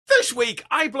This week,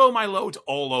 I blow my load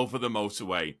all over the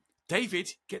motorway.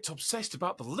 David gets obsessed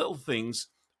about the little things,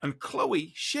 and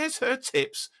Chloe shares her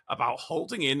tips about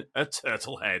holding in a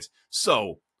turtle head.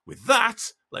 So, with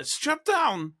that, let's strap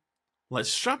down,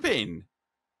 let's strap in,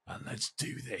 and let's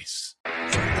do this.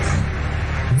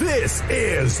 This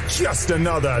is just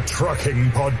another trucking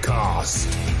podcast.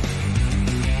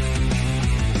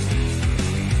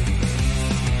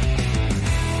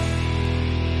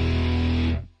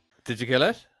 Did you kill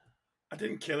it? I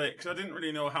didn't kill it because I didn't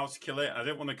really know how to kill it. I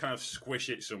didn't want to kind of squish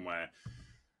it somewhere.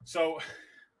 So,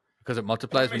 Because it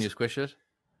multiplies when you squish it?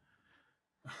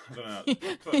 I don't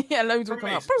know. But Yeah, loads will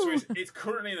come out. it's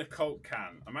currently in a Coke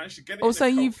can. I managed to get it Also,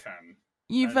 in a Coke can.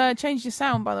 You've changed your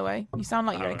sound, by the way. You sound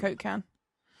like you're in a haven't. Coke can.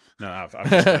 No, I've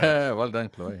just, Well done,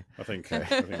 Chloe. I think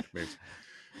moved.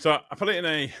 So I put it in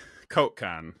a Coke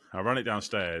can. I ran it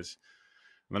downstairs,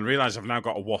 and then realised I've now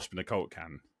got a wasp in a Coke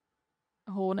can.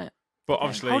 A hornet. But Okay.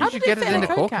 obviously, How How did you did it get fit it in in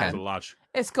the a Coke Coke it was can? a large.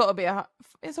 It's got to be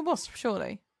it's a wasp,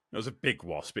 surely. It was a big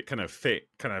wasp. It kind of fit.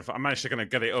 I managed to kind of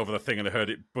get it over the thing, and I heard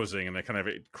it buzzing, and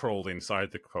it crawled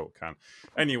inside the Coke can.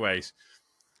 Anyways,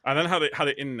 I then had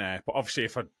it in there. But obviously,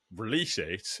 if I release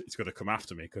it, it's going to come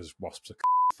after me because wasps are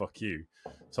fuck you.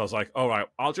 So I was like, all right,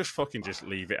 I'll just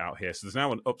leave it out here. So there's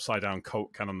now an upside down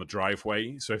Coke can on the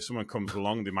driveway. So if someone comes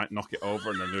along, they might knock it over,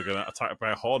 and then they're going to attack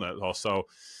by a hornet or so.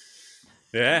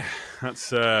 Yeah, that's.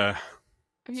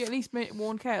 Have you at least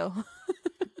warned Kale?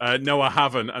 No, I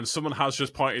haven't. And someone has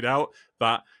just pointed out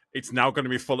that it's now going to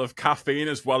be full of caffeine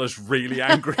as well as really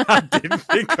angry. I didn't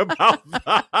think about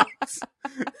that.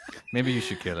 Maybe you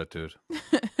should kill it, dude.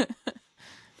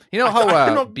 You know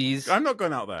how bees... I'm not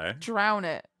going out there. Drown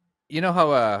it. You know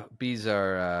how bees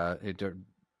are...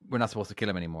 we're not supposed to kill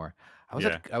them anymore. I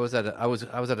had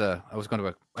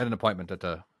an appointment at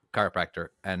the chiropractor,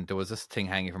 and there was this thing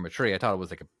hanging from a tree. I thought it was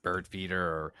like a bird feeder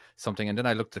or something, and then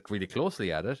I looked really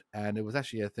closely at it, and it was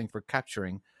actually a thing for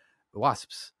capturing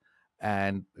wasps,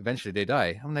 and eventually they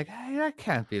die. I'm like, hey, that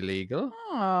can't be legal.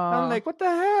 I'm like, what the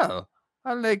hell?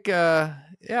 I'm like,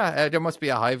 there must be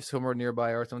a hive somewhere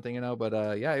nearby or something, but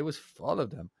it was all of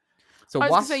them. So I was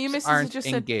gonna wasps say, your missus aren't just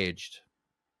said- engaged.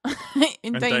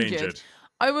 Endangered.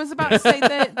 I was about to say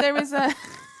that there is a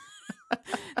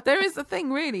there is a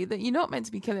thing really that you're not meant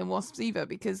to be killing wasps either,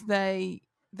 because they're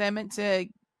meant to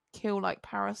kill like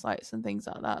parasites and things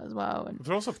like that as well. And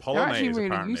They're also actually pollinators really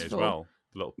apparently useful. as well.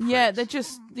 Little yeah, pricks. they're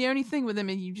just the only thing with them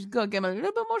is you just gotta give them a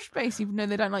little bit more space, even though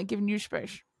they don't like giving you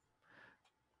space.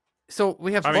 So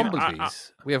we have I mean,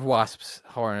 bumblebees, we have wasps,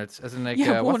 hornets. As in, like,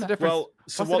 Yeah, what's the difference? Well,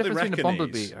 so what's what the they difference between a reckon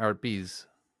bumblebee is... or bees?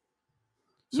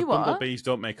 So You are? bumblebees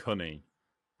don't make honey.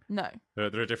 No, They're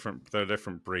a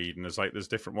different breed, and there's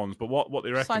different ones. But what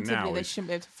they reckon scientifically now they is shouldn't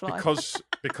be able to fly.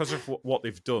 because of what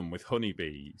they've done with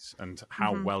honeybees and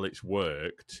how Mhm. well it's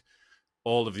worked,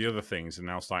 all of the other things are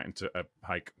now starting to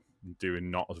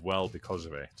doing not as well because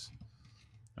of it.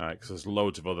 Because there's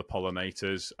loads of other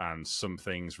pollinators, and some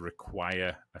things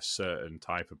require a certain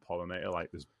type of pollinator,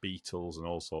 like there's beetles and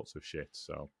all sorts of shit.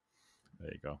 So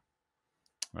there you go.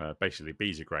 Basically,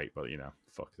 bees are great, but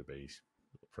fuck the bees,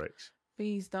 little pricks.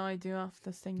 Bees do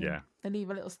after stinging. Yeah. They leave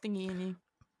a little stingy in you,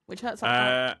 which hurts like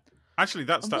fuck. Actually,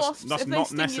 that's Wasps, that's if they not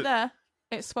sting you necessary. there,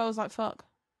 it swells like fuck.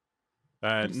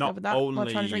 Not discovered that while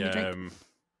only. trying to drink a drink.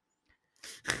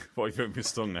 What, you've been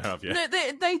stung now, have you? No,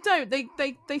 they don't.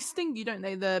 They sting you, don't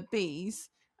they? The bees,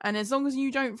 and as long as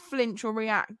you don't flinch or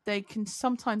react, they can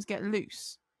sometimes get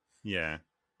loose, Yeah.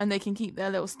 and they can keep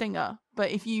their little stinger. But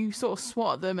if you sort of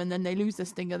swat at them and then they lose their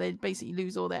stinger, they basically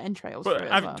lose all their entrails. But for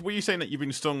it as well. were you saying that you've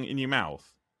been stung in your mouth?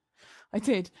 I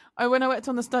did. When I worked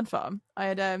on the stud farm, I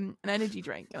had an energy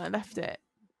drink and I left it.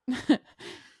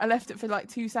 I left it for like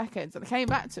 2 seconds, and I came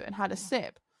back to it and had a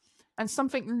sip, and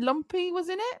something lumpy was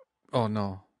in it. Oh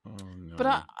no! Oh no.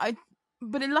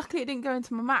 But luckily it didn't go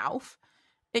into my mouth.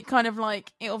 It kind of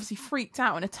it obviously freaked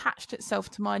out and attached itself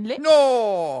to my lip. No!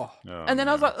 Oh, And then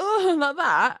I was no. like, oh, like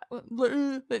that,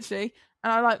 literally.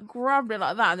 And I grabbed it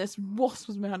like that, and this wasp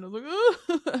was in my hand. I was like,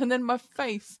 ugh. And then my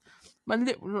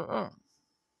lip was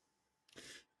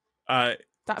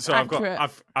That's so accurate.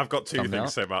 I've got two Thumbnail.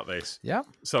 things to say about this. Yeah.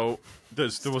 So there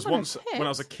was Son of once tits. when I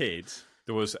was a kid,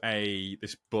 there was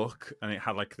this book, and it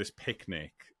had this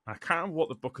picnic. I can't remember what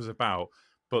the book was about,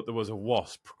 but there was a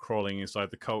wasp crawling inside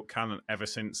the Coke can, and ever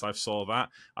since I saw that,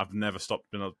 I've never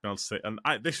stopped being able to sit. And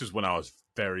this was when I was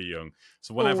very young.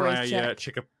 So whenever Always I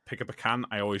check. pick up a can,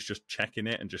 I always just check in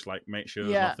it and just make sure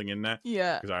there's Yeah. nothing in there,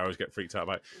 Yeah. because I always get freaked out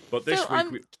about it. But this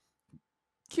Phil, week,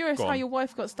 Curious Go how on. your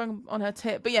wife got stung on her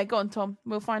tip. But yeah, go on, Tom.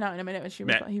 We'll find out in a minute when he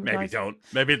maybe replies. don't.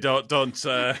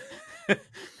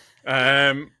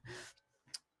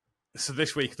 So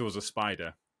this week there was a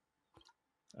spider.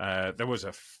 There was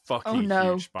a fucking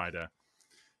huge spider,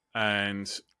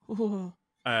 and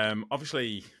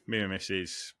obviously, me and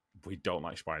Mrs. We don't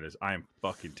like spiders. I am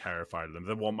fucking terrified of them.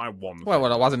 They're my one. Well,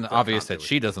 it wasn't obvious that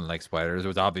she doesn't like spiders. It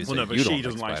was obvious that but you she don't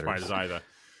doesn't like spiders either.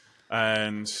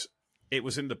 And it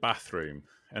was in the bathroom,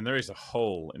 and there is a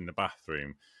hole in the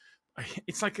bathroom.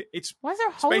 It's like it's. Why is there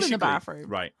a hole in the bathroom?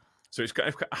 Right. So it's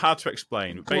hard to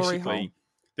explain. Glory Basically, hole.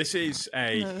 this is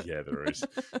yeah, there is.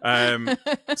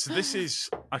 So this is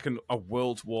like a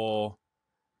World War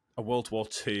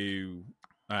II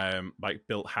like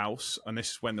built house, and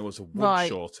this is when there was a wood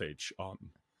shortage on.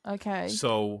 Okay.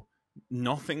 So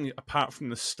nothing apart from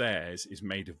the stairs is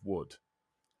made of wood.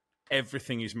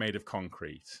 Everything is made of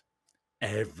concrete.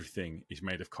 Everything is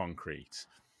made of concrete,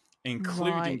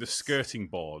 including the skirting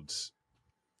boards.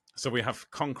 So we have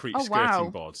concrete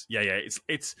skirting boards. Yeah.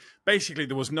 It's basically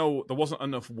there wasn't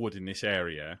enough wood in this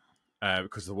area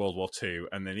because of World War II,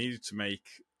 and they needed to make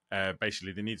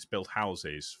basically they needed to build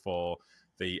houses for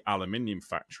the aluminium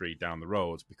factory down the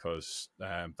road because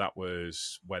that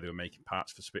was where they were making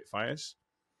parts for Spitfires.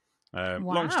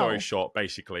 Long story short,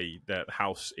 basically the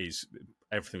house is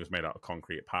everything was made out of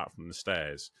concrete apart from the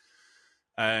stairs.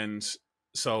 And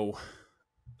so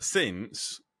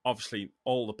since obviously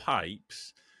all the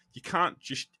pipes, you can't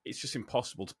it's just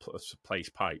impossible to place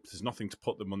pipes. There's nothing to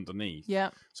put them underneath. Yeah.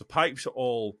 So pipes are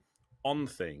all on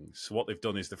things. So what they've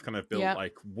done is they've kind of built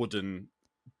like wooden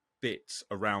bits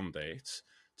around it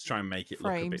to try and make it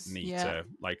look a bit neater. Yeah.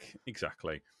 Like,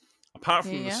 exactly. Apart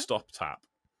from the stop tap,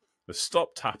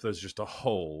 there's just a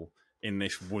hole in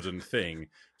this wooden thing.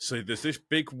 So there's this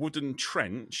big wooden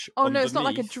trench. Oh no, it's not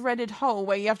like a dreaded hole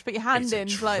where you have to put your hand in.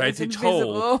 It's like it's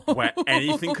invisible. Hole where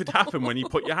anything could happen when you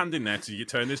put your hand in there till you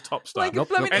turn this top start. Like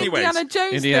a Indiana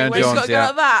Jones thing where you've got to go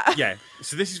like that. Yeah.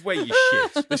 So this is where you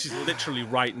shit. This is literally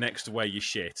right next to where you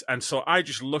shit. And so I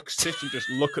just sit and just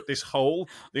look at this hole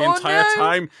the entire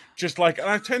time. Just like, and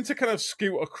I tend to kind of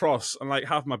scoot across and like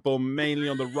have my bum mainly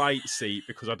on the right seat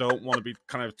because I don't want to be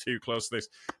kind of too close to this.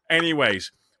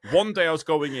 Anyways, one day I was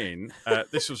going in.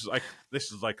 This was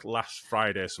like last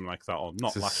Friday, or something like that, or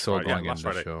not last Friday. Yeah, last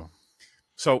Friday. Show.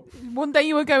 So one day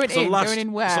you were going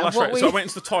in where? So I went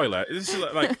into the toilet. This is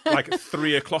like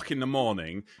 3:00 in the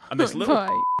morning, and this little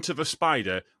of a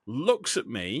spider looks at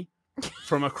me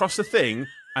from across the thing,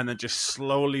 and then just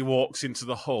slowly walks into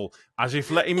the hole, as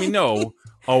if letting me know,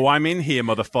 "Oh, I'm in here,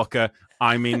 motherfucker.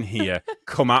 I'm in here.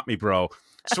 Come at me, bro."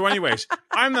 So, anyways,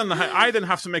 I then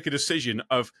have to make a decision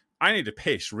of I need to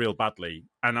piss real badly,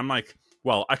 and I'm like,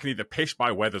 well, I can either piss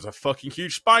by where there's a fucking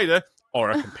huge spider,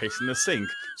 or I can piss in the sink.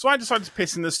 So I decided to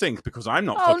piss in the sink because I'm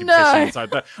not pissing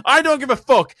inside there. I don't give a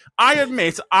fuck. I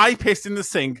admit I pissed in the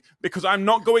sink because I'm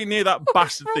not going near that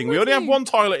bastard thing. We only have one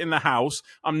toilet in the house.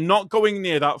 I'm not going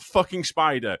near that fucking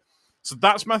spider. So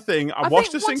that's my thing. I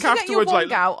washed the sink afterwards.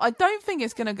 I don't think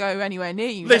it's going to go anywhere near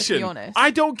you. Listen, let's be honest. I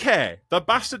don't care. The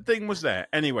bastard thing was there.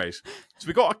 Anyways, so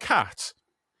we got a cat.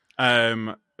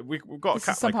 We got a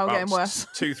cat like about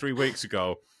 2-3 weeks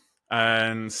ago,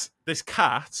 and this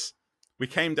cat, we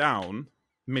came down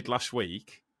mid last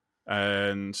week,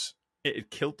 and it had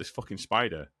killed this fucking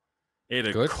spider. It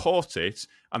had caught it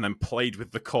and then played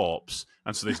with the corpse,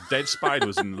 and so this dead spider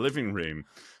was in the living room.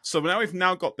 So now we've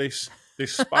got this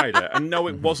spider, and no,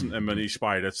 it wasn't a money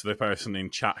spider. To the person in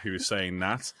chat who was saying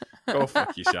that, go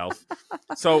fuck yourself.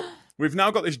 So we've now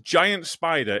got this giant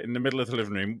spider in the middle of the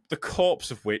living room, the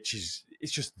corpse of which is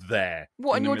just there.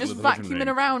 What, and you're just vacuuming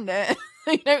around it?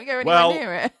 You don't go anywhere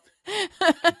near it?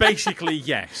 Basically,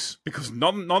 yes, because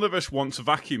none of us want to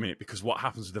vacuum it, because what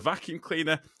happens with the vacuum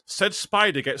cleaner? Said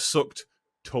spider gets sucked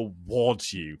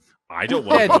towards you. I don't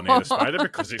want to go near the spider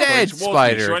because it's dead towards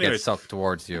spider me. So gets sucked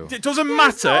towards you. It doesn't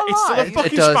matter. It's still a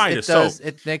fucking spider.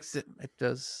 It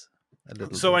does a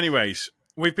little. So, anyways,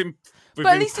 we've been but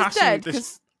at least it's dead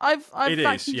because I've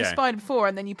vacuumed a spider before,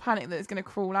 and then you panic that it's going to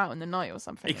crawl out in the night or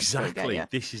something. Exactly. So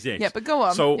this is it. Yeah, but go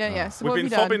on. So, So we've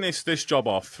been fobbing this job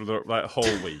off for the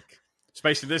whole week. It's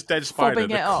basically this dead spider,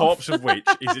 the corpse of which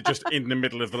is just in the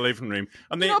middle of the living room.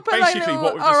 And basically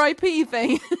what we've RIP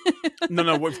thing.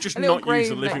 No, we've just not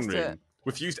used the living room.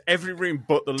 We've used every room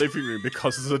but the living room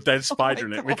because there's a dead spider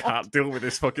in it. We can't deal with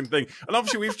this fucking thing. And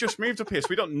obviously we've just moved up here, so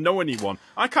we don't know anyone.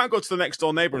 I can't go to the next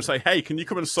door neighbour and say, hey, can you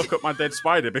come and suck up my dead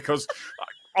spider? Because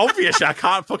obviously I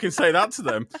can't fucking say that to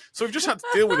them. So we've just had to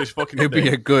deal with this fucking thing. It'd be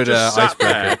a good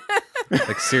icebreaker.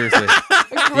 Like, seriously.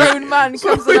 A grown man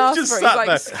comes and asks for it. He's like,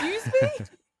 excuse me?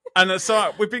 And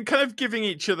so we've been kind of giving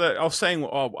each other, or saying,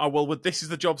 well, this is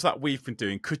the jobs that we've been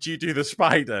doing. Could you do the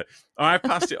spider? And I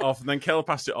passed it off, and then Kayla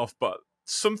passed it off, but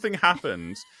something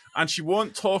happened, and she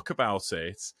won't talk about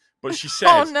it, But she said,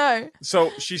 Oh no!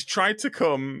 so she's tried to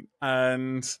come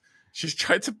and she's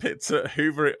tried to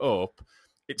hoover it up.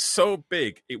 It's so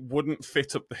big, it wouldn't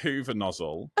fit up the hoover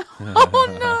nozzle.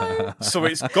 Oh no! So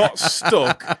it's got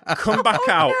stuck, come back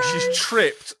out. no. She's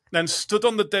tripped, then stood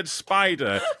on the dead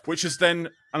spider, which is then,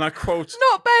 and I quote,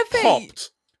 Not bare feet.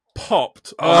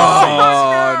 popped. On Oh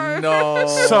her feet. no!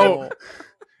 So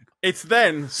it's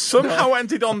then somehow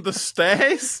ended on the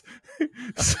stairs.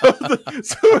 So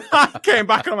I came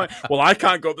back and I'm like, well, I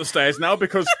can't go up the stairs now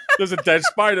because there's a dead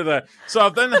spider there. So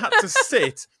I've then had to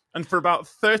sit and for about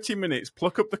 30 minutes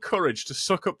pluck up the courage to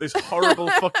suck up this horrible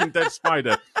fucking dead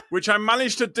spider, which I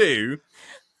managed to do.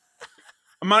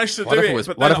 I managed to What do if it, it was-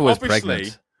 but what then if it was obviously,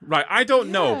 pregnant? right, I don't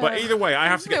know, but Yeah. either way, I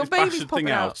have to get Little this baby's bastard popping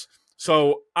thing out. out.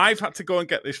 So I've had to go and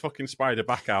get this fucking spider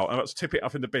back out, and I've got to tip it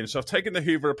off in the bin. So I've taken the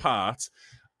Hoover apart,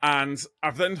 and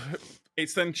I've shaken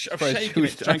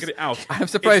it, trying to get it out. I'm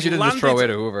surprised It's you didn't just throw away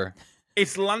landed- the Hoover.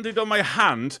 It's landed on my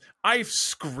hand. I've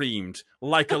screamed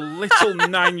like a little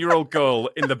 9-year-old girl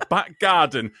in the back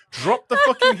garden, dropped the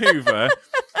fucking Hoover.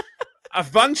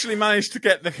 Eventually managed to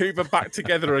get the Hoover back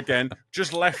together again,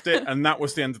 just left it, and that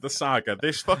was the end of the saga.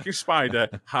 This fucking spider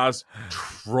has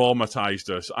traumatized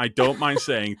us. I don't mind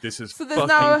saying this has So there's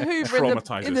now a fucking Hoover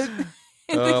traumatized in us. the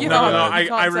in the Oh, yard. No, that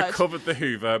you I can't touch. recovered the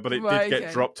Hoover, but it Right, did get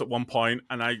okay. dropped at one point,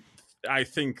 and I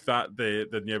think that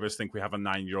the neighbours think we have a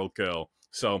 9-year-old girl.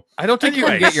 So I don't think you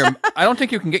can Anyways. get your. I don't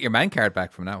think you can get your man card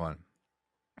back from that one.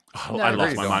 oh, No, I you lost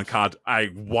really my don't. man card a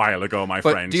while ago, my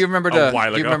But friend. do you remember a the?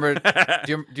 while Do you ago. remember?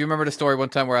 Do you remember the story one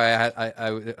time where I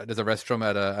there's a restroom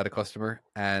at a customer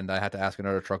and I had to ask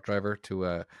another truck driver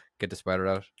to get the spider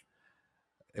out.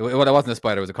 Well, it wasn't a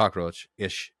spider; it was a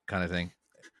cockroach-ish kind of thing.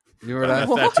 You remember that?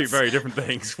 They're What? two very different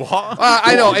things. What?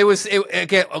 I know it was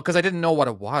again because I didn't know what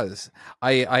it was.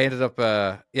 I ended up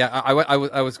I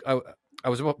was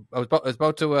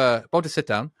about to sit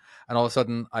down, and all of a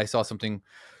sudden I saw something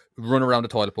run around the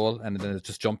toilet bowl, and then it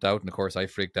just jumped out, and of course I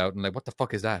freaked out and like, what the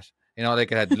fuck is that? You know,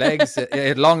 like it had legs, it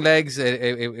had long legs.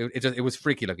 It was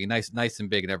freaky looking, nice and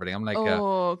big and everything. I'm like,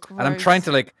 Oh, gross. and I'm trying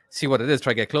to like see what it is,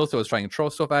 try to get close. I was trying to throw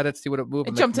stuff at it, see what it moved.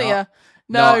 It I'm jumped like, at you.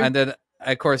 no, No. and then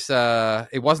of course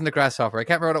it wasn't a grasshopper. I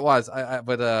can't remember what it was.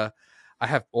 But I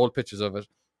have old pictures of it. Was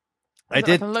I it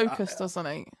did. like a locust or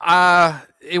something.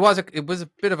 It was a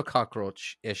bit of a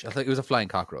cockroach-ish. I think it was a flying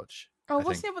cockroach. Oh, I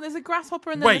what's think. the other? There's a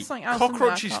grasshopper and then Wait, there's something else. isn't there? I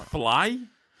cockroaches can't- fly?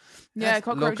 Yeah, Yes,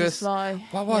 cockroaches locust. fly.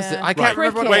 What was it? Yeah. I can't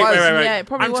remember what it Wait, was. wait, wait. Yeah, it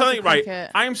probably I'm was telling a you, right.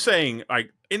 cricket. I'm saying,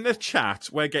 like, in the chat,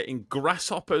 we're getting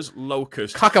grasshoppers,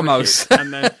 locusts, Cockamouse. crickets,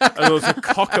 and then there's a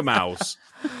cockamouse.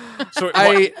 So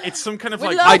it's some kind of We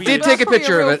like. love I it. did That's take a probably a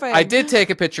picture of real it. thing. I did take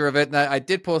a picture of it, and I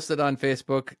did post it on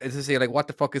Facebook to see like what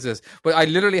the fuck is this. But I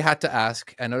literally had to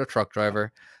ask another truck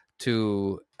driver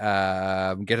to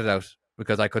get it out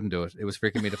because I couldn't do it. It was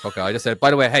freaking me the fuck out. I just said, by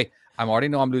the way, hey, I already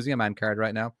know I'm losing a man card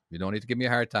right now. You don't need to give me a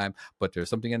hard time, but there's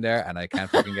something in there, and I can't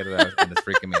fucking get it out, and it's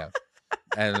freaking me out.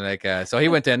 And like, so he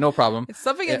went in, no problem. It's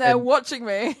something in Yeah, there and- watching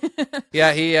me.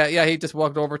 Yeah, he just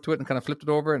walked over to it and kind of flipped it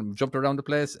over and jumped around the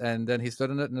place, and then he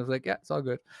stood in it and it was like, yeah, it's all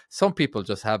good. Some people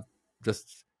just have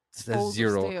just Balls of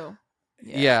zero. steel.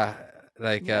 Yeah,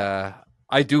 like Yeah.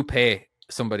 I do pay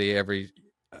somebody every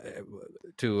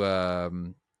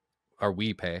or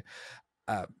we pay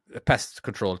pest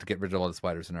control to get rid of all the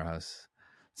spiders in our house.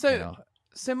 So, you know?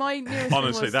 so my nearest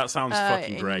Honestly, thing was, that sounds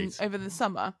fucking great. Over the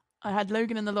summer, I had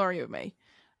Logan in the lorry with me,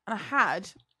 and I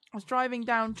was driving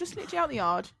down, just literally out the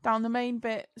yard, down the main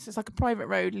bit. So it's like a private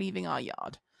road leaving our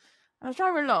yard. And I was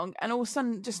driving along, and all of a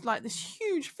sudden, just like this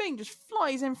huge thing just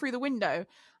flies in through the window.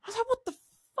 I was like, what the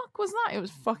fuck was that? It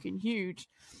was fucking huge.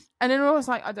 And then I was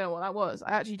like, I don't know what that was.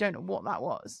 I actually don't know what that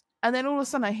was. And then all of a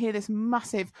sudden, I hear this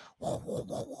massive,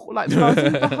 like,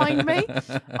 buzzing behind me.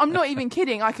 I'm not even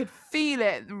kidding. I could feel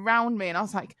it around me, and I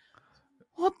was like,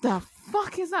 what the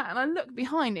fuck is that? And I look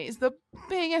behind it. It's the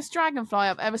biggest dragonfly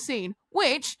I've ever seen,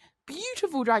 which,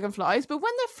 beautiful dragonflies, but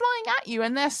when they're flying at you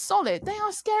and they're solid, they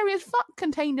are scary as fuck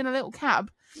contained in a little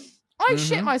cab. I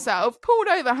shit myself, pulled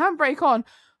over, handbrake on.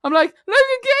 I'm like,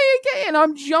 Logan, get in. And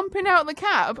I'm jumping out of the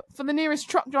cab for the nearest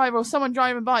truck driver or someone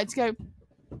driving by to go,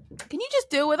 can you just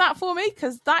deal with that for me?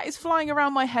 Because that is flying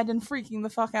around my head and freaking the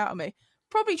fuck out of me.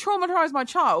 Probably traumatized my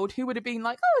child, who would have been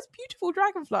like, oh, it's a beautiful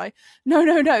dragonfly.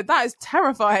 No, that is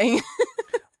terrifying.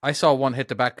 I saw one hit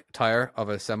the back tire of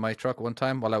a semi truck one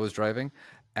time while I was driving.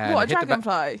 And What, a it hit the back-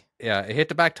 dragonfly? Yeah, it hit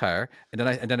the back tire, and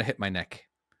then it hit my neck.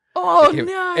 Oh, It-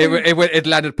 no. It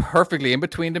landed perfectly in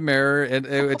between the mirror, and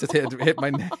it just hit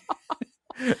my neck.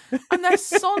 And they're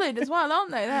solid as well,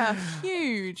 aren't they? They're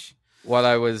huge. While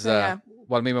I was So, yeah.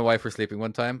 while me and my wife were sleeping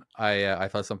one time, I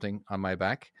felt something on my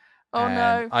back, Oh and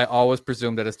no. I always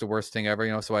presume that it's the worst thing ever,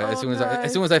 So as Oh, soon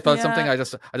no. as I felt something, Yeah. I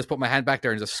just put my hand back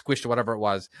there and just squished whatever it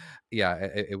was. Yeah,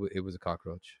 it was a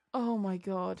cockroach. Oh my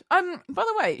god. By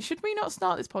the way, should we not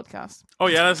start this podcast? Oh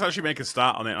yeah, let's actually make a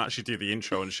start on it and actually do the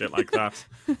intro and shit like that.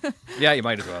 Yeah, you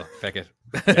might as well. Feck it.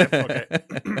 Yeah, fuck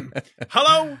it.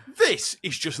 Hello, this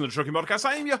is Just Another Trucking Podcast.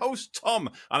 I am your host, Tom,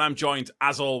 and I'm joined,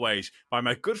 as always, by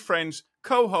my good friends,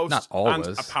 co-hosts, Not always.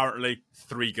 and apparently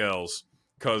 3 girls.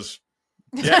 Because,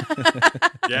 yeah,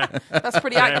 yeah, That's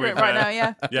pretty Yeah, accurate we've, right now,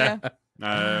 yeah.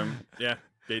 yeah,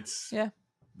 it's... Yeah.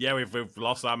 Yeah, we've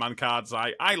lost our man cards.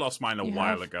 I lost mine a You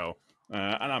while have. ago,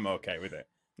 and I'm okay with it.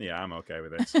 Yeah, I'm okay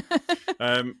with it.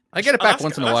 I get it back that's-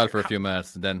 once in a that's- while for a few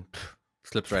minutes, and then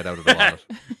slips right out of the wallet.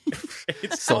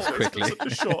 It's So always quickly.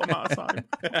 such a short amount of time.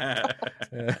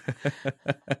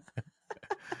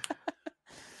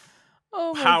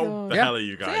 Oh my How god. the Yeah. hell are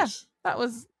you So, guys? That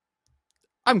was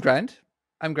I'm grand.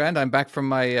 I'm back from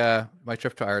my my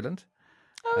trip to Ireland.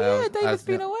 yeah, David's as-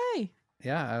 been yeah. away.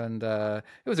 Yeah, and it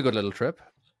was a good little trip.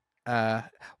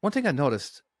 One thing I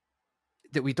noticed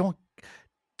that we don't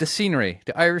the scenery,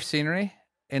 the Irish scenery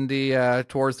in the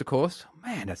towards the coast.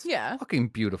 Man, that's Yeah. fucking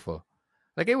beautiful.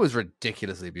 Like it was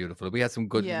ridiculously beautiful. We had some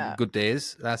good Yeah. good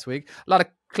days last week. A lot of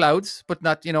clouds, but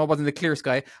not it wasn't a clear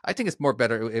sky. I think it's more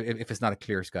better if it's not a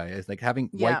clear sky. It's like having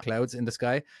Yeah. white clouds in the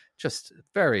sky. Just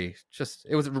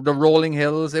it was the rolling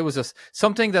hills. It was just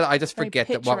something that I just Very forget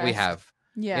that what we picturesque. have.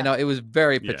 Yeah. It was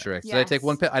very Yeah. picturesque. Did I take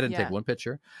one? Yes. I didn't take Yeah. one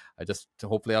picture. I just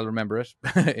hopefully I'll remember it.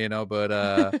 But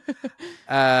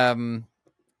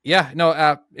yeah,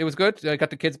 no, it was good. I got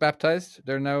the kids baptized.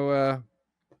 They're now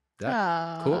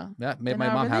cool. Yeah, made my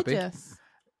mom happy.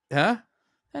 Huh?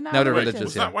 They're Now they're Wait, religious,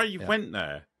 was yeah. that why you Yeah. went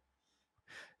there?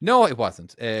 No, it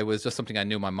wasn't. It was just something I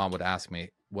knew my mom would ask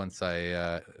me once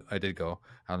I did go.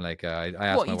 I'm like, I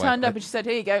asked What, my you wife. turned up and she said,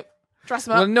 "Here you go, dress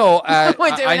them Well, up." no,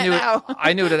 We're doing I it knew. now.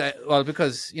 I knew that.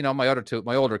 Because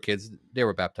my older kids, they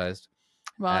were baptized.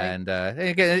 Right. And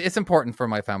again, it's important for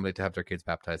my family to have their kids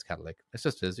baptized Catholic. It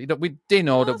just is. They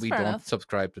know Well, that that's we fair don't enough.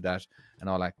 subscribe to that and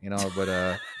all that.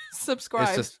 But Subscribe.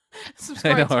 it's just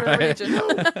Subscribe to right? religion.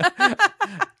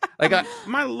 like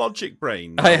My logic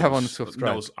brain I have knows unsubscribed.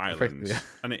 knows Ireland, Yeah.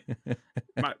 and it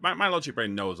my logic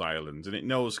brain knows Ireland, and it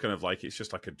knows kind of like it's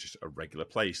just like just a regular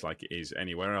place, like it is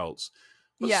anywhere else.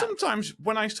 But Yeah. sometimes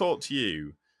when I talk to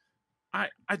you, I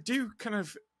do kind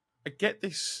of I get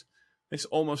this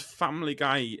almost Family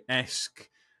Guy-esque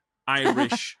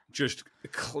Irish just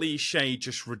cliche,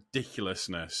 just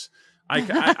ridiculousness. I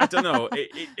don't know.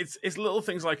 It's little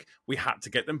things like we had to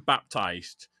get them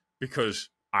baptized because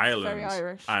Ireland Very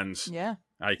Irish. and Yeah.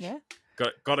 like Yeah.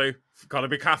 got to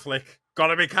be Catholic,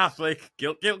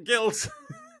 guilt.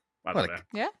 I don't Well,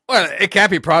 know. well, it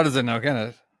can't be Protestant now, can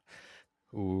it?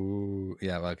 Ooh,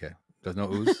 yeah. Well, okay. There's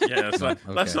no ooze. Yeah, let's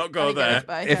Okay. not go there.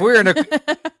 If we're in a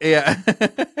yeah.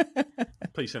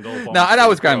 Please send all. bombs No, and I to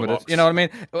was the grand with it. box. You know what I mean?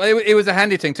 Well, it was a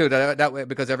handy thing too. That way,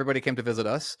 because everybody came to visit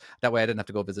us. That way, I didn't have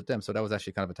to go visit them. So that was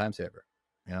actually kind of a time saver.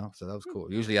 So that was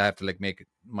cool. Usually, I have to make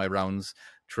my rounds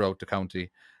throughout the county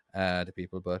to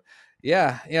people. But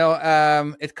yeah,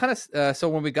 it kind of. So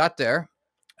when we got there,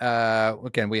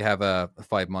 again, we have a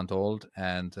 5-month-old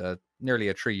and nearly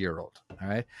a 3-year-old. All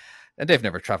right, and they've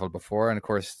never traveled before, and of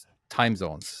course, time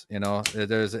zones.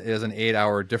 There's an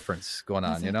 8-hour difference going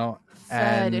on.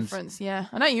 Fair difference, yeah.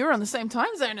 I know you were on the same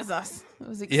time zone as us. It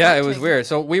was Yeah, it was exciting. weird.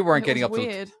 So we weren't It getting was up till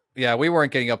weird. we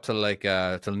weren't getting up till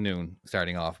till noon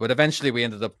starting off. But eventually we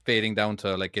ended up fading down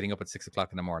to getting up at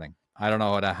 6:00 in the morning. I don't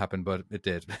know how that happened, but it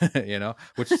did.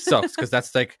 Which sucks because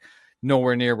that's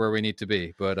nowhere near where we need to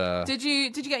be. But Did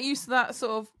you get used to that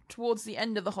sort of towards the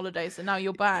end of the holidays, and now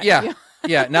you're back? yeah,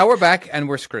 yeah. Now we're back and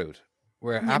we're screwed.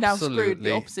 We're You're now screwed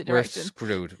the absolutely opposite we're direction.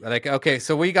 screwed. Okay,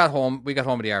 so we got home in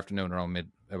the afternoon around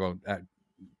about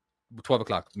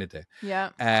 12:00 midday. Yeah.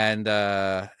 And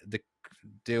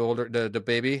the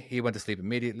baby, he went to sleep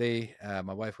immediately.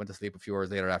 My wife went to sleep a few hours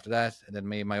later after that, and then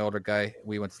me and my older guy,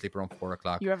 we went to sleep around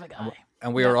 4:00. You're a guy.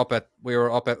 And we were up at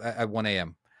 1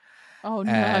 a.m. Oh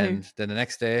no. And then the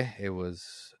next day it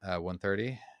was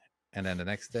 1:30, and then the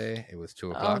next day it was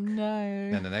 2:00. Oh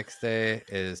no. Then the next day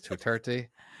is 2:30,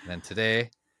 and then today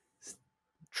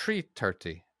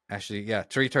 3:30. Actually, yeah,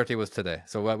 3:30 was today.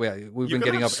 So we've You're been gonna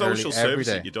getting have up early social every service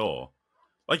day. at your door.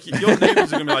 Like your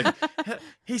neighbours are gonna be like,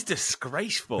 he's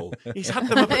disgraceful. He's had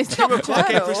them up at It's 2 not o'clock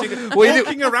fair. every single. We do-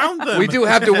 walking around them. We do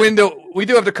have the window. We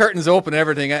do have the curtains open and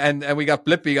everything, and we got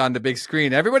Blippi on the big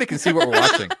screen. Everybody can see what we're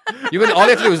watching. All you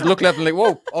have to do is look left and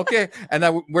whoa, okay. And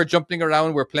then we're jumping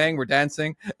around, we're playing, we're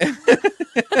dancing.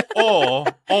 or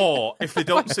if they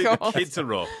don't my see the God. kids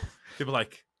are up, they'll be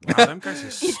like, Wow, them guys are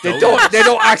They stoners.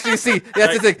 don't actually see.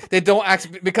 That's the thing. They don't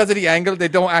actually, because of the angle, they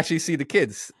don't actually see the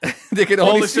kids. They can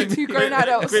only see. Two grown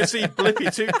adults. We see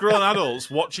Blippi, two grown adults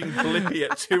watching Blippi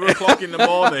at 2:00 in the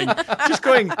morning, just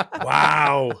going,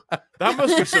 "Wow, that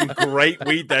must be some great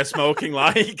weed they're smoking."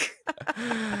 Like,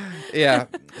 Yeah.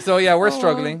 So yeah, we're Oh.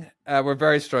 struggling. We're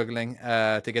very struggling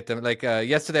to get them. Like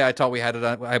yesterday, I thought we had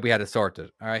it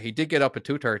sorted. All right. He did get up at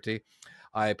 2:30.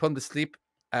 I put him to sleep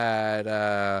at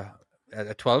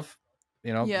 12.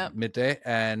 Yeah. Midday,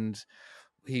 and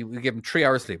we gave him 3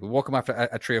 hours sleep. We woke him after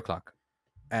at 3:00,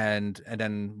 and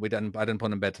then I didn't put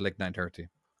him in bed till like 9:30.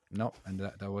 No, and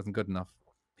that wasn't good enough.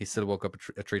 He still woke up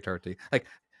at 3:30. Like,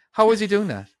 how was he doing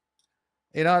that?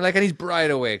 And he's bright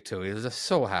awake too. He was just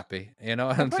so happy. And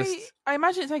I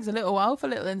imagine it takes a little while for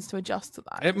little ones to adjust to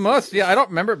that. it must. Yeah, I don't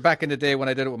remember back in the day when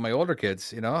I did it with my older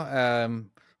kids. I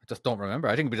just don't remember.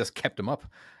 I think we just kept them up,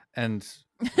 and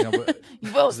You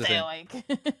will That's the stay thing.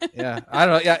 awake. yeah, I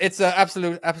don't know. Yeah, it's an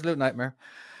absolute nightmare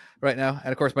right now.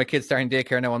 And of course, my kid's starting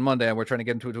daycare now on Monday, and we're trying to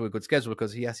get him to a good schedule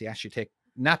because he has to actually take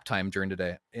nap time during the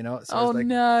day. So Oh it's like,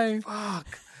 no. fuck.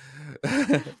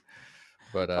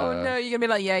 But Oh no, you're gonna be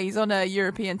like, yeah, he's on a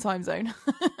European time zone.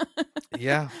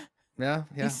 yeah.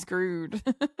 He's screwed.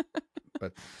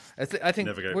 But I think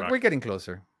Never get it we're back. getting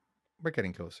closer. We're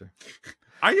getting closer.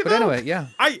 are you? But though? anyway, yeah.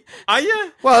 Are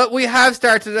you? Well, we have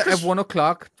started at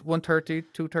 1:00, 1:30,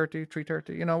 2:30,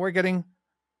 3:30. We're getting.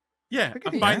 Yeah, We're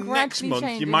getting and by there. next Gradually month you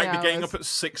changing might be getting hours. up at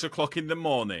 6:00 in the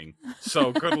morning.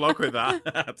 So good luck with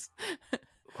that.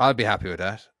 I'll be happy with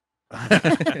that.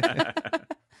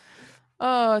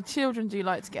 Oh, children do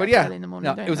like to get But up yeah, early in the morning.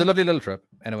 no, don't it was a they? lovely little trip.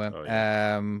 Anyway,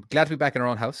 Oh, glad to be back in our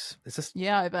own house. It's just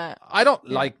Yeah, I bet. I don't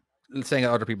Yeah. like staying at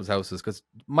other people's houses because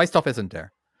my stuff isn't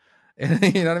there. You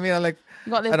know what I mean? I like.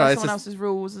 You got to I live know, by it's someone just- else's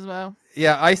rules as well.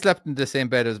 Yeah, I slept in the same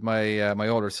bed as my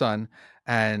older son,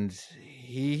 and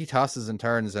he tosses and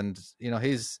turns, and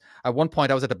he's at one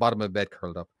point I was at the bottom of the bed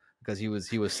curled up because he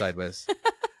was sideways,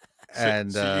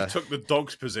 and so you took the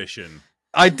dog's position.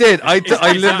 I did. I Is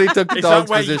literally that- took the is dog's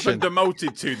that where position. you've been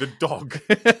demoted to the dog?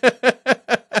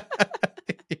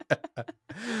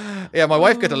 Yeah, my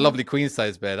wife got a lovely queen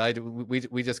size bed.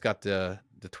 We just got the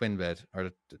twin bed or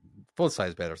the full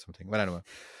size bed or something. But anyway,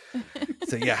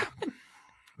 so yeah.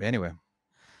 Anyway,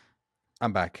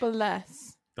 I'm back.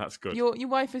 Bless. That's good. Your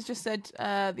wife has just said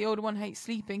the older one hates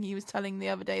sleeping. He was telling the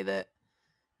other day that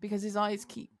because his eyes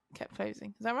kept closing.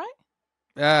 Is that right?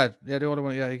 Yeah, the older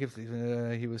one. Yeah,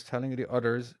 he was telling the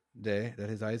others day that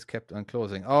his eyes kept on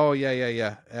closing. Oh yeah.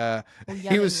 Or He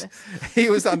yelling was this? he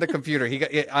was on the computer. He got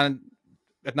on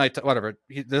at night, whatever.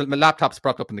 My laptop's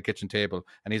propped up on the kitchen table,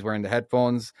 and he's wearing the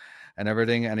headphones and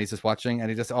everything, and he's just watching. And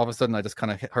he just all of a sudden, I just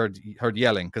kind of heard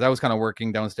yelling because I was kind of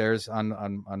working downstairs on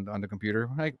the computer.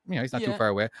 Like, he's not too Yeah. far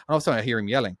away. And all of a sudden, I hear him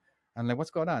yelling. I'm like,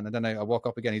 what's going on? And then I walk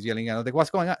up again. He's yelling again. I'm like,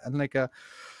 what's going on? And like, my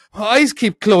eyes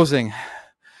keep closing.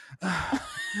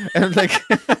 And I'm like,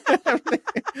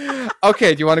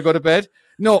 okay, do you want to go to bed?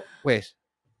 No, wait.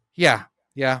 Yeah.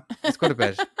 Let's go to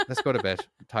bed. I'm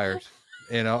tired.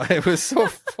 It was so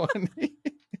funny.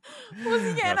 Was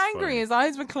he getting That's angry? funny. His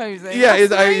eyes were closing. Yeah, That's he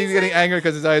was amazing. getting angry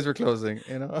because his eyes were closing.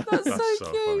 That's, That's so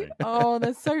so cute. funny. Oh,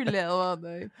 they're so little, aren't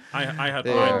they? I had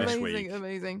They mine are. this amazing, week.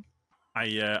 amazing.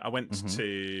 I went Mhm.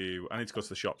 to. I need to go to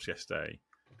the shops yesterday.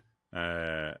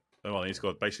 Well, I need to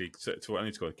go basically. I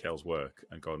need to go to Kel's work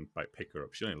and go and pick her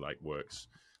up. She only works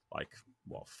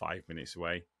 5 minutes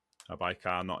away by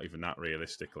car. Not even that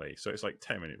realistically. So it's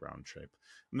 10-minute round trip.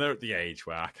 And they're at the age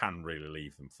where I can really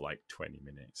leave them for 20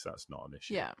 minutes. That's not an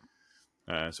issue.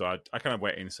 Yeah. So I kind of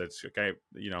went in and said, okay,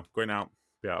 going out.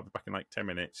 Yeah, I'll be back in 10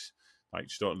 minutes.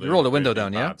 Just don't. You roll the do window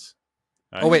anything down, yeah?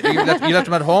 bad. Oh wait, you left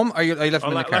him at home, or you left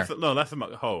him in the car? Left them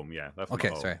at home. Yeah, left them Okay,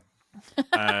 at home. sorry.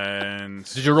 And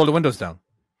Did you roll the windows down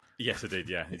yes, I did.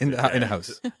 Yeah, in the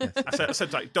house? Yes. I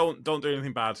said don't do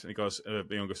anything bad. And he goes, the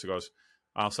youngest goes,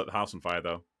 I'll set the house on fire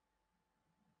though.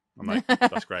 I'm like,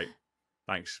 that's great.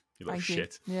 Thanks. You little Thank you.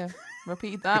 shit. Yeah.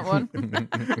 Repeat that one.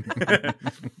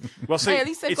 Well, see, Hey, at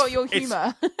least they've got your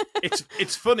humour.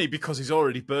 It's funny because he's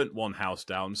already burnt one house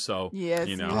down, so Yes,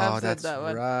 you know. you have Oh, said that's that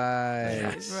one. right.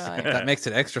 That's right. That makes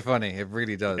it extra funny. It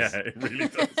really does. Yeah, it really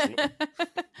does.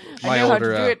 My I know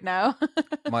older, how to do it now.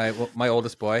 my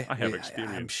oldest boy. I have he-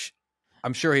 experience.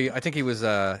 I'm sure I think he was.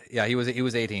 He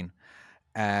was 18,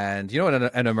 and you know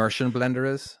what an immersion blender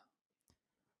is?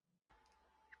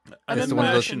 An It's the one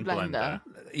of those- immersion blender.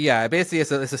 Yeah, basically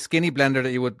it's a skinny blender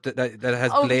that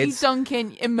has Oh, blades. you dunk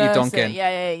in, immerse dunk it. in.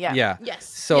 Yeah. Yeah. Yes.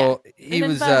 So yeah. he An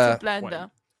was. inverted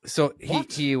blender. So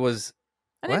What? he was.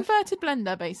 An what? inverted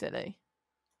blender, basically.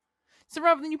 So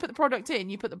rather than you put the product in,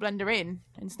 you put the blender in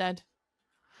instead.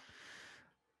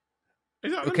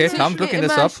 Is that Okay, the Tom's immersion? looking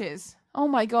this up. immerses. Oh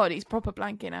my god, he's proper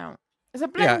blanking out. It's a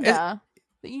Yeah, blender it's-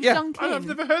 that you yeah. dunk in. I've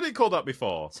never heard it called that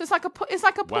before. So it's like a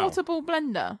Wow. portable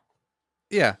blender.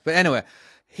 Yeah, but anyway,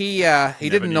 he Never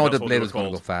didn't knew know that's the what blade they was were going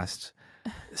to go called. fast,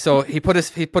 so he put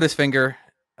his finger.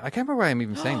 I can't remember why I'm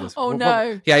even saying this. Oh, What-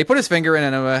 no. Yeah, he put his finger in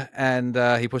anyway, and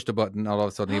he pushed a button. All of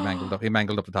a sudden, he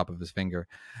mangled up the top of his finger.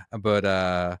 But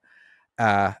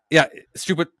yeah,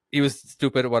 stupid. He was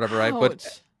stupid or whatever, right? But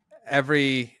Ouch. I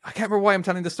can't remember why I'm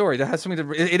telling the story. That has something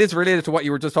to. It is related to what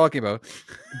you were just talking about.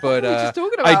 But What were we just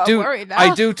talking I about? do. I'm worried now.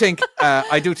 I do think.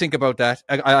 I do think about that.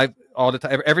 I all the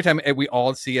time. Every time we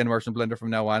all see an immersion blender from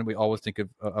now on, we always think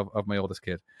of my oldest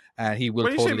kid, and he will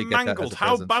When you totally say get that as mangled, a how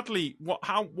present. badly?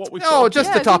 What we? No, just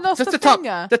Yeah, the he top, lost just the the top,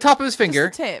 finger. the top of his finger,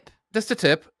 Just a tip. just the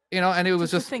tip, and it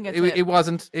was Just just the it, fingertip.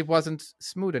 it wasn't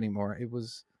smooth anymore. It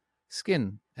was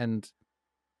skin and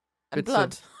And bits of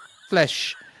blood.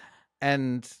 flesh,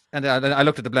 and I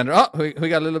looked at the blender. Oh, we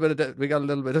got a little bit of we got a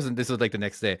little bit. This was like the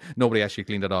next day. Nobody actually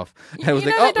cleaned it off. I was You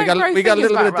like, know oh, they don't grow we got a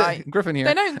little bit fingers of back, right? Griffin here.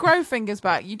 They don't grow fingers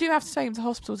back. You do have to take them to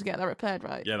hospital to get that repaired,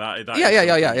 right? Yeah, that Yeah.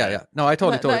 is something, No, I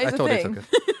totally That is a took thing.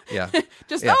 it. Yeah.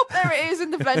 Just Yeah. oh, there it is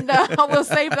in the blender. I will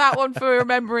save that one for a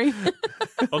memory.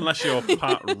 Unless you're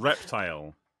part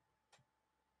reptile.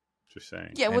 Just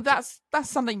saying. Yeah, well, And- that's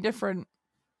something different.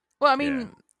 Well, I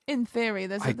mean, in theory,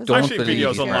 there's I there's don't Actually, believe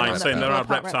videos you can online have saying that. there are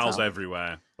Part reptiles reptile.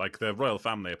 everywhere. Like the royal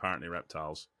family, apparently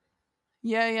reptiles.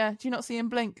 Yeah. Do you not see him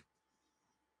blink?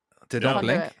 They Yeah. don't Can't do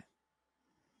blink. it.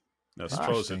 No, Gosh,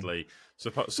 supposedly.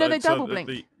 No, they double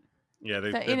blink. Yeah,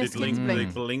 Their they inner skin's blink. They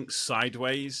blink. blink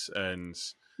sideways, and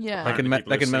Yeah. Like in apparently people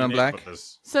like have in Men in seen it, Black? but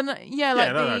there's- So yeah,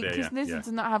 like no the idea, because yeah, lizards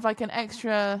and that have like an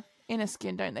extra inner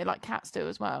skin, don't they? Like cats do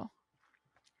as well.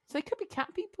 So they could be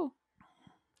cat people.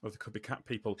 Well, there could be cat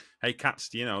people. Hey, cats,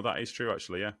 do you know that is true?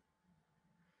 Actually, yeah.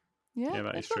 Yeah, Yeah,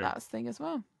 that they've is got true. that thing as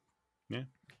well. Yeah.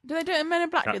 Do they do it in Men in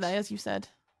Black? Do Cats. they, as you said?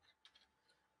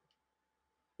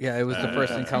 Yeah, it was the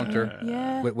first encounter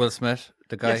Yeah. with Will Smith,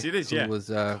 the guy Yes, it is, who yeah. was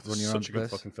God, running around such a the good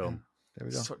place. fucking film. There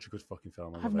we go. Such a good fucking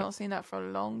film. I I've love not seen that for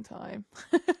a long time.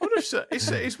 it. I wonder if,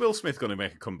 is Will Smith going to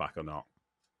make a comeback or not?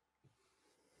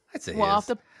 I'd say he Well, is.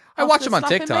 after I watch after him on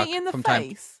slapping TikTok Matey in the from time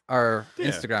face. or Yeah.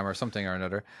 Instagram or something or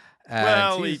another. And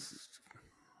Well,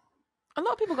 A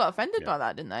lot of people got offended Yeah. by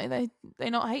that, didn't they?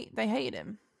 They hated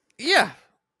him. yeah,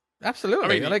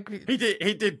 absolutely. I mean, like he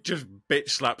did just bitch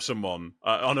slap someone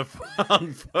on a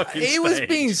on fucking he was stage.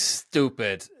 being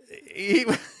stupid.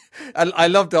 I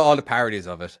loved all the parodies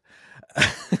of it.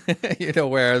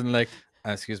 Where I'm like,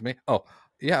 excuse me. Oh,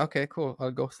 yeah, okay, cool.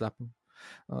 I'll go slap him,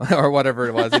 or whatever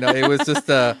it was. It was just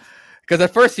because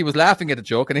at first he was laughing at the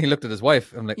joke, and then he looked at his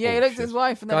wife. I'm like, Yeah, oh, he looked shit. at his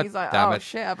wife, and then God he's like, damn "Oh it.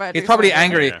 shit, I better." He's do probably something."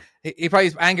 angry. Yeah. He probably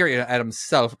is angry at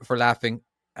himself for laughing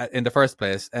in the first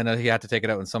place, and he had to take it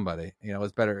out on somebody. It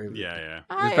was better. Yeah. It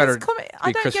was better I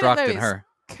be don't Chris get Rock it though. than It's her.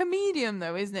 comedian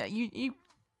though, isn't it? You.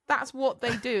 That's what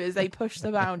they do. Is they push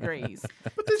the boundaries.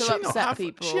 But did to she not upset have?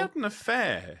 people. She had an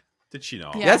affair, did she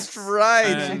not? Yeah. That's Yes. right.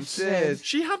 And she did.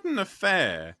 She had an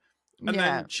affair, and Yeah.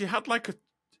 then she had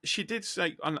she did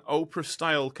like an Oprah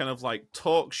style kind of like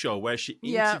talk show where she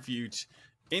Yeah.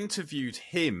 interviewed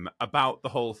him about the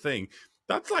whole thing.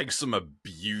 That's like some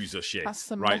abuser shit, That's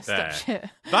some right messed there. up shit.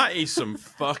 That is some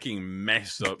fucking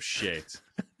messed up shit.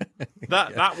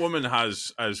 That woman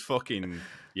has fucking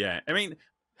I mean,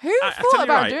 Who I thought tell you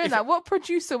about right, doing if- that? What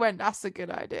producer went? That's a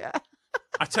good idea.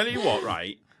 I tell you what,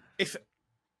 right?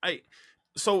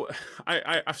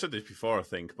 I've said this before, I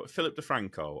think, but Philip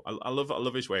DeFranco, I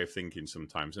love his way of thinking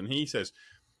sometimes, and he says,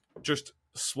 just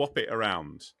swap it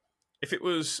around. If it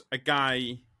was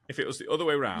the other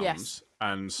way around, Yes.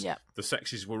 and Yep. the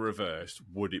sexes were reversed,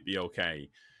 would it be okay?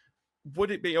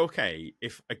 Would it be okay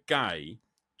if a guy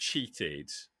cheated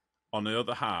on the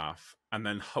other half and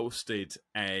then hosted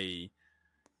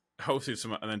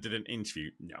some and then did an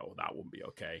interview? No, that wouldn't be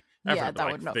okay. Yeah, Everyone would be that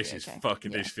like, would not be this is okay.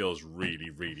 fucking. Yeah. This feels really,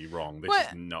 really wrong. This Well,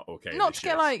 is not okay. Not this to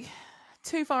get shit. like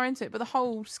too far into it, but the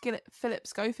whole Philip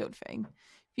Schofield thing.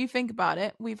 If you think about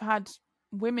it, we've had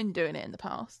women doing it in the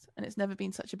past, and it's never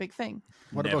been such a big thing.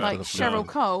 What Never. about Like Philip Cheryl Schofield?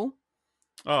 Cole.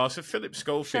 Oh, so Philip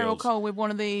Schofield. Cheryl Cole with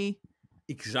one of the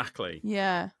Exactly.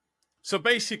 yeah. So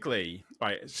basically,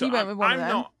 right. So She went with one of I'm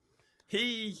them. not.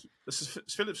 This is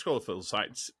Philip Schofield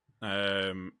cites.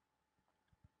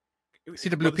 See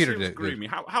the Blue Peter series did- grew me.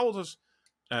 How old was?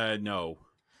 No.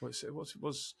 Was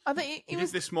I think he it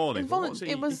was did this morning? but what was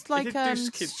it was he like did do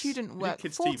kids, student he did work.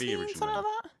 kids 14, TV originally. something like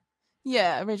that.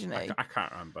 Yeah, originally. I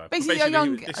can't remember. But Basically,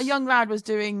 this- a young lad was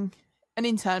doing an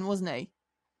intern, wasn't he?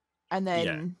 And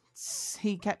then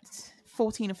he kept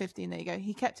 14 or 15. There you go.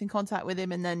 He kept in contact with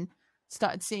him, and then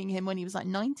started seeing him when he was like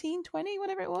 19, 20,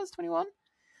 whatever it was, 21.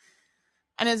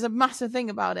 And there's a massive thing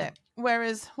about it.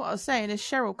 Whereas what I was saying is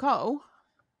Cheryl Cole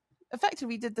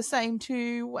effectively did the same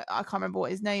to, I can't remember what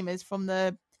his name is from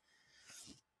the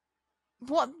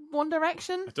One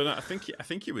Direction. I don't know. I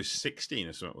think he was 16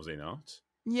 or something. Was he not?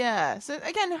 Yeah. So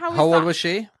again, how old was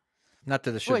she? Not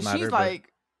that it should matter.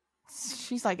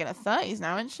 She's like in her 30s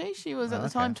now, isn't she? She was at the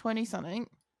time 20 something.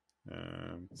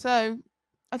 So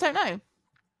I don't know.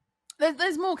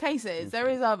 There's more cases. There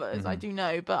is others. I do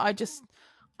know, but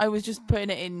I was just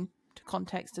putting it into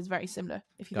context as very similar.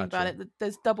 If you think about it,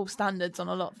 there's double standards on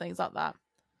a lot of things like that.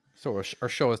 So our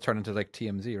show has turned into like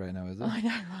TMZ right now, is it? I know,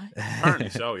 right? Apparently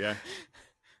so. Yeah.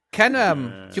 Can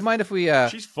do you mind if we?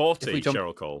 She's 40.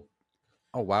 Cheryl Cole.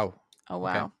 Oh wow. Oh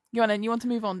wow. Okay. You want to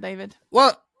move on, David?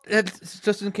 Well, it's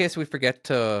just in case we forget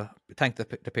to thank the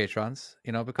patrons,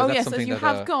 because that's something you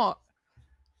have got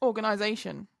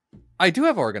organisation. I do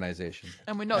have organisation,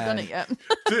 and we're not done it yet.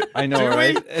 I know,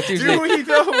 right? Do we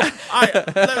though? Let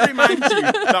me remind you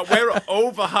that we're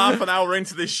over half an hour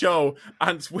into this show,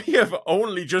 and we have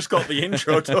only just got the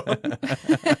intro done.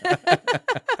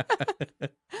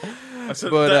 So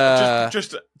but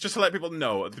just to let people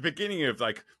know, at the beginning of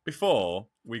before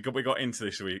we got into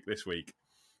this week.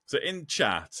 So in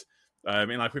chat,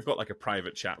 we've got a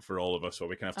private chat for all of us where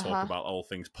we kind of talk about all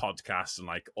things podcasts and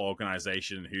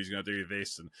organization, who's going to do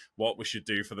this and what we should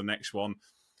do for the next one.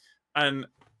 And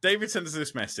David sends us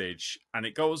this message, and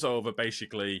it goes over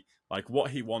basically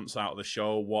what he wants out of the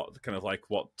show, what kind of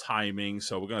what timing.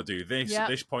 So we're going to do this at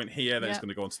this point here, then it's going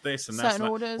to go into this and that.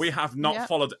 Orders. We have not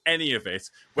followed any of it.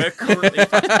 We're currently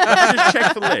just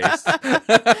check the list.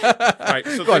 Right,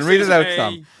 so go on, read it out,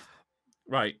 Tom.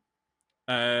 Right.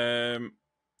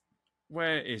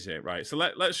 Where is it? Right. So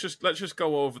let's just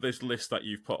go over this list that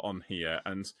you've put on here,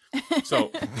 and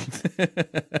so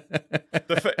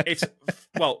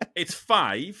it's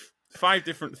five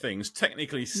different things.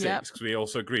 Technically 6 because we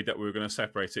also agreed that we were going to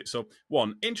separate it. So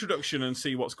 1, introduction and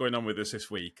see what's going on with us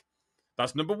this week.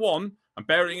 That's number 1. And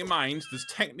bearing in mind, there's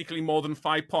technically more than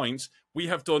 5 points. We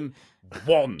have done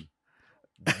one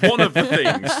of the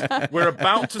things. We're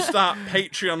about to start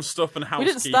Patreon stuff and housekeeping.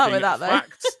 We didn't start with that, though.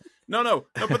 Facts. No,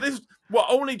 but we're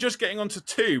only just getting onto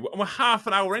 2, and we're half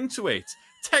an hour into it.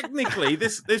 Technically,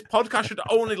 this podcast should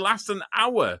only last an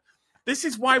hour. This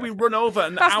is why we run over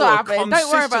an hour consistently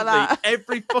Don't worry about that.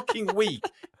 every fucking week.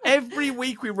 Every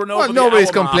week we run over. Well,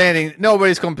 nobody's complaining. Mark.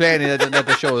 Nobody's complaining that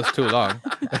the show is too long.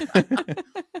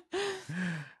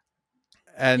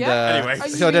 And anyway,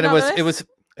 so then it was.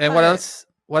 And what else?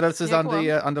 What else is on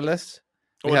the list?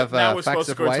 We have now we're supposed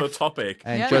to go into a topic.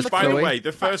 And which, by the way,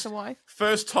 the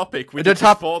first topic we did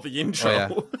before the intro. Oh, yeah.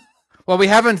 Well, we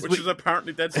haven't. Which is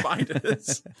apparently Dead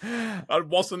Spiders. That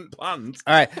wasn't planned.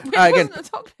 All right. It wasn't a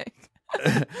topic.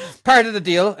 Part of the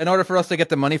deal, in order for us to get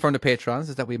the money from the patrons,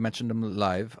 is that we mention them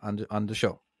live on the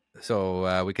show.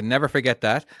 So we can never forget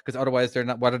that, because otherwise they're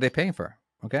not. What are they paying for?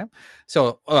 Okay.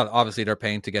 So obviously they're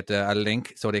paying to get a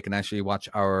link so they can actually watch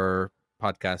our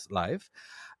podcast live.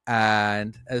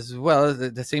 And as well,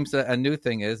 there seems a new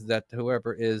thing is that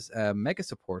whoever is a mega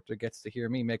supporter gets to hear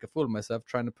me make a fool of myself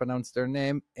trying to pronounce their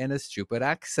name in a stupid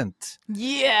accent.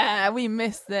 Yeah, we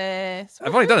missed this.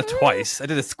 I've only done it twice. I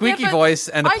did a squeaky voice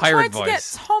and a pirate voice. I tried to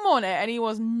get Tom on it, and he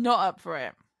was not up for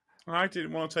it. I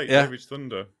didn't want to take David's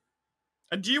thunder.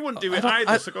 And you wouldn't do it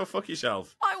either, so go fuck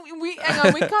yourself. We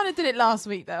kind of did it last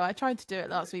week, though. I tried to do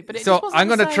it last week, but it just wasn't I'm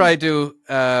going to same. try do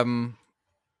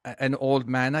an old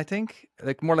man, I think,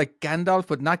 more like Gandalf,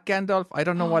 but not Gandalf. I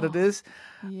don't know what it is.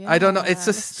 Yeah, I don't know. It's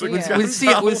just we'll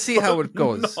see how it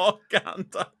goes. Not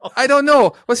Gandalf. I don't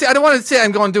know. Well, see, I don't want to say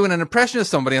I'm going doing an impression of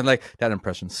somebody. I'm like, that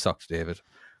impression sucks, David.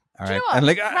 All right, you know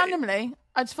what? and Randomly,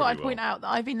 I just thought I'd point out that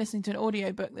I've been listening to an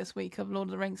audiobook this week of Lord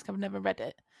of the Rings. I've never read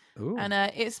it. Ooh. And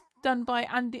it's done by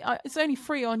Andy. It's only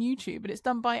free on YouTube, but it's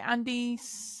done by Andy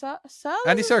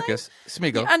Andy Serkis,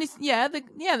 Smeagol. Yeah,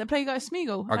 the play guy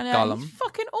Smeagol. Or and, Gollum. He's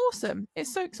fucking awesome.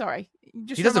 It's so sorry.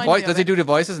 He does the voice. Does he do the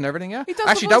voices and everything? Yeah. He does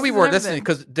Actually, the that we voices were and listening everything.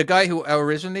 because the guy who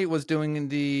originally was doing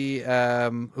the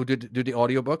who did the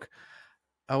audiobook.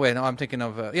 Oh wait, no, I'm thinking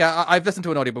of I've listened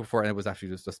to an audiobook before and it was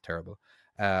actually just terrible.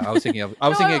 I was thinking of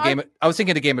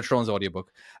the Game of Thrones audiobook.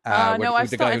 I've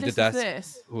the guy who started did that, listening to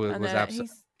this, who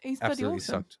was he's bloody absolutely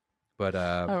awesome. sucked. But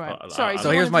All right, sorry.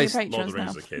 so here's my Lord of patrons the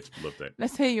Rings now. as a kid. Loved it.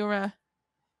 Let's hear your.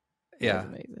 yeah.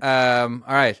 Amazing.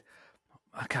 All right.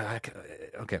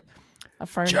 Okay. I've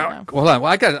thrown it now. Hold on.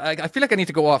 Well, I feel like I need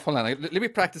to go off. Hold on. Let me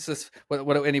practice this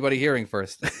without anybody hearing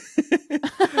first.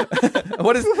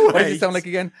 What does it sound like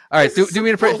again? All right. Do me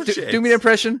an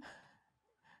impression.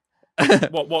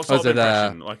 What sort of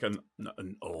impression? Like an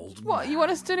old What man. you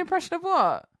want us to do an impression of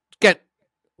what?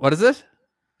 What is it?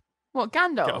 What,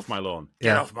 Gandalf? Get off my lawn.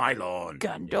 Yeah. Get off my lawn.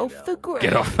 Gandalf the Grey.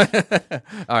 Get off.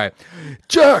 All right.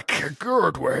 Jack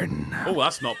Goodwin. Oh,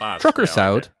 that's not bad. Trucker Yeah, I like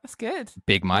Sound. it. That's good.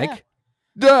 Big Mike.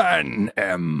 Dan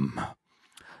M.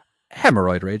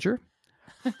 Hemorrhoid Rager.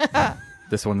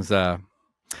 This one's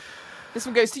This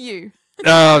one goes to you.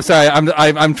 oh, sorry.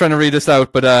 I'm trying to read this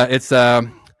out, but it's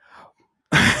sorry.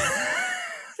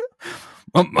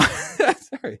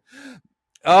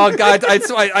 Oh God,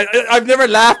 I've never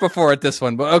laughed before at this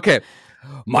one, but okay.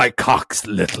 My cock's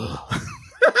little.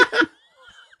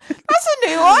 That's a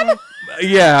new one.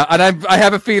 Yeah, and I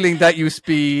have a feeling that used to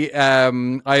be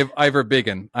Ivor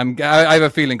Biggin. I have a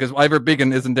feeling because Ivor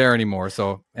Biggin isn't there anymore.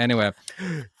 So anyway,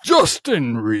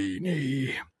 Justin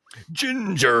Reaney,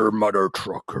 Ginger Mother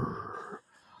Trucker,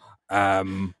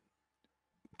 Gavin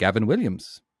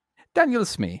Williams, Daniel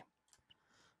Smee,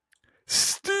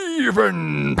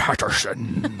 Stephen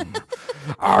Patterson,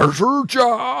 Arthur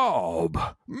Job,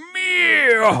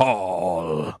 Mia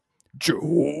Hall,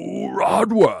 Joe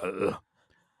Rodwell,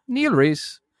 Neil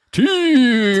Reese,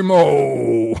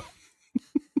 Timo,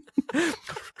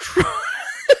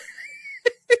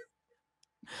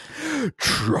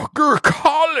 Trucker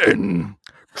Colin,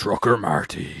 Trucker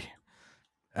Marty.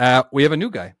 We have a new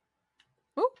guy.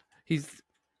 Oh. He's.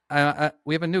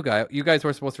 We have a new guy. You guys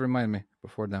were supposed to remind me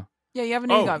before now. Yeah, you have a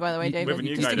new guy, by the way, we have David. a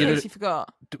new Just guy in there. case you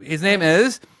forgot. His name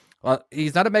is.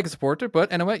 He's not a mega supporter,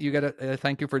 but anyway, you got to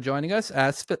thank you for joining us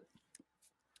as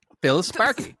Phil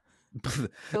Sparky.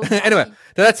 Anyway,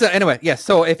 that's anyway. Yes. Yeah,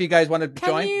 so if you guys want to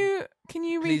join, Can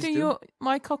you please redo do. your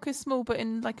 "My cock is small," but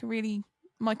in like a really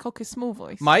 "My cock is small"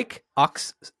 voice? Mike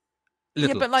Ox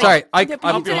Little. Yeah, but like, Sorry, yeah, but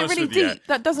I'll you be did it honest really with you. deep.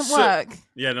 That doesn't So- work.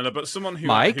 Yeah, no, but someone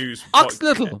Mike who's Ox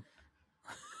Little.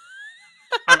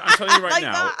 I'm telling you right Like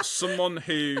now, that. someone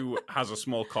who has a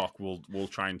small cock will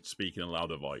try and speak in a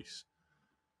louder voice.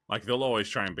 Like they'll always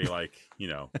try and be like,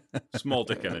 small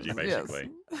dick energy, basically.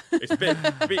 It's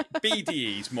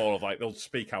BDE is more of like they'll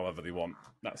speak however they want.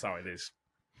 That's how it is.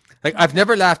 Like I've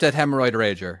never laughed at Hemorrhoid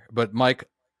Rager, but Mike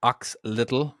Ox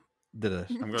Little did it.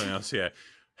 I'm going to see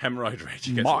hemorrhoid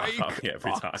rage gets a laugh out of me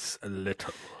every time. Ox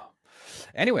Little.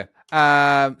 Anyway,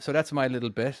 so that's my little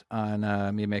bit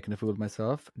on me making a fool of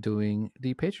myself doing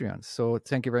the Patreons. So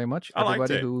thank you very much, I liked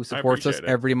everybody it. who I supports us appreciate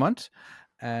it. every month.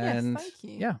 And Yes, thank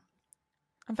you. yeah,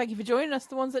 And thank you for joining us,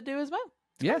 the ones that do as well.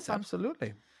 yes, fun.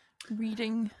 absolutely.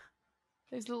 Reading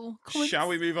those little comments. Shall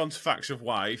we move on to Facts of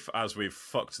Wife as we've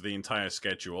fucked the entire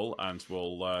schedule and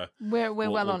we'll We're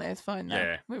well we'll- on it. It's fine now.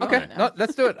 yeah. We're on Okay, it now. no,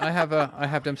 let's do it. I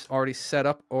have them already set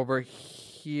up over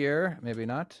here. Maybe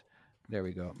not. There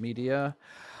we go. Media.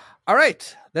 All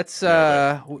right, let's.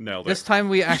 Nailed it. This time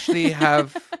we actually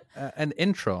have an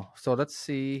intro. So let's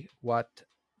see what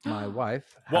my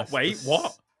wife. What? has Wait, to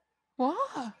what?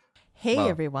 What? Hey Well,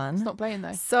 everyone. It's not playing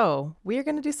though. So, we're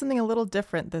going to do something a little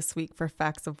different this week for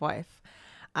Facts of Wife.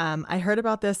 I heard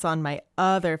about this on my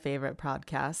other favorite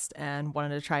podcast and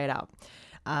wanted to try it out.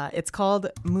 It's called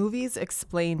Movies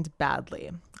Explained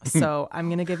Badly. So, I'm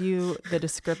going to give you the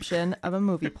description of a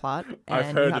movie plot. And I've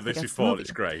you heard have of to this guess the before. movie.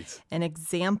 It's great. An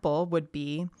example would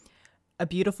be a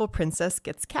beautiful princess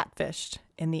gets catfished.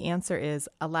 And the answer is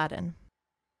Aladdin.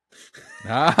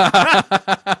 Yeah,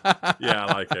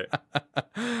 I like it.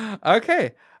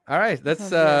 Okay. All right. Let's.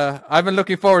 Sounds good. I've been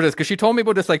looking forward to this because she told me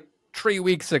about this like 3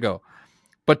 weeks ago,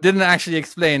 but didn't actually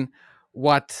explain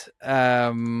what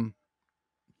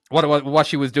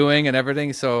she was doing and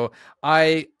everything. So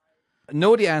I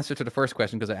know the answer to the first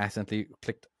question because I accidentally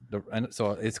clicked and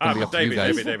so it's going to be up to you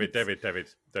guys.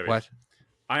 David. What?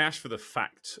 I asked for the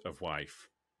fact of wife.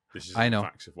 This is I know. the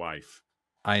facts of wife.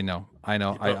 I know. I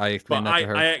But explained that to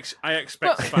her. I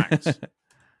expect facts.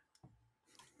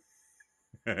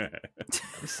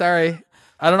 Sorry,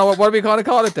 I don't know what are we going to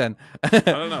call it then. I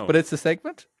don't know. but it's a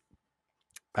segment.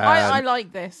 I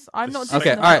like this. I'm not. This- Okay,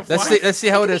 doing all right. that. Let's see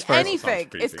how it is It could be first.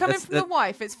 anything. Sounds It's coming creepy. from the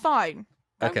wife. It's fine.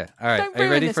 Don't- Okay, all right. don't Are you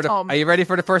ruin ready this, for the? Tom. Are you ready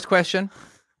for the first question?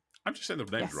 I'm just saying the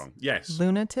names Yes. wrong. Yes.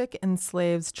 Lunatic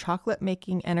enslaves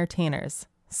chocolate-making entertainers,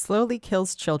 slowly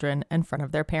kills children in front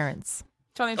of their parents.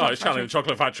 Charlie and Oh, Chocolate it's Charlie and the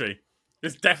Factory. Chocolate Factory.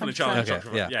 It's definitely Charlie and the Okay,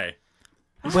 Chocolate Factory.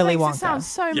 That Willy makes Wonka. It sounds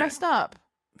so Yeah. messed up.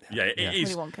 Yeah, it Yeah.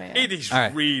 is. Willy Wonka, yeah. It is All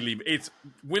right. really. It's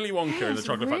Willy Wonka and the It's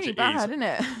Chocolate really Factory bad, is isn't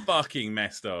it? fucking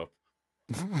messed up.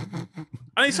 And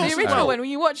it's The also original well, one, when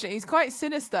you watch it, he's quite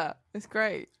sinister. It's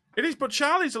great. it is, but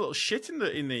Charlie's a little shit in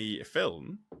the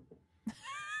film.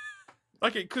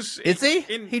 Like it because Is he?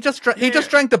 In, He just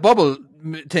drank the bubble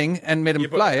thing and made him Yeah,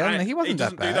 but fly. I mean, he wasn't that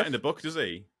doesn't do that bad. in the book, does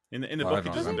he? In the Oh, book, I he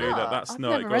don't doesn't do remember. that. That's I've no.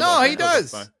 never It read goes No, off- he it goes off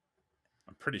does. by-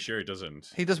 I'm pretty sure he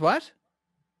doesn't. He does what?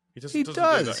 He doesn't. He doesn't do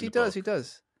that does. in He the does. book. He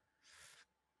does.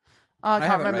 I have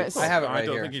can't it remember. right. It's- I have it I right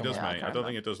don't here think he does, somewhere. mate. Yeah, I I don't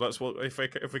can't think it does. Let's. Well,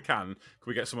 if we can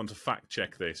we get someone to fact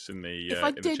check this in the. If I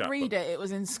in the did chat read box. it, it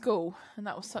was in school, and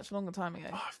that was such a long time ago.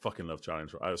 Oh, I fucking love Charlie and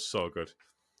the That was so good.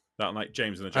 That like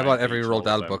James and the I Giant bought every Peach, Roald all of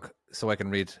Dahl them. book so I can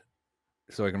read.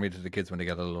 So I can read to the kids when they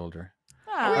get a little older.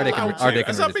 Ah. Or they can- Allowed or they to.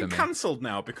 Has read that it to been me. cancelled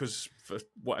now because for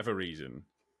whatever reason?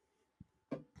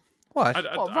 What?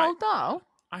 What, Roald Dahl?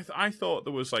 I thought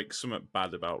there was like something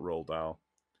bad about Roald Dahl.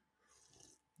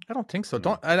 I don't think so.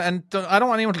 I don't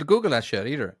want anyone to Google that shit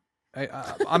either.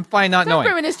 I'm fine not Don't knowing.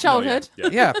 ruin his childhood. No,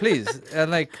 yeah. Yeah, please.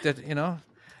 Like that, you know.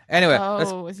 Anyway,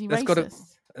 Oh, is he let's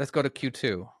racist? go to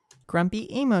Q2.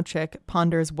 Grumpy emo chick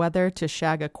ponders whether to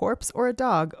shag a corpse or a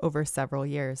dog over several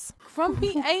years.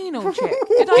 Grumpy anal chick.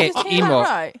 Did I just hear emo. that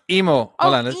right? Emo. Oh,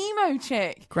 Hold on. emo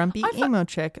chick. Grumpy I thought- emo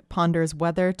chick ponders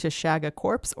whether to shag a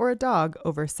corpse or a dog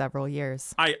over several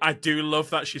years. I do love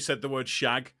that she said the word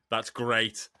shag. That's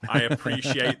great. I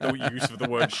appreciate the use of the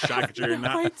word shag during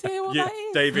that. No idea what that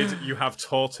is. David, you have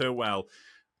taught her well.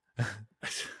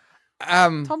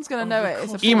 Tom's gonna know it.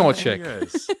 It's a Emo porn. chick.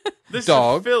 Yes. This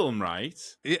Dog. is a film, right?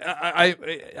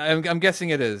 I'm guessing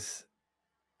it is.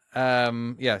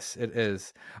 Yes, it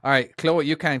is. All right, Chloe,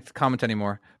 you can't comment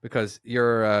anymore because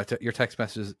your text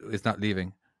message is not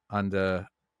leaving on the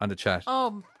chat.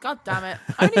 Oh, god damn it!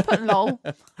 I only put lol.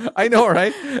 I know,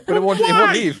 right? But it won't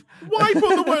leave. Why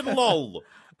put the word lol?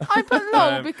 I put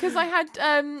lol because I had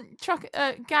Gavlar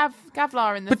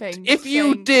in the But thing. if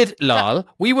you saying- did lol,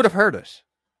 we would have heard it.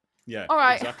 Yeah. All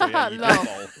right. Exactly, yeah, you did Lol.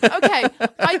 lol. Okay,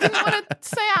 I didn't want to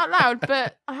say it out loud,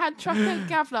 but I had Trucker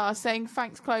Gavlar saying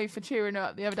thanks, Chloe, for cheering her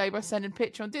up the other day by sending a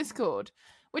picture on Discord,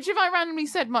 which if I randomly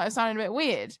said might have sounded a bit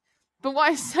weird. But what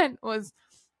I sent was,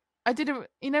 I did a,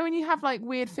 you know when you have like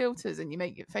weird filters and you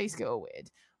make your face get all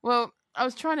weird? Well, I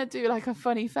was trying to do like a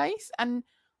funny face and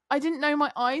I didn't know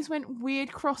my eyes went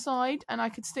weird cross-eyed and I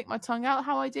could stick my tongue out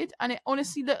how I did. And it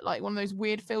honestly looked like one of those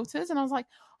weird filters. And I was like,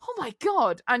 oh my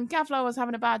God. And Gavlar was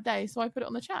having a bad day. So I put it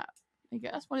on the chat. There you go.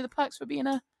 That's one of the perks for being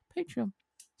a Patreon.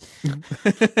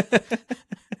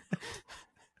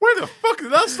 Where the fuck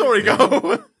did that story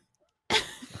go?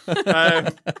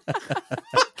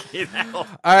 Fucking hell.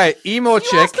 All right, emo You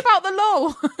chick. asked about the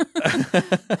lol.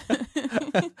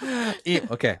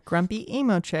 Okay. Grumpy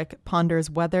emo chick ponders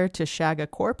whether to shag a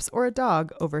corpse or a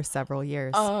dog over several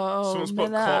years. Oh, Someone's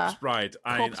put Miller. Corpse Bride.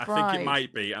 Corpse I think Bride. it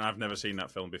might be, and I've never seen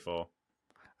that film before.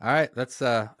 All right, let's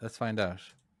find out.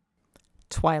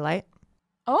 Twilight.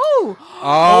 Oh.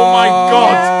 Oh my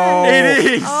god! Yes. It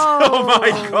is! Oh, my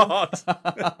god!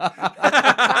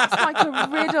 That's like a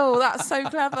riddle. That's so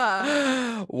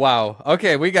clever. Wow.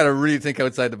 Okay, we got to really think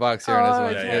outside the box here. Oh,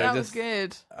 on this one. okay, that was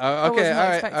good. I Okay, was not all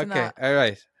right. expecting Okay, that. all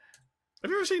right.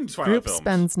 Have you ever seen Twilight Group films?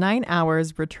 spends 9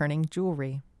 hours returning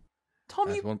jewelry. Tom,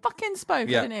 That's you one- fucking spoke.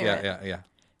 I Yeah, didn't hear it. yeah.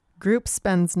 Group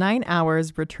spends 9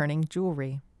 hours returning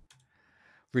jewelry.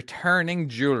 Returning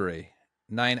jewelry.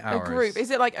 9 A hours. group. Is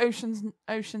it like Ocean's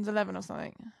 11 or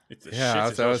something? It's the Yeah,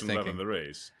 that's shittest what I was Ocean 11 thinking. there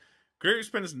is. Group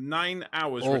spends 9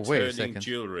 hours Oh, wait a returning second.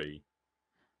 jewelry.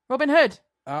 Robin Hood.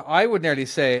 I would nearly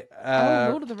say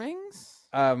Lord of the Rings.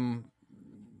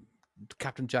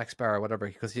 Captain Jack Sparrow, whatever,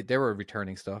 because they were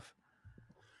returning stuff.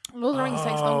 Lord of the Rings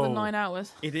takes longer than Oh. 9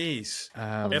 hours. It is. The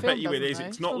I film bet you it doesn't, is. though.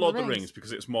 It's not Lord of the Rings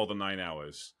because it's more than 9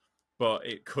 hours. But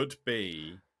it could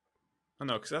be. I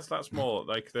know, because that's more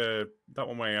like that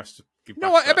one where he has to give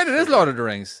No, back I bet it is that- Lord of the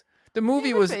Rings. The movie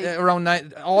it would was be. around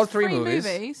 9. All It's three three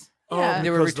movies. Oh, Yeah. And they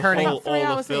were because returning- all 3 the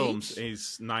hours films each.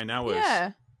 is 9 hours.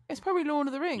 Yeah. It's probably Lord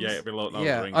of the Rings. Yeah, it'd be Lord of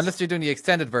Yeah, the Rings. unless you're doing the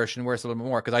extended version, where it's a little bit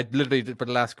more. Because I literally, for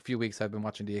the last few weeks, I've been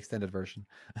watching the extended version.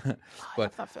 I but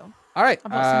love that film. all right,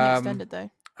 I've not seen the extended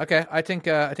though. Okay, I think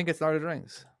it's Lord of the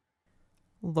Rings.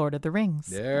 Lord of the Rings.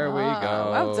 There we Ah,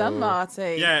 go. Well done,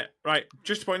 Marty. Yeah, right.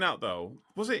 Just to point out, though,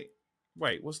 was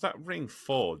that ring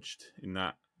forged in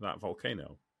that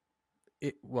volcano?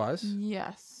 It was.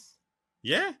 Yes.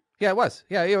 Yeah? Yeah, it was.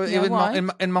 Yeah, it was Yeah, why?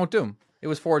 in Mount Doom. It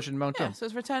was forged in Mount Yeah, Doom. so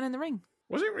it's returning the ring.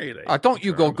 Was it really? Oh, don't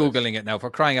you go Remember this. Googling it now, for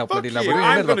crying out Fuck bloody loud. you, We're in the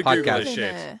I'm middle of a gonna Google podcast. this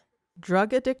shit. Yeah.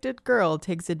 Drug addicted girl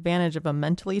takes advantage of a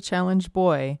mentally challenged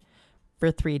boy for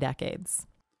 3 decades.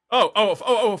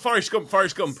 Oh, Forrest Gump. Oh,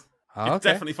 It's okay.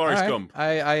 definitely Forrest All right. Gump.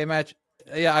 I imagine.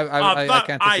 Yeah, I that-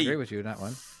 can't disagree with you on that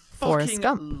one. Forrest Fucking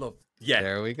Gump. Love. Yeah,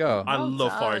 There we go. I Well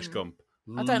love done. Forrest Gump.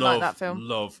 I don't like that film.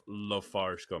 Love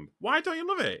Forrest Gump. Why don't you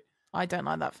love it? I don't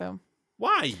like that film.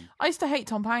 Why? I used to hate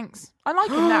Tom Hanks. I like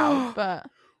him now, but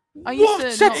I used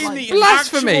What to not in like the him.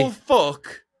 Blasphemy! actual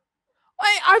fuck?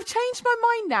 I've changed my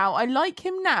mind now. I like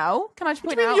him now. Can I just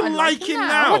What point do you mean out? you I like him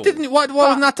now? What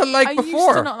was But not to like I before?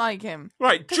 used to not like him.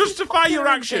 Right, 'Cause he's justify your popular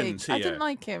and actions big. here. I didn't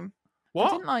like him. I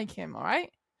What? didn't like him. All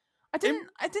right. I didn't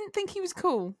think he was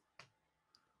cool.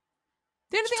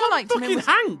 The only thing Tom I liked him in fucking was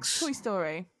Hanks. Toy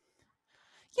Story.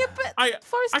 Yeah, but I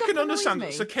Forrest Gump can annoys understand me.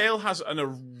 that. So Kale has an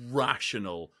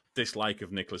irrational dislike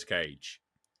of Nicolas Cage.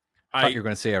 I thought you were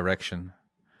going to say erection.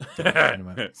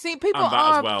 See, people and that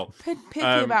are as well. picky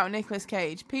about Nicolas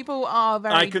Cage. People are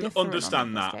very. I can different understand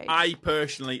on that.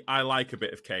 Nicolas Cage. I like a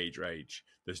bit of Cage rage.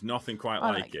 There's nothing quite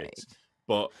I like like it. Cage.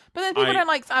 But then people don't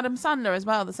like Adam Sandler as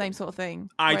well. The same sort of thing.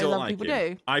 I whereas don't other like people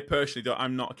him. do. I personally don't.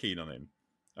 I'm not keen on him.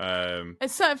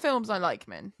 There's certain films I like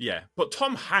him in. Yeah, but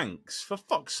Tom Hanks, for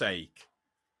fuck's sake.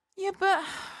 Yeah, but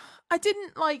I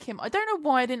didn't like him. I don't know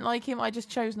why I didn't like him. I just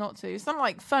chose not to. It's not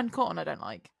like Fern Cotton. I don't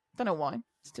like. Don't know why.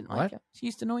 Just didn't like What? her. She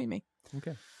used to annoy me.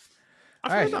 Okay.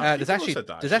 I've All heard right. that. There's People said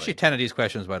that, there's actually 10 of these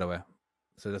questions, by the way.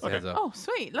 So that's a Okay. heads up. Oh,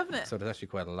 sweet, loving it. So there's actually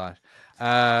quite a lot.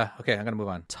 Okay, I'm going to move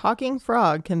on. Talking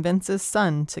frog convinces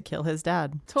son to kill his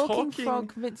dad. Talking Talking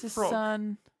frog convinces frog.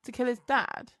 son to kill his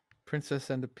dad. Princess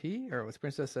and the Pea? Or was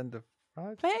Princess and the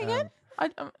Frog? Play it again. I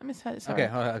misheard it. Sorry.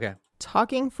 Okay.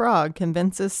 Talking frog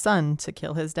convinces son to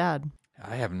kill his dad.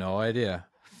 I have no idea.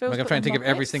 Phil's I'm got trying to the think of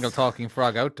every Muppets. single talking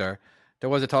frog out there. There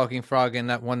was a talking frog in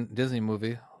that one Disney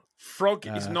movie. Frog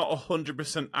is not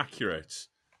 100% accurate.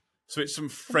 So it's some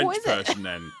French is it? person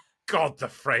then. God, the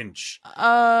French.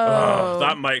 Oh,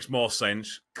 That makes more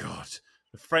sense. God,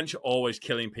 the French are always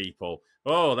killing people.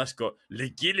 Oh, let's go. Le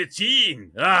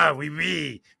guillotine. Ah,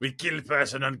 oui. We kill a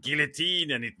person on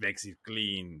guillotine and it makes it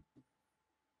clean.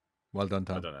 Well done,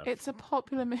 I Tom. don't know. it's a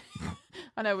popular movie.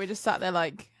 I know, we just sat there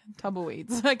like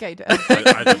tumbleweeds. Okay, Dad.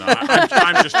 I don't know.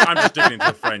 I'm just digging into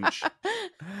the French.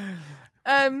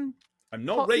 I'm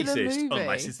not Popular racist movie.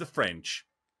 unless it's the French.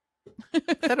 Is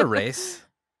that a race?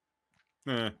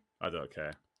 I don't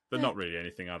care. They're not really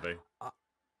anything, are they?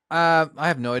 I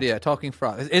have no idea. Talking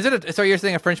frog. Is it? So you're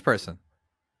saying a French person?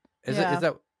 Is Yeah.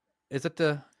 it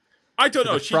the? I don't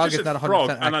know. The She frog just is said not 100% frog,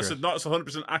 and I accurate. said not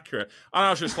 100% accurate. And I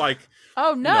was just like,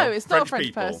 Oh no, know, it's not a French French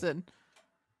people. person.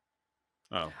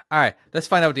 oh, All right, let's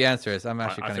find out what the answer is. I'm I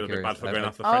actually kind feel of a bit curious. bad for going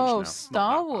off the French Oh, now.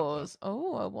 Star Not that bad, Wars.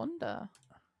 Oh, I wonder.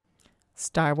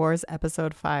 Star Wars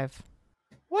Episode 5.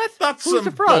 What? That's Who's some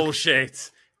the frog?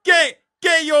 bullshit. Get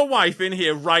your wife in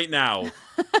here right now.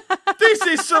 This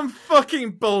is some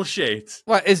fucking bullshit.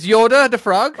 What is Yoda the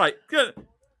frog? Right,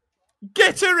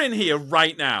 get her in here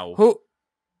right now. Who?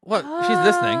 What? She's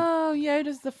listening. Oh,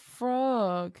 Yoda's the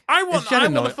frog. I want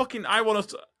Shannon know to it? fucking. I want us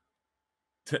to.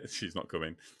 She's not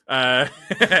coming. Wait,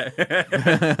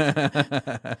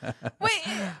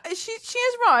 she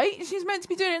is right. She's meant to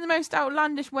be doing it in the most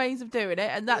outlandish ways of doing it,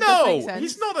 and that does No, make sense.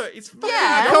 he's not a. It's fucking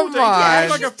Yeah, Come Yoda. on. Yeah,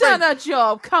 He's like she's a friend. done her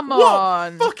job. Come What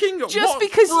on. fucking Just what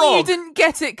because you frog? didn't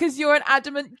get it because you're an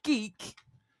adamant geek.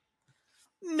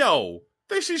 No,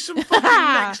 this is some fucking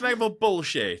next level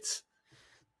bullshit.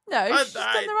 No, she's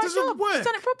done the It right doesn't job. work. She's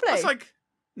done it properly. That's like,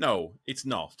 no, it's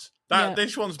not. Yeah.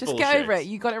 This one's Just bullshit. get over it.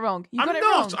 You got it wrong. You I'm got it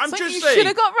not. wrong. I'm Something just you saying. should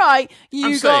have got right. You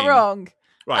I'm got saying. wrong.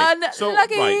 Right.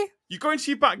 Unlucky. Right. You go into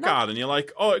your back No. garden. You're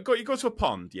like, oh, you go to a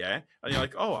pond, yeah, and you're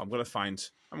like, oh, I'm gonna find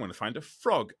a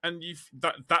frog, and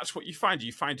that's what you find.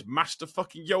 You find Master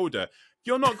fucking Yoda.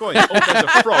 You're not going, oh, there's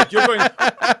a frog. You're going,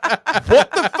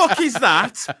 what the fuck is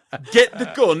that? Get the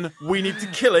gun. We need to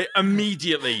kill it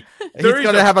immediately. He's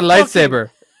gonna have a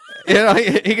lightsaber. You know,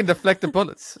 he can deflect the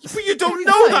bullets. But you don't He's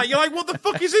know fine. that. You're like, what the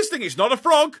fuck is this thing? It's not a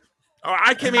frog. Oh,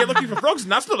 I came here looking for frogs,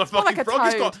 and that's not a More fucking like a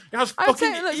frog. toad. It has I would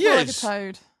say fucking it looks more like a ears.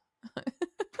 toad.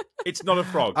 It's not a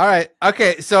frog. All right.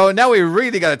 Okay. So now we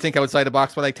really got to think outside the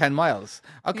box for like 10 miles.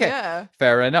 Okay. Yeah.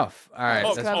 Fair enough. All right.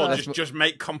 Oh, clever. just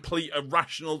make complete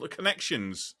irrational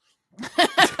connections.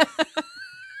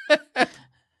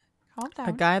 Calm down.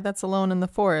 A guy that's alone in the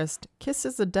forest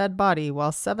kisses a dead body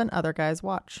while 7 other guys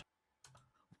watch.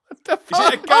 Is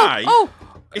it a guy?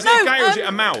 Is it a no, guy or is it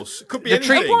a mouse? Could be the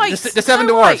anything. tree- White. the Seven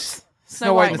Snow Dwarfs. White.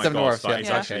 Snow White and Oh the my Seven God, Dwarfs. that is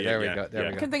Yeah. actually Okay. it, There we yeah, go. There yeah. we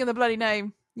I go. couldn't think of the bloody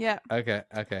name. Yeah. Okay.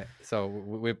 So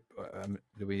we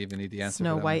do we even need the answer?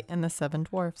 Snow for that White and the 7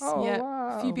 Dwarfs. one? Oh, Yeah.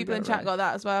 wow, A few we people got in it chat right. got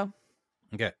that as well.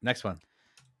 Okay. Next one.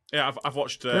 Yeah, I've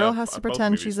watched. Girl has to both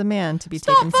pretend movies. she's a man to be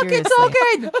Stop taken fucking seriously.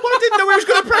 talking! Well, I didn't know he was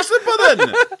going to press the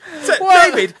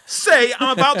button. David, say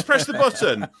I'm about to press the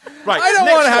button. Right. I don't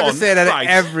next want to have one. to say that Right.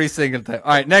 every single time.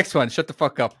 All right. Next one. Shut the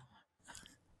fuck up.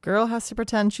 Girl has to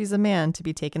pretend she's a man to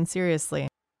be taken seriously.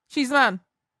 She's the man.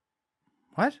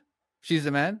 What? She's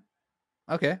a man.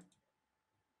 Okay.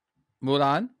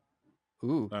 Mulan.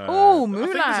 Ooh. Oh, I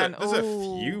think Mulan. There's a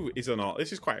Oh. few, is there not?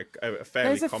 This is quite a fairly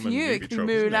There's a common few. movie It could be trope,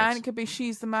 isn't Mulan. it? It could be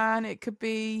She's the Man. It could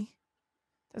be.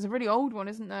 There's a really old one,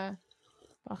 isn't there?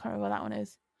 I can't remember what that one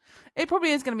is. It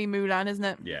probably is going to be Mulan, isn't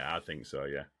it? Yeah, I think so.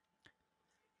 Yeah.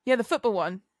 Yeah, the football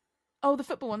one. Oh, the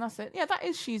football one. That's it. Yeah, that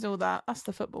is She's All That. That's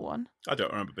the football one. I don't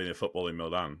remember being a football in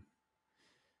Mulan.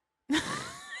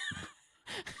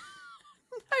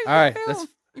 All right, film. let's.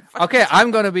 You fucking Okay,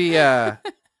 I'm gonna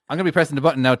be pressing the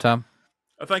button now, Tom.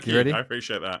 Oh, thank You you. ready? I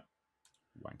appreciate that.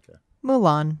 Wanker.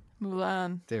 Mulan.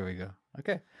 Mulan. There we go.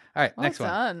 Okay. All right, Well next one.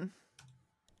 done.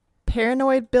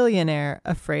 Paranoid billionaire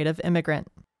afraid of immigrant.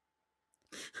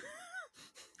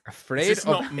 Afraid Is this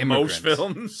of not immigrants. most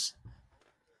films?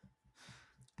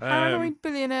 Paranoid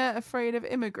billionaire afraid of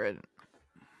immigrant.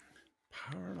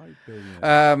 Paranoid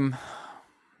billionaire.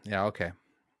 Yeah. Okay.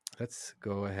 Let's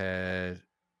go ahead.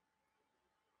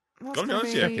 That's Gotta be gonna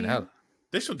honest, yeah. Fucking hell.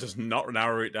 This one does not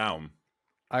narrow it down.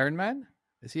 Iron Man?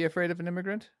 Is he afraid of an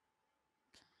immigrant?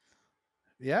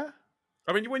 Yeah.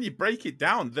 I mean, when you break it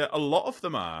down, a lot of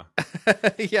them are. yeah.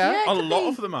 Yeah. A could lot be.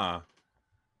 of them are.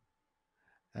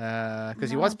 Because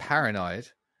he was paranoid,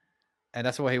 and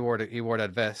that's why he wore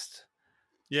that vest.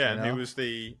 Yeah, You and who know? was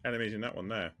the enemies in that one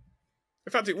there?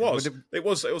 In fact, it was. Would It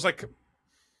was like.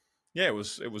 Yeah, it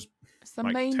was It's the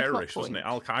like main plot terrorist, wasn't it?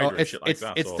 point. Al Qaeda and it's shit like it's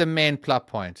that. it's or- the main plot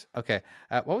point. Okay.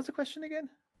 What was the question again?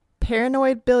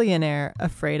 Paranoid billionaire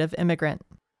afraid of immigrant.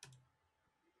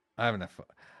 I haven't a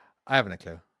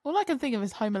clue. All I can think of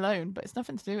is Home Alone, but it's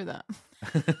nothing to do with that.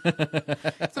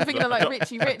 So I'm thinking of like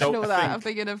Richie Rich and don't all that. I'm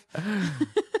thinking of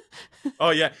Oh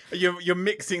yeah, you're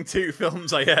mixing two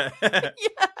films. I yeah. yeah.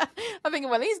 I'm thinking,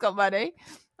 well, he's got money.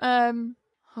 Oh,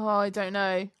 I don't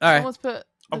know. right. Someone's put.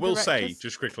 I the will say directors-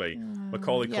 just quickly,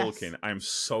 Macaulay yes. Culkin. I am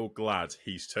so glad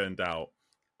he's turned out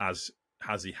as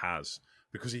he has,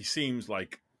 because he seems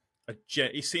like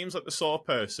he seems like the sort of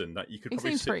person that you could He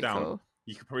probably seems sit pretty down. cool.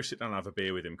 You could probably sit down and have a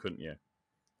beer with him, couldn't you?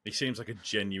 He seems like a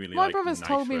genuinely. My like, brother's nice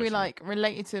told me we person. like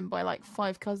related to him by like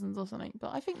 5 cousins or something,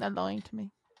 but I think they're lying to me.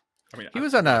 I mean, He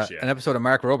was on yeah. an episode of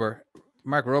Mark Rober.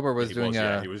 Mark Rober was He doing was,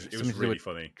 yeah, he was something to do really with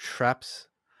funny. traps,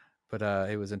 but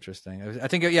it was interesting. I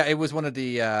think it was one of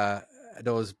the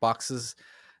those boxes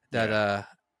that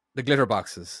the glitter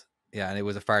boxes. Yeah, and it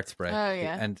was a fart spray. Oh,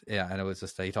 yeah. and it was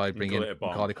just he thought he'd bring in Glitter bomb.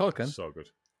 Macaulay Culkin. So good.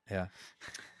 Yeah.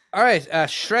 All right,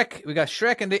 Shrek. We got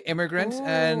Shrek and the Immigrant,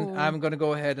 and Ooh. I'm going to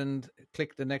go ahead and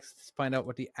click the next to find out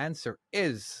what the answer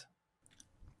is.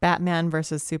 Batman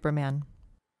versus Superman.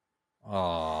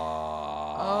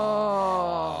 Oh.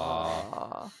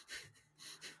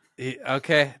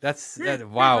 Okay, that's that.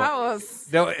 Wow. That was.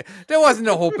 There wasn't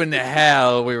a hope in the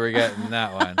hell we were getting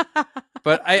that one.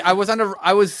 But I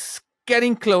was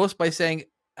getting close by saying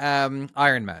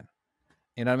Iron Man.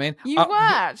 You know what I mean? You were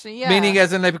actually, yeah. Meaning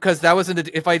as in like, because that was in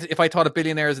the if I thought of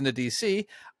billionaires in the DC, you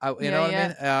know what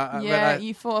I mean? Yeah,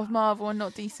 you thought of Marvel and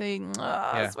not DC.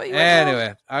 yeah. That's what you went for.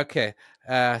 Anyway, okay.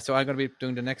 So I'm going to be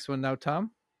doing the next one now, Tom.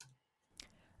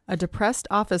 A depressed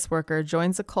office worker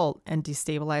joins a cult and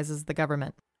destabilizes the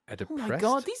government. A Oh depressed. my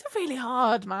god, these are really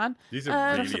hard, man. These are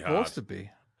They're really supposed hard. to be.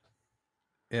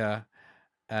 Yeah.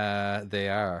 They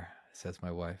are, says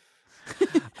my wife.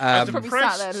 Probably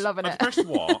sat there loving it. Depressed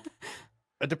what?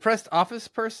 A depressed office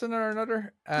person or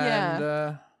another. And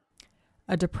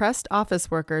A depressed office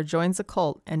worker joins a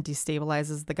cult and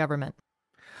destabilizes the government.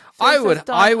 I Faces would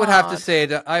Die have to Hard. say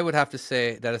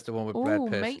that is the one with Brad Ooh,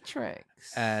 Pitt Matrix.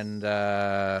 and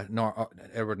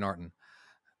Edward Norton.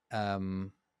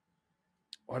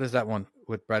 What is that one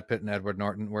with Brad Pitt and Edward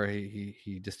Norton where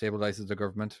he destabilizes the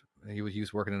government? He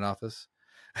used to work in an office.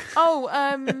 Oh,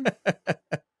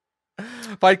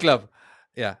 Fight Club.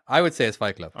 Yeah, I would say it's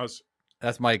Fight Club. I was.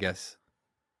 That's my guess.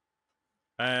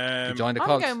 He joined the I'm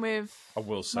cult. going with I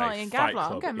will say, Marty and Fight Gavlar. I'm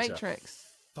Club going is Matrix.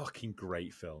 a fucking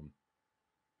great film.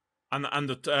 And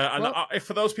Well-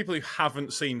 for those people who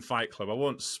haven't seen Fight Club, I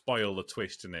won't spoil the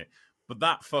twist in it. But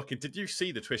that fucking, did you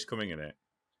see the twist coming in it?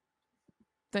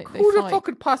 They Who the fight. fuck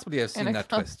could possibly have in seen a that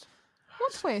club. twist?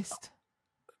 What twist?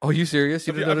 Oh, are you serious?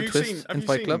 You Have didn't know have the twist seen- have in you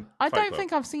Fight seen Club? I Fight don't Club?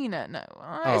 think I've seen it. No,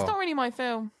 it's Oh. not really my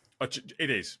film It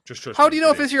is. Just trust How me, do you know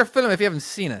it if it's is. your film if you haven't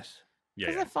seen it? Yeah,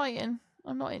 because yeah. they're fighting.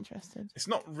 I'm not interested. It's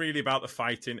not really about the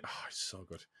fighting. Oh, it's so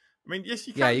good. I mean, yes,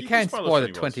 you can. Yeah, you can't spoil spoil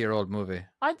it a for anyone. 20-year-old movie.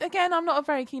 I'm not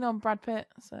very keen on Brad Pitt,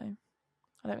 so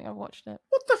I don't think I've watched it.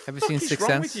 What the Have you fuck seen is Sixth wrong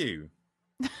Sense? with you?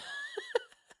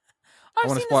 I've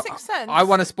wanna seen spoil- The Sixth Sense. I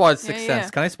want to spoil Sixth Yeah,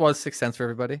 Sense. Can I spoil Sixth Sense for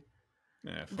everybody?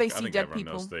 Yeah, fuck They it, I see think dead everyone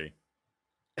knows people.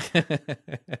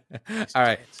 All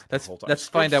right, let's whole time. let's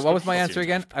Scott- find out. What was my Scott answer Fucking-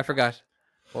 again? I forgot.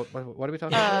 What are we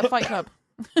talking about? Fight Club.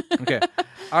 Okay.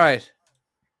 All right.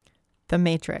 The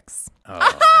Matrix.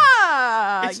 Oh.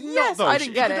 Ah, It's yes, not though. I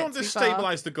didn't get You it. don't to be fair.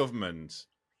 destabilize the government.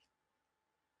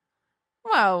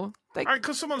 Well, they,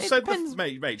 Because someone it said depends.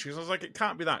 the Matrix, I was like, it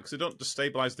can't be that because they don't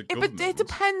destabilize the but government. it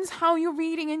depends how you're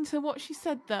reading into what she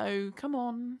said, though. Come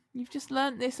on, you've just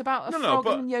learnt this about a No, frog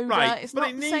but- and Yoda. right, It's but not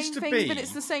it the needs same to thing, be. but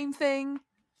it's the same thing.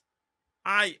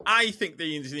 I think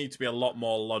they need to be a lot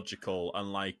more logical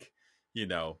and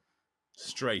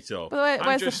straight up. But I'm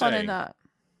where's the just fun saying, in that?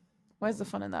 Where's the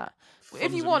fun in that? If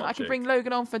Fun's you in want, I logic. could bring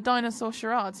Logan on for dinosaur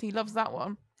charades. He loves that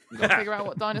one. You got to figure out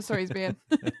what dinosaur he's being.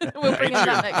 We'll bring in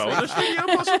that next Bonus video,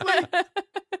 possibly?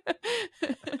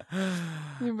 week.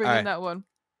 We'll bring All right. in that one.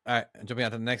 All right, jumping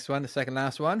on to the next one, the second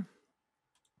last one.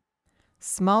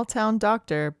 Small town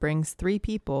doctor brings 3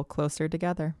 people closer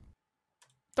together.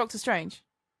 Doctor Strange.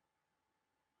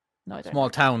 No, I don't. Small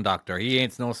town doctor. He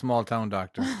ain't no small town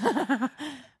doctor.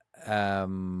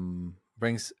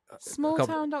 Brings Small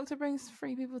couple- town doctor brings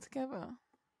 3 people together.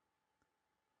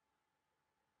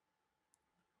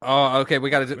 Oh, okay.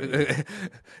 We got to.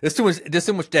 There's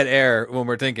too much dead air when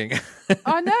we're thinking.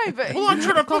 I know, but Well, I'm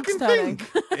trying to clock's fucking turning.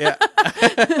 think. Yeah.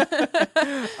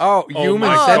 Oh, human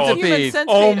my God. centipede. Human centipede.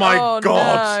 Oh my Oh,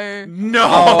 God! no.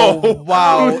 No! Oh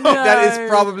wow, No. that is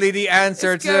probably the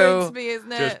answer It's going to too. be,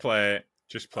 isn't it? Just play it.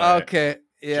 Just play it. Okay,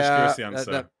 yeah. Just give us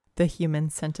the answer. The human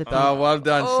centipede. Oh, well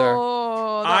done, sir.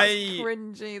 Oh, that's I-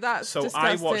 cringy. That's So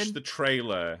disgusting. I watched the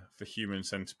trailer for Human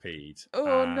Centipede.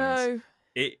 Oh and no!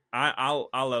 I'll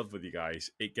love with you guys.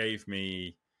 It gave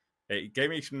me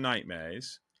some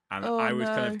nightmares, and Oh, I would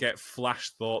kind no. of get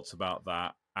flash thoughts about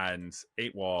that, and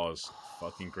it was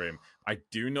fucking grim. I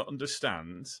do not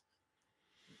understand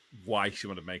why she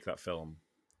wanted to make that film.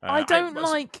 I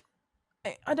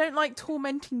don't like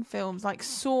tormenting films like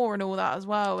Saw and all that as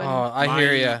well. And Oh, I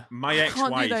hear you. My I can't do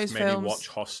ex-wife those made films. me watch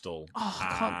Hostel. oh, I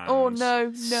can't. and Oh no,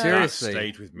 no. Seriously? that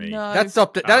stayed with me. No. That's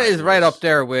up. That it is right was- up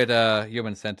there with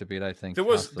human centipede. I think There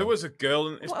was also. a girl,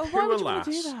 and it's Why pure would you wanna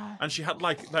do lass, that? and she had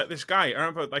like this guy. I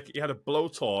remember like he had a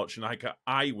blowtorch, and like her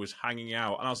eye was hanging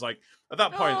out, and I was like, at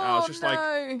that point, I was just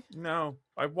like, no.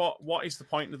 no, what is the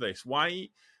point of this? Why?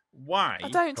 I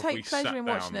don't have we take pleasure sat in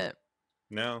watching down? it.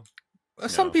 No,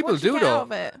 Some No. people What do you do get though. out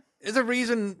of it? There's a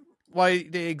reason why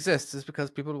they exist. Is because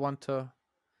people want to.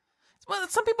 Well,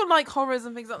 some people like horrors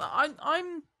and things like that.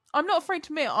 I'm not afraid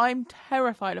to admit I'm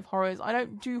terrified of horrors. I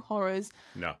don't do horrors.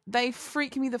 no. They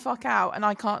freak me the fuck out, and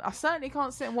I certainly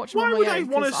can't sit and watch them Why on would my I own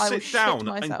want 'cause I to will sit shit down and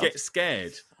myself. get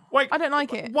scared? Like, I don't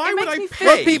like it. Why It would makes I me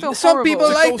pay? feel Some people horrible.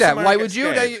 To like go that. somewhere Why and would get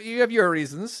you? scared. You have your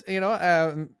reasons. I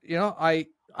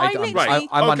I don't. literally-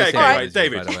 I'm on the okay, same okay, boat right, as you,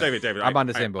 by the way. David. I'm on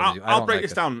the same boat as you. I I'll don't break like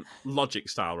this it. down logic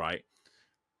style, right?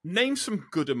 Name some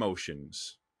good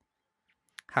emotions.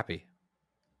 Happy.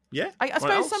 Yeah, I What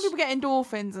suppose else? some people get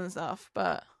endorphins and stuff,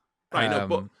 but Right, no,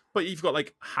 Um, but you've got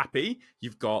like happy,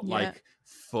 you've got Yeah. like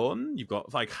fun, you've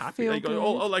got like happy, Feel you've got good.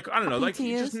 all like I don't know, Happy like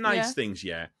just tears, nice yeah. things,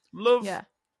 yeah. Love, yeah.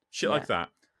 shit Yeah. like that.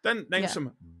 Then name Yeah.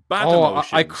 some bad Oh,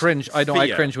 emotions. I cringe. I know. I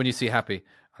Fear. cringe when you see happy.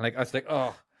 I was like,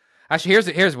 oh. Actually,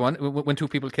 here's one. When two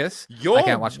people kiss, Your I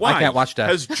can't watch. wife I can't watch that.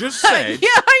 Has just said Yeah,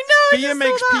 I know. I fear just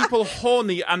makes saw that. people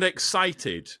horny and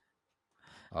excited.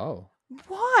 Oh.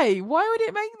 Why? Why would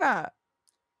it make that?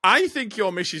 I think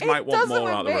your missus It might want doesn't more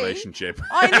with out of the me. relationship.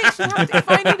 I literally have to, if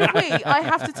I need a wee,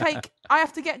 I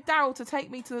have to get Daryl to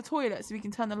take me to the toilet so we can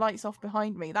turn the lights off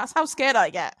behind me. That's how scared I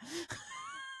get.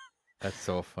 That's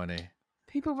so funny.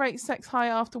 People rate sex high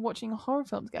after watching a horror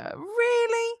film together.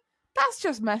 Really? That's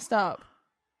just messed up.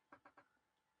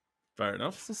 Fair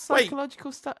enough. It's a Wait,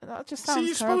 psychological stuff. That just so sounds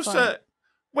you're supposed terrifying. to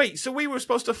wait? So we were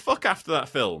supposed to fuck after that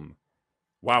film?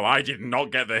 Wow, I did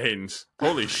not get the hint.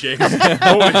 Holy shit!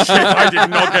 Holy shit! I did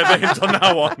not get the hint on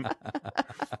that one.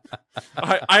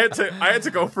 I had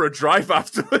to go for a drive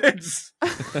afterwards.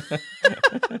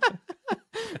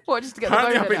 What, just to get the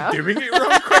Apparently, I've boner been now? doing it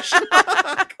wrong. Question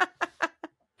mark.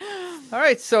 All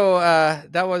right, so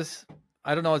that was.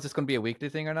 I don't know, is this going to be a weekly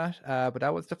thing or not? But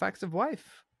that was the Facts of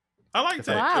Wife. I liked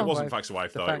it. Wow. It wasn't Wife. Facts of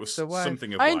Wife The though. Facts It was of Wife.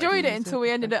 something of I Life. enjoyed it Life. until we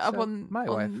ended it up So, on my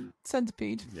wife.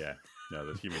 Centipede. Yeah,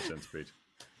 no, the Human Centipede.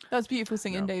 That was beautiful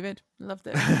singing, No. David. Loved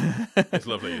it. It's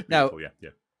lovely. It's Now- beautiful. Yeah.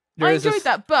 There I is enjoyed this-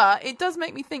 that, but it does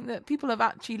make me think that people have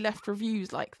actually left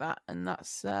reviews like that, and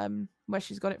that's where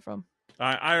she's got it from.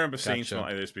 I remember seeing Gotcha. something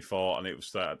like this before, and it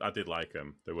was I did like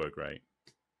them. They were great.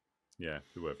 Yeah,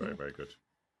 they were very, very good.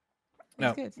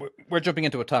 Now, It's good. we're jumping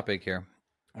into a topic here.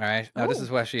 All right. Now, this Oh.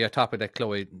 is actually a topic that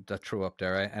Chloe that threw up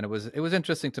there, right? And it was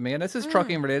interesting to me. And this is Mm.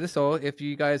 trucking related. So if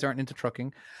you guys aren't into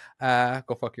trucking,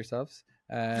 go fuck yourselves.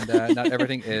 And not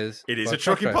everything is. It is about a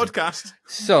trucking driving. podcast.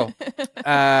 So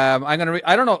I'm gonna.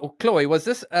 I don't know, Chloe. Was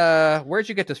this? Where'd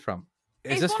you get this from?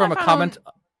 Is It's this one from I a found comment?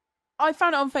 I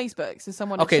found it on Facebook, so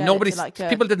someone. had Okay, shared nobody. it to, like,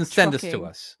 People didn't send this to trucking.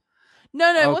 us.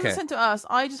 No, it Okay. wasn't sent to us.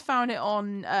 I just found it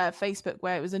on Facebook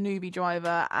where it was a newbie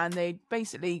driver, and they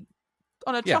basically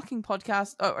on a Yeah. trucking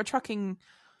podcast or a trucking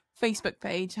Facebook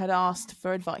page had asked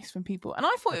for advice from people, and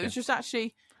I thought it Okay. was just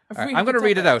actually. A All right, really I'm going to good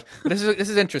read it topic. out. But this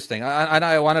is interesting, and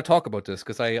I want to talk about this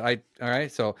because I all right.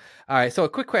 So a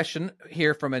quick question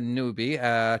here from a newbie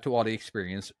to all the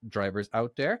experienced drivers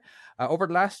out there. Over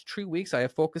the last 3 weeks, I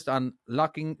have focused on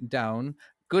locking down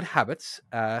good habits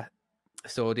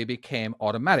so they became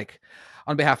automatic.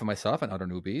 On behalf of myself and other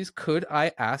newbies, could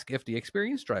I ask if the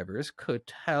experienced drivers could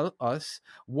tell us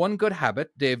one good habit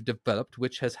they've developed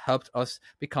which has helped us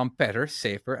become better,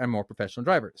 safer, and more professional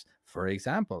drivers? For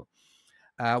example,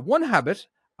 one habit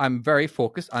I'm very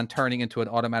focused on turning into an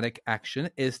automatic action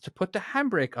is to put the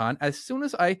handbrake on as soon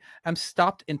as I am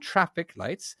stopped in traffic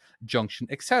lights, junction,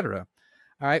 etc.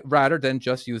 All right, rather than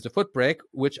just use the foot brake,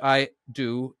 which I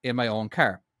do in my own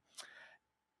car.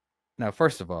 Now,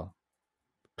 first of all,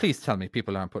 please tell me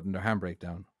people aren't putting their handbrake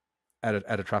down at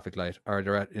a traffic light or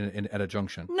they're at a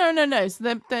junction. No.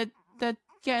 So they're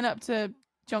getting up to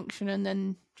junction and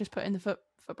then just putting the foot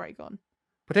brake on.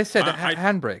 But they said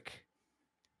handbrake.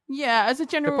 Yeah, as a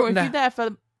general rule, putting if you're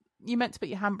there you're meant to put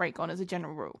your handbrake on as a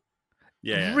general rule.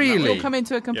 Yeah. Really? You'll come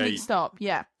into a complete stop.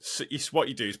 Yeah. So what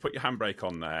you do is put your handbrake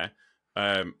on there.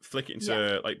 Flick it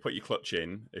into put your clutch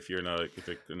in if you're in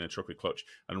a truck with clutch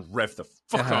and rev the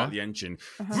fuck out of the engine.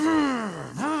 And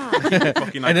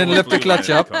then lift the clutch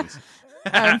up.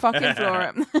 And fucking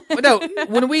floor it. No,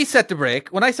 when we set the brake,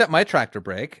 when I set my tractor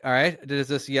brake, all right, there's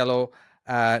this yellow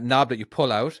knob that you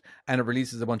pull out and it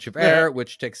releases a bunch of air,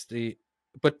 which takes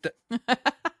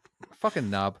fucking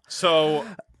knob. So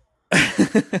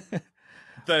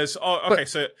there's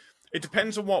so it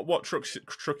depends on what truck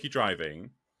you're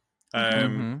driving.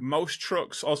 Most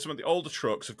trucks, or some of the older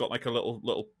trucks, have got like a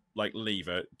little like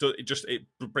lever. It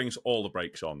brings all the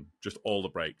brakes on, just all the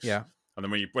brakes. Yeah. And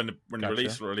then when you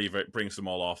release the lever, it brings them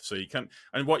all off. So you can,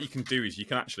 and what you can do is you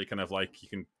can actually kind of like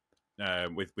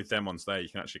with them ones there, you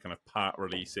can actually kind of part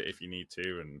release it if you need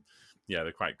to, and yeah,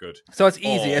 they're quite good. So it's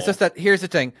easy. It's just that here's the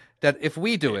thing that if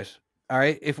we do it, all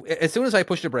right, if as soon as I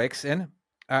push the brakes in,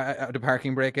 the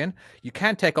parking brake in, you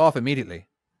can't take off immediately.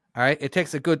 All right, it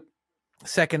takes a good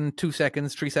second, 2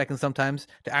 seconds, 3 seconds sometimes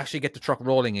to actually get the truck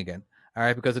rolling again. All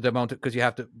right, because of the amount, because you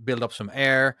have to build up some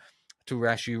air to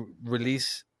actually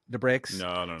release the brakes.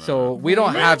 No. So we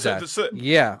don't have that.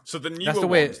 Yeah. So the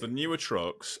newer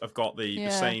trucks have got the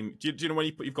same. Do you know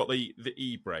when you've got the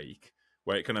e-brake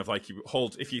where it kind of like you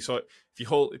hold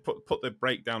put the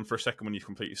brake down for a second when you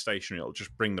complete your stationary, it'll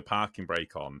just bring the parking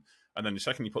brake on, and then the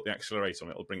second you put the accelerator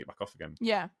on, it'll bring it back off again.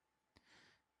 Yeah.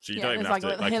 So you don't even have to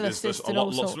there's a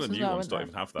lot. Lots of the new ones don't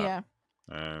even have that. Yeah.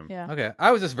 Okay,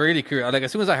 I was just really curious. Like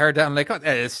as soon as I heard that, I'm like, "Oh,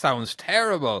 it sounds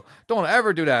terrible! Don't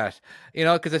ever do that." You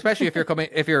know, because especially if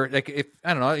you're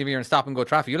in stop and go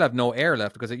traffic, you'll have no air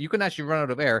left because you can actually run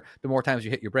out of air the more times you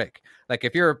hit your brake. Like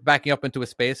if you're backing up into a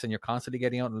space and you're constantly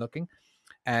getting out and looking,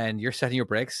 and you're setting your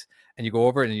brakes, and you go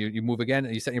over and you move again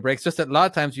and you set your brakes. Just that a lot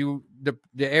of times the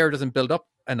air doesn't build up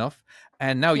enough,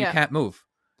 and now you can't move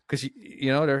because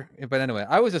you know. But anyway,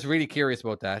 I was just really curious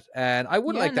about that, and I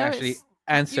would like to actually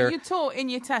answer. You're taught in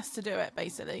your test to do it,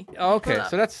 basically. Okay,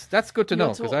 so that's good to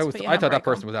know because I thought that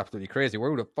person was absolutely crazy.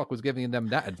 Where the fuck was giving them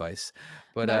that advice?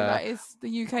 But no, that is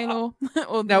the UK law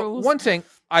or the now rules. one thing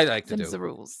I like to do. The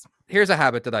rules. Here's a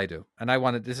habit that I do, and I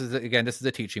wanted. This is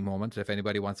a teaching moment. If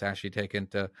anybody wants to actually take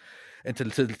to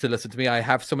listen to me, I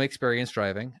have some experience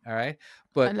driving. All right,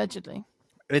 but allegedly.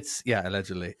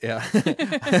 Allegedly, yeah.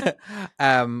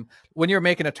 When you're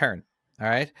making a turn, all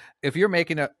right. If you're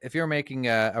making a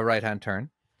right hand turn,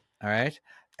 all right,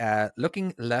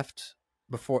 looking left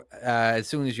before as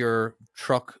soon as your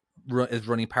truck is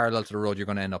running parallel to the road, you're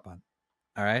going to end up on.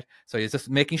 All right. So it's just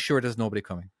making sure there's nobody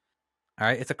coming. All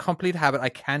right. It's a complete habit. I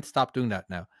can't stop doing that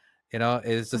now. You know,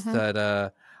 it's just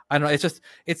that. I don't know.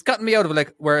 It's gotten me out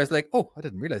of whereas oh, I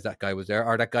didn't realize that guy was there,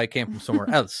 or that guy came from somewhere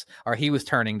else, or he was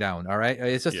turning down. All right.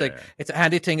 It's just it's a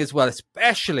handy thing as well,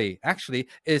 especially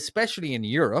in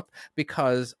Europe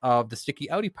because of the sticky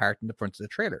outie part in the front of the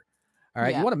trailer. All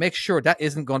right. You want to make sure that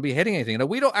isn't going to be hitting anything. Now,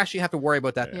 we don't actually have to worry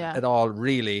about that at all,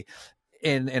 really,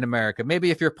 in America.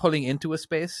 Maybe if you're pulling into a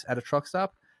space at a truck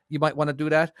stop, you might want to do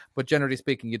that. But generally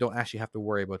speaking, you don't actually have to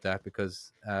worry about that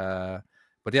because,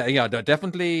 but yeah,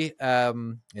 definitely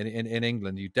in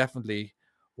England, you definitely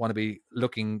want to be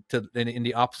looking in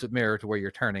the opposite mirror to where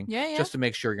you're turning, just to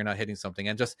make sure you're not hitting something,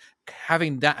 and just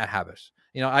having that a habit.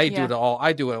 You know, I do it all.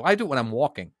 I do it when I'm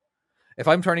walking. If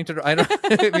I'm turning to the, I don't.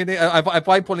 I mean, if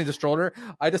I'm pulling the stroller,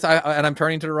 and I'm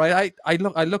turning to the right, I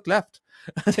look left.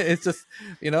 It's just,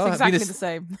 you know, it's exactly the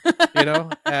same. You know,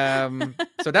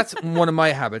 so that's one of my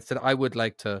habits that I would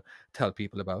like to tell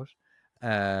people about.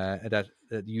 That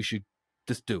you should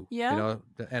just do. Yeah. You know.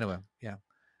 Anyway, yeah.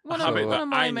 One of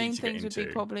my main things would be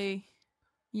probably.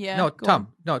 Yeah. No, Tom.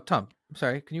 I'm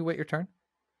sorry. Can you wait your turn?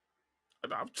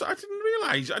 I didn't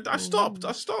realize. I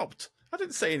stopped. I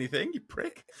didn't say anything, you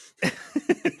prick. You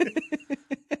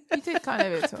did kind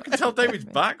of. I can tell David's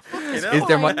back. Fucking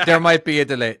hell. There might be a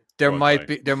delay. there Go on, might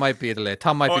Kelly. be a delay.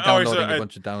 Tom might be Is downloading there a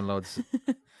bunch of downloads.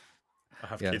 I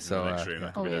have Yeah, kids so, in the next room. yeah.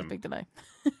 That could Oh be yeah, them. big delay.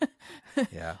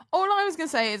 Yeah. All I was gonna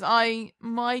say is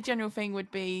my general thing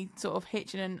would be sort of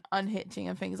hitching and unhitching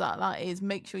and things like that is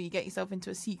make sure you get yourself into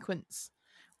a sequence,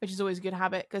 which is always a good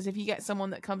habit, because if you get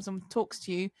someone that comes and talks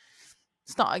to you,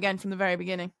 start again from the very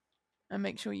beginning and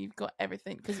make sure you've got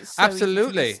everything, because it's so easy to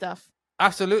Absolutely. miss stuff.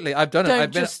 Absolutely. I've done it. Don't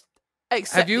I've been. just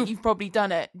accept you- that you've probably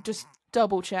done it. Just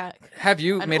double check. Have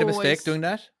you and made a mistake always- doing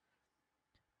that?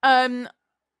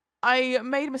 I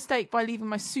made a mistake by leaving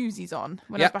my Susies on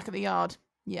when I Yeah. was back at the yard.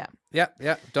 Yeah. Yeah.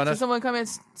 Done So it. someone came in,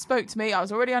 spoke to me. I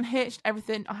was already unhitched.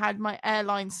 Everything. I had my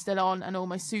airlines still on and all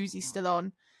my Susies still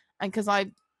on. And because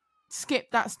I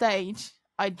skipped that stage,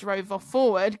 I drove off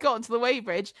forward, got onto the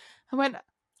weighbridge, and went,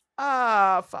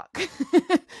 fuck.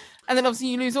 And then obviously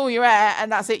you lose all your air,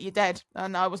 and that's it. You're dead.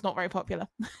 And I was not very popular.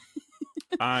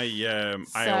 I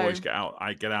always So- get out.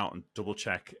 I get out and double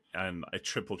check, and I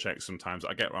triple check sometimes.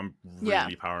 I'm really Yeah.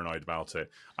 paranoid about it.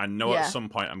 I know Yeah. at some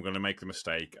point I'm going to make the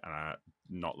mistake, and I'm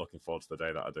not looking forward to the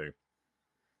day that I do.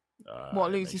 What,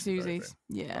 it lose your makes me very Susies?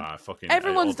 Yeah. fucking.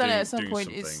 Everyone's or done it do- at some do point.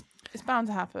 something. It's bound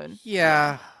to happen.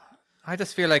 Yeah. I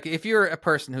just feel like if you're a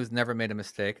person who's never made a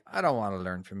mistake, I don't want to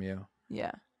learn from you.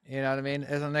 Yeah. You know what I mean?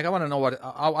 As in, like, I want to know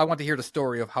I want to hear the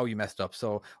story of how you messed up.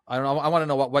 So I don't know. I want to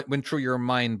know what went through your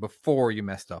mind before you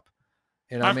messed up.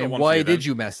 You know what I I've got mean? one for Why you did then.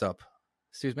 you mess up?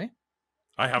 Excuse me?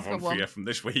 I have I've one got for you one. from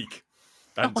this week.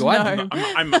 Go on.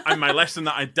 no. I'm my lesson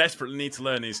that I desperately need to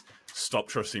learn is stop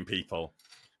trusting people.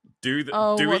 Do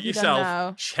Oh, it what have you done yourself.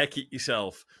 now? Check it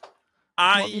yourself.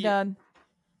 What have you I done?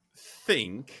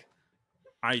 think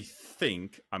I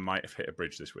might have hit a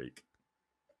bridge this week.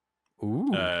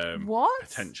 Ooh. What?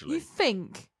 potentially. You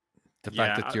think? The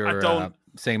yeah, fact that I you're don't-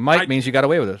 saying might I- means you got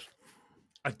away with it.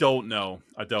 I don't know.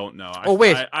 Oh,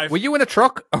 wait. I've, Were you in a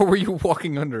truck or were you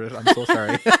walking under it? I'm so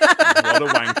sorry. what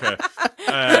a wanker.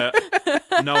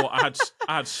 No, I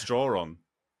had straw on.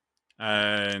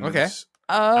 And Okay.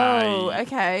 Oh, I-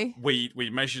 okay. we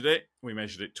measured it. We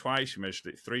measured it twice. We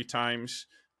measured it 3 times.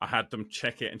 I had them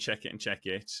check it and check it and check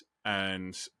it.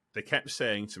 And they kept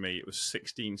saying to me it was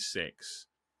 16.6,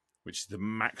 which is the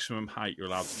maximum height you're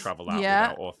allowed to travel out Yeah.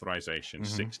 without authorization.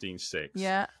 16.6.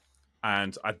 Yeah.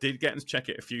 And I did get him to check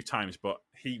it a few times, but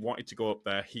he wanted to go up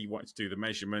there. He wanted to do the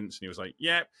measurements, and he was like,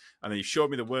 "Yep." And then he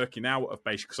showed me the working out of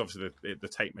basic, because obviously the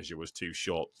tape measure was too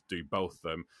short to do both of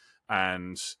them.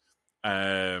 And so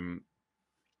we're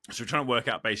trying to work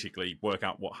out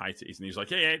what height it is. And he was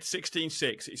like, "Yeah, it's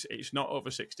 16.6. It's not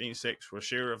over 16.6. We're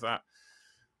sure of that."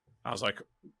 I was like,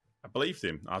 I believed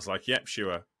him. I was like, "Yep,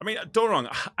 sure." I mean, don't wrong.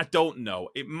 I don't know.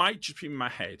 It might just be in my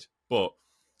head, but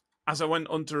as I went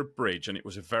under a bridge, and it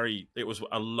was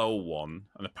a low one,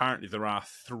 and apparently there are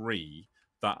 3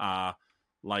 that are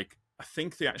like, I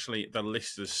think they're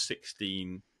listed as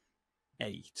 16.8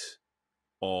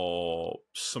 or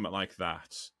something like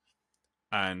that.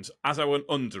 And as I went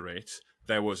under it,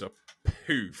 there was a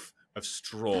poof of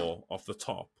straw off the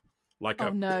top. Like Oh,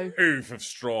 a no. poof of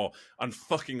straw, and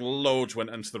fucking loads went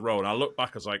into the road. And I looked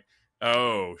back, I was like,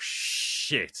 oh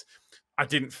shit. I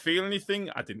didn't feel anything.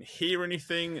 I didn't hear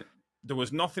anything. There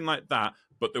was nothing like that,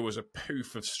 but there was a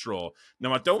poof of straw.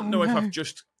 Now, I don't know if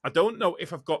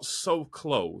I've got so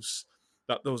close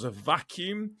that there was a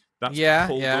vacuum that's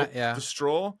pulled up the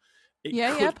straw. It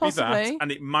Yeah, could be possibly. that,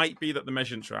 and it might be that the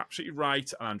measurements are absolutely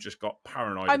right, and I'm just got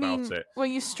paranoid I about mean, it. were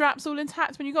your straps all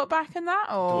intact when you got back in that,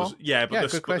 There or was, yeah, but, Yeah, the,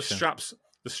 good but question.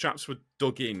 the straps were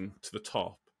dug in to the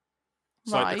top.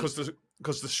 So Right. because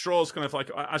the straw's kind of like,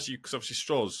 because obviously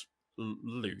straw's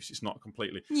loose, it's not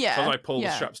completely. yeah, So as I pull the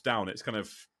yeah. straps down, it's kind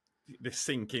of, they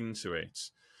sink into it.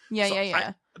 Yeah, So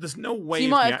yeah. There's no way So you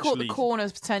of might me have caught the actually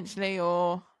corners potentially,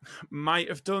 or might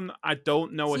have done. I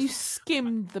don't know so if you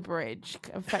skimmed the bridge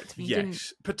effectively. You didn't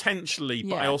yes, potentially,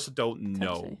 but I Yeah, also don't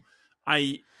know.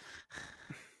 potentially.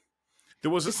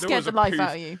 There was Just there scared was the a life poof,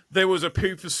 out of you. There was a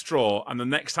poof of straw, and the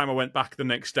next time I went back the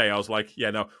next day, I was like,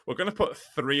 "Yeah, no, we're going to put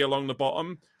 3 along the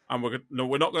bottom, and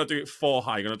we're not going to do it 4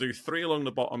 high. We're going to do 3 along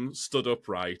the bottom, stood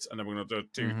upright, and then we're going to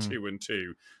do 2 and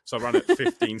 2." So I ran at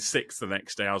 15.6 the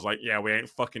next day. I was like, "Yeah, we ain't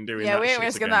fucking doing Yeah, that we ain't shit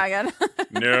risking again. that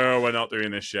again. No, we're not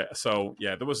doing this shit." So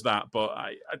yeah, there was that, but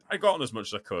I got on as much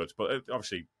as I could. But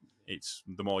obviously, it's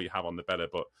the more you have on, the better.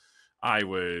 But I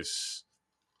was,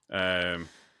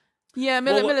 Yeah,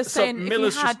 Well, Miller's so saying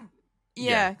Miller's if you had, just-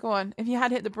 yeah, go on. If you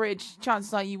had hit the bridge,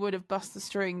 chances are you would have bust the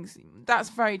strings. That's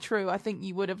very true. I think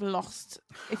you would have lost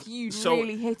if you So,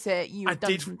 really hit it. You I have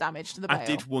done did- some damage to the bail. I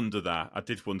did wonder that.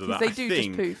 because they do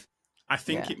just poof. I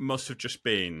think Yeah. it must have just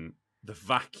been the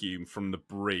vacuum from the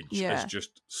bridge has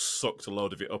just sucked a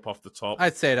load of it up off the top.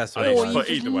 I'd say that's what And it Or it's- was. you but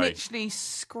could either way- literally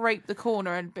scrape the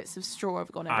corner and bits of straw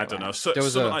have gone everywhere. I don't know. So, There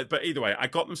was something a- like, but either way, I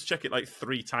got them to check it like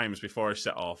 3 times before I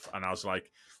set off, and I was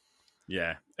like,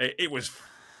 yeah, it was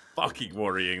fucking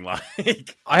worrying. Like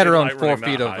I had didn't around like 4 running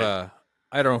feet that of high.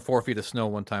 I had around 4 feet of snow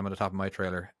one time on the top of my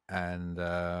trailer, and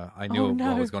I knew Oh,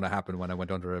 no. what was going to happen when I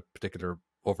went under a particular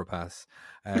overpass.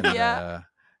 And Yeah.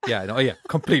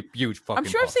 complete huge fucking. I'm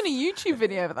sure I've puff. seen a YouTube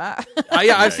video of that.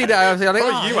 Yeah, I've seen that. I was like,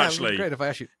 Probably oh, you, yeah, actually. It would be great if I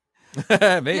actually.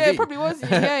 Maybe. Yeah, it probably was you.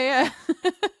 Yeah.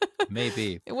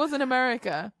 Maybe. It was in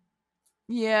America.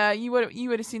 Yeah, you would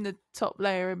have seen the top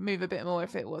layer move a bit more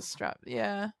if it was strapped.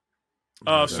 Yeah,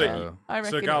 Oh, So- so, I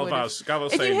reckon so it would've. Galvaz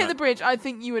If you saying hit the that. bridge, I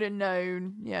think you would have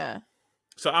known. Yeah.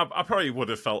 So I probably would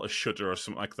have felt a shudder or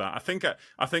something like that. I think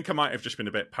I might have just been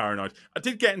a bit paranoid. I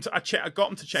did get into. I got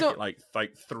him to check So- it like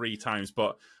 3 times,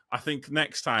 but I think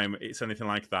next time it's anything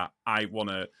like that, I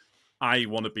wanna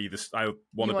be the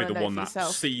wanna know one for that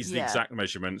yourself. sees the Yeah. exact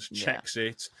measurements, Yeah. checks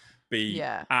it, be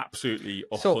Yeah. absolutely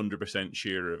So- 100%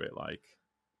 sure of it. Like,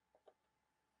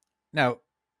 Now,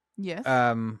 Yes.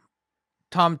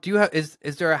 Tom, do you have is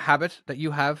there a habit that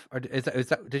you have, or is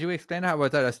that did you explain that? Or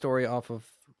was that a story off of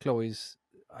Chloe's?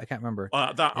 I can't remember.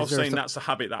 that I Is was there saying some- that's a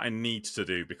habit that I need to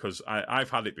do because I've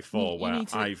had it before you where need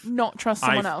to I've not trust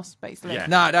someone I've- else, basically. yeah.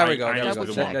 No, there we I- go. I there we need go. to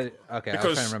do check. one. Okay, I was because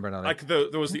trying to remember now. like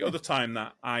there was the other time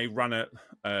that I ran it.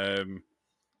 Don't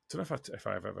know if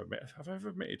I've ever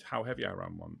admitted how heavy I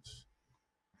ran once.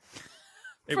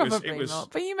 Probably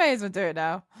not, but you may as well do it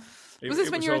now. Was this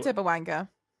when you were a a Tipperwanker?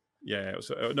 Yeah, it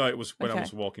was. No, it was when I Okay.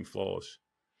 was walking floors.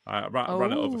 I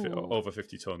ran it Oh. over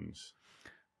 50 tons.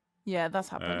 Yeah, that's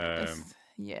happened. Um,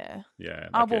 Yeah. Yeah,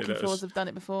 Our like, walking that floors was- have done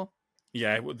it before.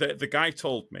 Yeah, well, the guy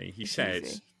told me. He It's said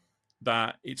easy.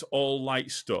 that it's all light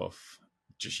stuff.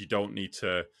 Just you don't need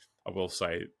to. I will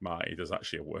say, Marty, there's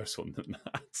actually a worse one than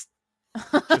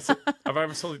that. Have I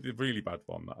ever told you the really bad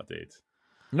one that I did?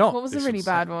 No, What was the this really was-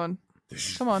 bad one?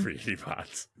 This is Come on. really bad.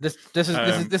 this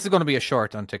is going to be a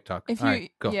short on TikTok. If All you,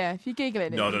 right, go. yeah, if you giggle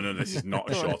it. No, this is not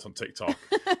a Go on. short on TikTok.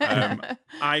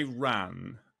 I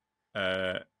ran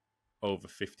over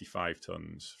 55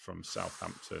 tons from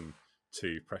Southampton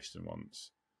to Preston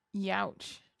once.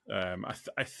 Youch.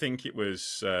 I think it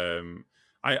was.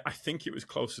 I think it was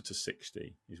closer to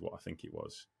 60. Is what I think it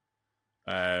was.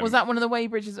 Was that one of the way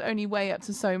bridges that only weigh up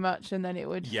to so much, and then it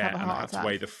would Yeah, have a and I heart had attack? to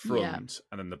weigh the front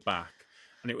and then the back.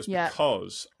 And it was Yeah.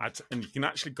 because and you can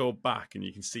actually go back and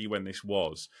you can see when this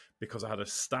was because I had a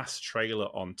Stas trailer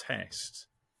on test,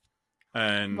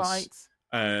 and Right.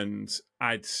 and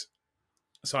I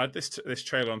had this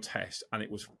trailer on test, and it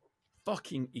was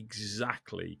fucking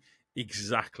exactly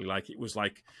like it was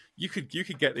like you could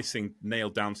get this thing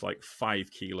nailed down to like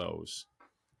 5 kilos.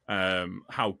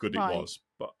 How good Right. it was,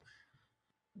 but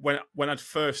when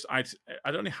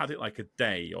I'd only had it like a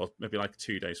day or maybe like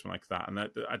 2 days, something like that, and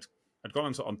I'd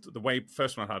gone on the way.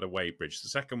 First one I had a weigh bridge. The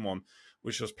second one,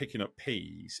 which was picking up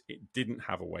peas, it didn't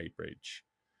have a weigh bridge,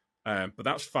 but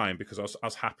that's fine because I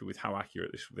was happy with how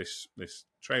accurate this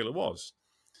trailer was.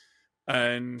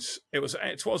 And it was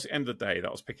towards the end of the day that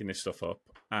I was picking this stuff up,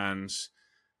 and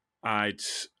I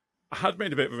had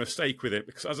made a bit of a mistake with it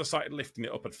because as I started lifting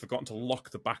it up, I'd forgotten to lock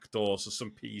the back door, so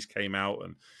some peas came out,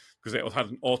 and because it had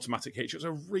an automatic hitch. It was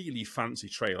a really fancy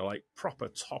trailer, like proper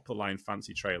top of the line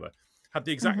fancy trailer. Had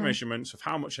the exact measurements of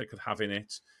how much I could have in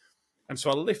it, and so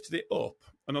I lifted it up.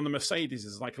 And on the Mercedes,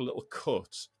 there's like a little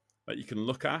cut that you can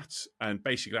look at, and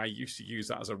basically I used to use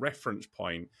that as a reference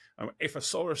point. And if I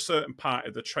saw a certain part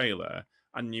of the trailer,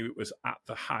 I knew it was at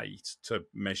the height to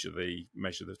measure the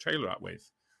trailer at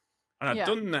with. And I'd Yeah.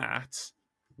 done that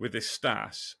with this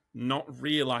Stas, not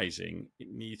realizing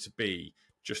it needed to be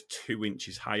just 2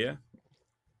 inches higher.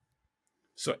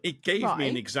 So it gave me an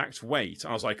Right. exact weight.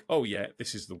 I was like, "Oh yeah,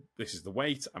 this is the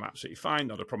weight. I'm absolutely fine,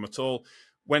 not a problem at all."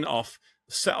 Went off,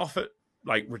 set off at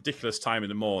like ridiculous time in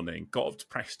the morning. Got up to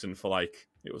Preston for like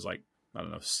it was like I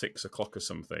don't know 6 o'clock or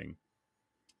something,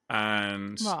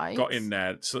 and Right. got in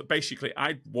there. So basically,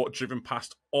 I'd driven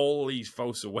past all these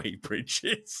Vosa weigh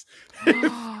bridges,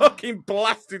 fucking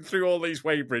blasted through all these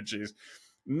weigh bridges.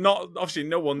 Not obviously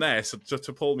no one there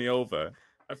to pull me over.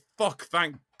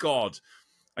 Thank God.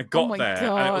 I got my there,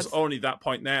 and it was God. only that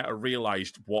point there I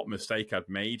realised what mistake I'd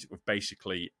made.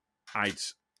 Basically, I'd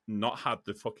not had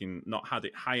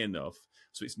it high enough,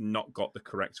 so it's not got the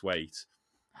correct weight.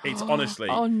 It's honestly,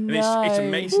 Oh, and it's no.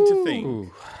 amazing to think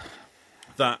Ooh.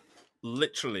 that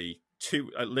literally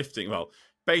lifting. Well,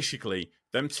 basically,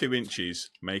 them 2 inches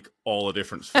make all the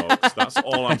difference, folks. That's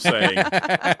all I'm saying.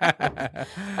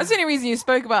 That's the only reason you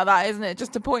spoke about that, isn't it?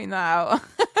 Just to point that out.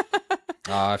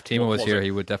 If Timo was was here, it?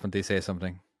 he would definitely say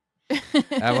something.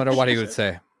 I wonder what he would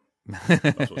say.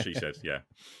 That's what she said. Yeah.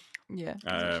 Yeah.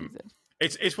 That's what she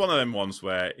said. It's one of them ones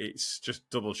where it's just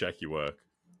double check your work.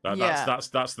 Yeah. That's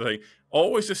the thing.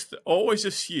 Always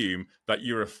assume that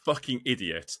you're a fucking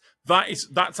idiot.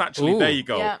 That's actually Ooh. there you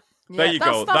go. Yeah. There Yeah, you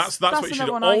go. That's what you another should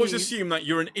one I always use. assume, that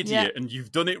you're an idiot Yeah. and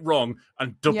you've done it wrong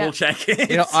and double Yeah. check it.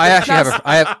 You know, I actually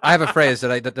I have a phrase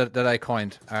that I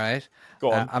coined. All right,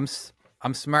 Go on.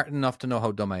 I'm smart enough to know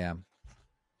how dumb I am.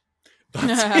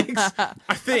 I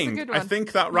a think good I one.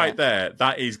 think that right there,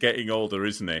 that is getting older,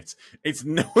 isn't it? It's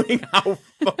knowing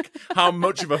how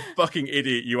much of a fucking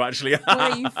idiot you actually are.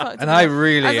 Where you fucked And it I up.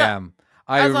 really As am.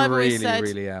 I as I've always really, said,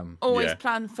 really am. Always Yeah.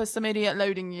 plan for some idiot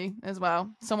loading you as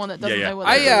well. Someone that doesn't Yeah, yeah. know what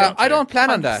I they're doing. I don't plan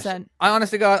on that. 100%. I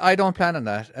honestly, God, I don't plan on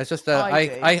that. It's just that I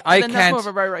do. I But then that's more of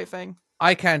can't a Roro thing.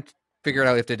 I can't figure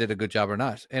out if they did a good job or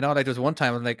not. And all I did was one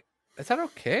time, I'm like, is that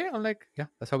okay? I'm like, yeah,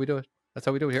 that's how we do it. That's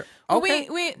how we do it here. Well,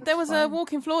 Okay. there was a fine.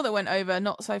 walking floor that went over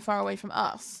not so far away from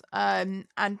us, and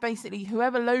basically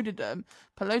whoever loaded them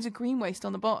put loads of green waste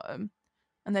on the bottom,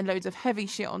 and then loads of heavy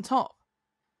shit on top.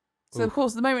 So of Oof.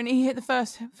 course, the moment he hit the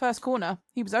first corner,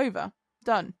 he was over,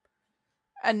 done,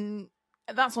 and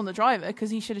that's on the driver because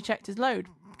he should have checked his load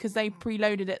because they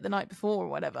preloaded it the night before or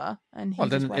whatever. And he Well,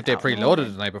 just then went if they out in the preloaded it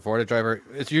morning. the night before, the driver,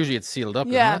 it's usually sealed up.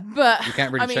 Yeah, Isn't it? but You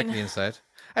can't really I check mean, the inside.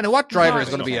 And what driver can't is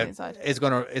going to really be check the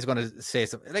inside. is going to say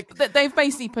something like They've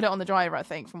basically put it on the driver, I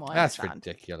think, from what I that's understand.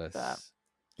 ridiculous. But-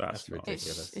 That's not.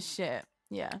 ridiculous. It's shit.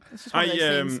 Yeah, it's just one of I,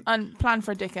 those things. And plan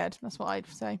for a dickhead. That's what I'd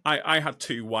say. I had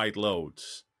 2 wide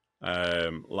loads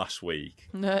last week.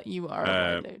 No, you are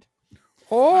a Um, dude.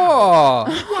 Oh,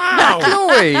 Wow!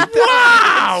 Chloe!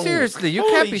 Wow! Seriously, you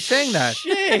Holy can't be saying that.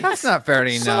 shit. That's not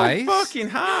very so nice. fucking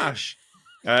harsh.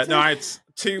 No, I had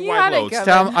 2 You wide had it loads. going.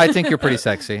 Tom, I think you're pretty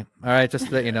sexy. All right, just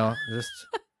to let you know.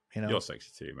 You're sexy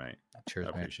too, mate. Cheers,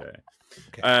 I mate. appreciate it.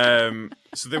 Okay.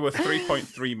 So there were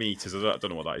 3.3 meters. I don't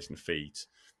know what that is in feet.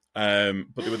 But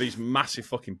there were these massive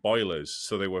fucking boilers,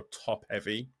 so they were top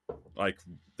heavy. Like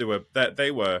they were.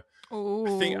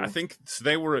 I think so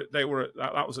they were.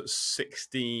 That was at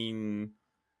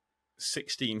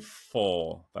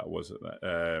 16.4. That was at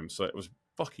that. So it was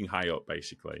fucking high up,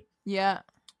 basically. Yeah.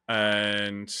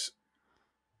 And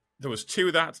there was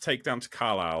 2 that I had to take down to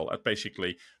Carlisle. I'd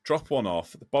basically drop one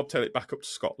off, bobtail it back up to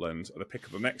Scotland, and I'd pick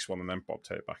up the next one and then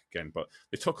bobtail it back again. But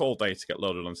they took all day to get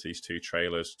loaded onto these 2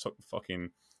 trailers. Took fucking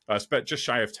just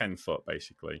shy of 10 foot,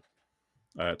 basically,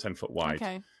 10 foot wide.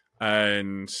 Okay.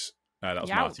 And that was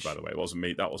Marty, Youch. by the way. It wasn't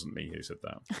me. That wasn't me who said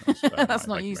that. That's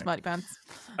not Mike, you, mate. Smarty Pants.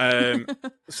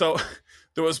 So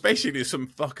there was basically some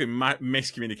fucking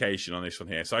miscommunication on this one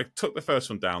here. So I took the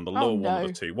first one down, the low one of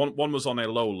the 2. One was on a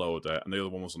low loader, and the other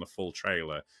one was on a full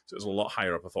trailer. So it was a lot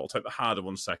higher up. I thought I'll take the harder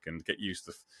one second, get used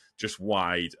to just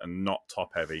wide and not top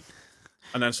heavy.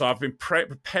 And then so I've been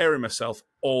preparing myself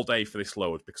all day for this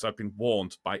load because I've been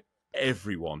warned by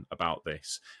everyone about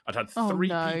this. I'd had 3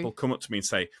 people come up to me and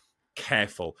say,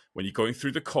 careful, when you're going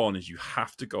through the corners, you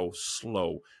have to go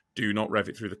slow. Do not rev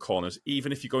it through the corners.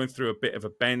 Even if you're going through a bit of a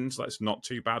bend, that's not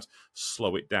too bad,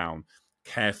 slow it down.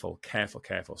 Careful, careful,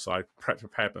 careful. So I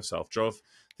prepared myself, drove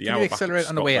the Can hour you back accelerate to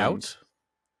on the way Scotland. out?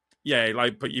 Yeah,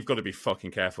 but you've got to be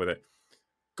fucking careful with it.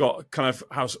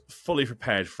 I was fully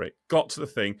prepared for it. Got to the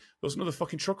thing, there was another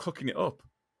fucking truck hooking it up.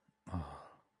 So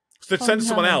they'd sent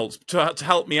someone else to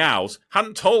help me out,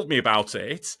 hadn't told me about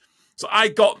it. So I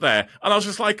got there, and I was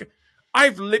just like,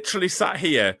 I've literally sat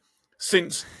here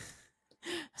since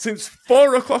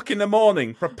 4 o'clock in the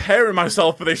morning preparing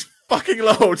myself for this fucking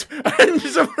load, and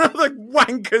some other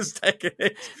wankers taking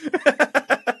it.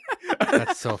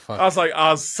 That's so I funny. was like,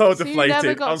 I was so So you never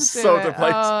deflated. got I was to do so it.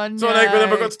 deflated. Oh, So I never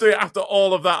no. got to do it after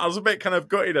all of that. I was a bit kind of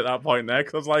gutted at that point there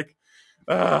because I was like,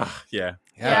 yeah.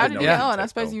 Yeah, how I did didn't you know get he on? did I tip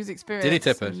suppose though. he was experienced. Did he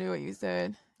tip and it? knew what he was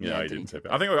doing. Yeah, I did didn't he tip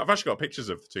it. I think I've actually got pictures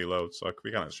of the 2 loads, so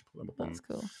we can actually put them up on. That's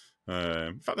cool.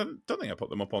 In fact, I don't think I put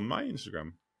them up on my Instagram.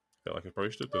 I feel like I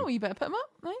probably should do. Oh, you better put them up.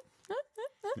 No?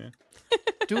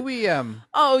 Do we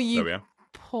Oh, There you we are.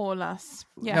 poor lass.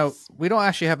 Yes. No, we don't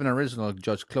actually have an original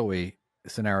Judge Chloe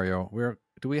scenario.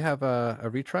 Do we have a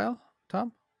retrial,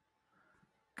 Tom?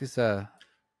 Because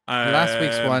last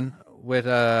week's one with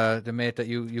the mate that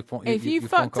you phone. If you phone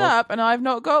fucked called, up and I've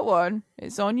not got one,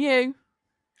 it's on you.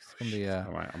 it's gonna be,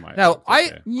 I might now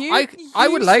have to, I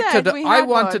would like said to. we I had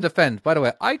want to one. defend. By the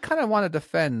way, I kind of want to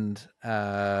defend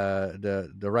the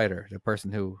writer, the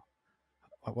person who.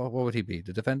 What would he be?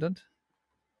 The defendant?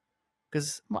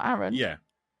 Because Well, Aaron. yeah.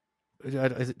 does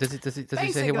he say he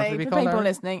Basically, wants to be for called people Aaron?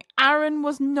 listening, Aaron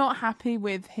was not happy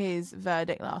with his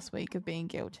verdict last week of being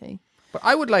guilty. But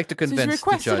I would like to So he's convince the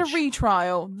requested judge. a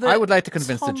retrial. That I would like to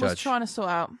convince the Tom was judge. trying to sort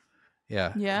out.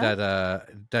 Yeah. Yeah?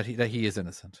 That he is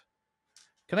innocent.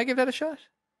 Can I give that a shot?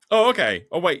 Oh, okay.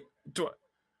 Oh, wait.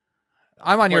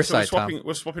 I'm on your Wait, so side, Tom.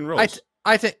 we're swapping roles.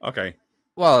 I think. Okay.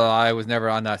 Well, I was never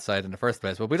on that side in the first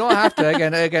place, but we don't have to.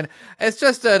 Again, it's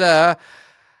just that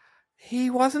he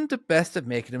wasn't the best at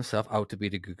making himself out to be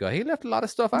the good guy. He left a lot of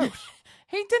stuff out.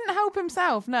 He didn't help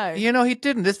himself, no. You know, he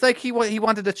didn't. It's like he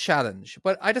wanted a challenge,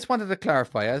 but I just wanted to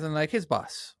clarify, as in like his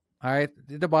boss. All right,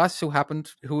 the boss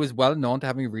who is well known to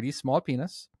having a really small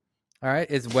penis. All right,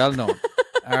 is well known.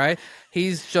 All right,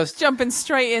 he's just Jumping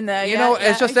straight in there. you know,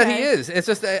 it's just that he is. It's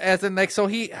just as in like, so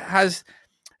he has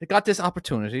got this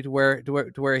opportunity to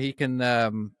where he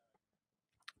can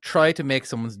try to make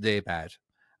someone's day bad.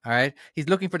 All right, he's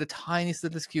looking for the tiniest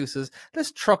little excuses.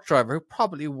 This truck driver who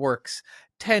probably works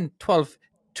 10, 12,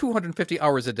 250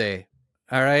 hours a day.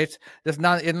 All right, that's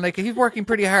not in like he's working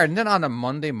pretty hard, and then on a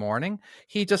Monday morning,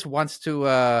 he just wants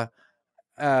to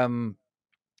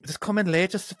just come in late,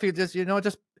 just to feel just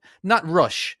just not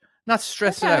rush, not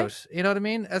stress it out. You know what I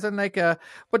mean? As in like,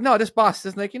 but no, this boss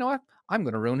is like, you know what? I'm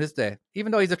going to ruin his day,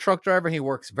 even though he's a truck driver. He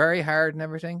works very hard and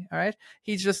everything. All right,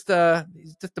 he's just the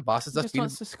boss is just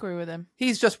wants to screw with him.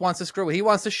 He just wants to screw. He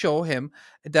wants to show him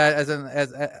that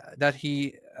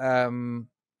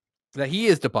that he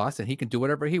is the boss and he can do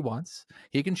whatever he wants.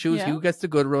 He can choose who gets the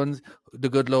good runs, the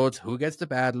good loads, who gets the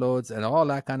bad loads, and all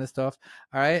that kind of stuff.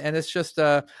 All right, and it's just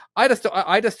I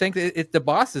just think that the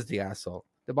boss is the asshole.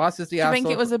 The boss is the asshole. I think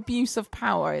it was abuse of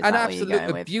power. Is an that absolute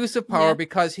abuse of power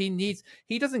because he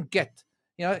doesn't get.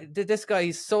 You know, this guy,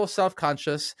 he's so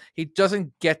self-conscious. He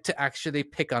doesn't get to actually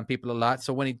pick on people a lot.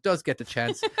 So when he does get the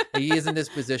chance, he is in this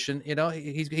position. You know,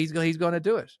 he's going to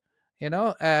do it. You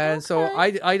know, and so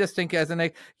I just think as in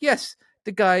like, yes,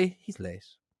 the guy, he's late.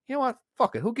 You know what?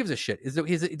 Fuck it. Who gives a shit?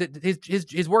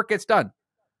 His work gets done.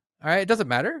 All right, it doesn't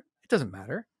matter. It doesn't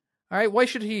matter. All right, why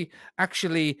should he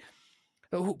actually?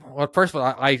 Well, first of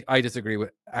all, I disagree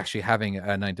with actually having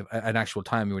an actual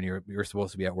time when you're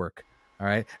supposed to be at work. All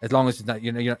right, as long as it's not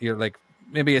you're like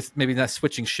maybe not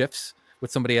switching shifts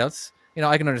with somebody else. You know,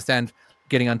 I can understand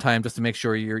getting on time just to make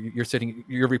sure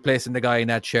you're replacing the guy in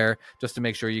that chair just to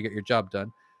make sure you get your job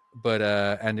done. But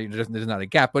and there's not a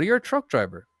gap. But you're a truck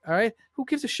driver. All right, who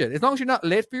gives a shit? As long as you're not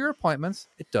late for your appointments,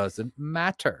 it doesn't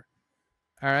matter.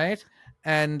 All right,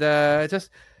 and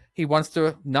just. He wants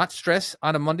to not stress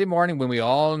on a Monday morning when we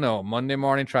all know Monday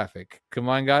morning traffic. Come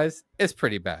on, guys. It's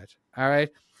pretty bad. All right.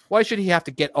 Why should he have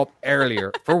to get up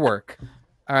earlier for work?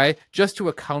 All right. Just to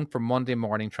account for Monday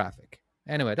morning traffic.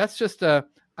 Anyway, that's just, I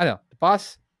don't know. The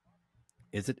boss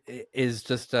is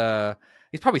just,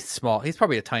 he's probably small. He's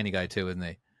probably a tiny guy too, isn't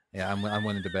he? Yeah, I'm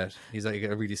willing to bet. He's like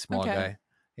a really small guy,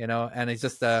 you know, and he's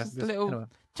just a little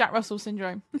Jack Russell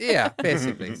syndrome. Yeah,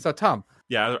 basically. So, Tom.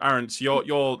 Yeah, Aaron, so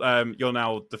you're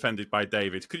now defended by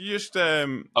David. Could you just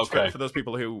for those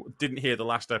people who didn't hear the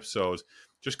last episode,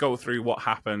 just go through what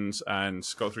happens and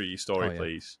go through your story,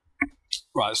 please?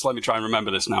 Right, so let me try and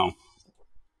remember this now.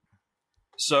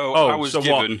 So I was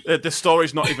given... What? The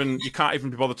story's not even... You can't even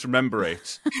be bothered to remember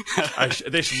it.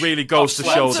 This really goes to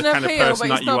show the kind of person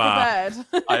that you are.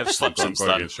 I have slept since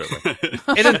then.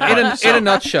 In a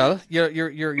nutshell,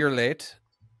 you're late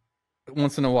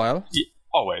once in a while. Yeah,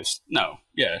 always. No.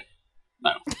 Yeah.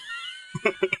 No.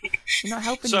 You're not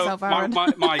helping yourself, Aaron.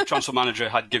 My transfer manager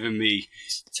had given me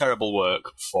terrible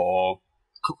work for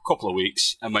a couple of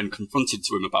weeks, and when confronted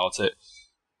to him about it,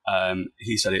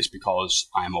 he said it's because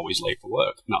I'm always late for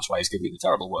work, and that's why he's giving me the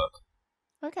terrible work.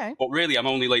 Okay. But really, I'm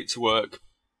only late to work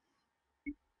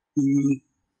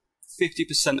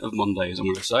 50% of Mondays, I'm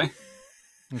going to say.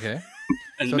 Okay.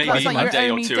 And so maybe like a day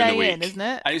or two in a week. isn't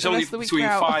it? And it's only between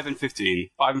 5 and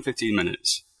 15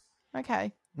 minutes.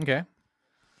 Okay. Okay.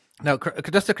 Now,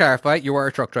 just to clarify, you are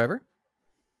a truck driver?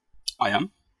 I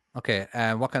am. Okay.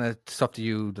 And what kind of stuff do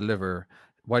you deliver?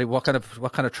 What kind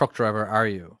of truck driver are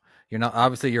you? You're not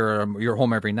obviously you're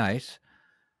home every night.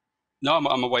 No,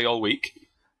 I'm away all week.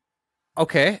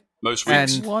 Okay. Most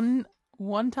weeks. And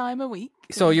one time a week.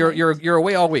 So you're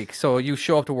away all week. So you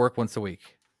show up to work once a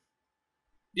week.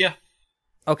 Yeah.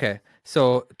 Okay.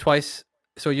 So twice.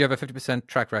 So you have a 50%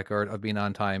 track record of being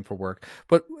on time for work.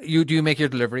 But do you make your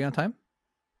delivery on time?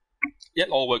 Yeah,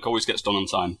 all work always gets done on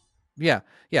time. Yeah.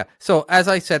 Yeah. So as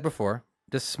I said before,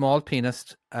 this small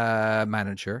penis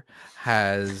manager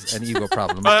has an ego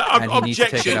problem, and he needs to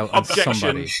take it out on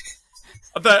somebody.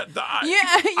 You didn't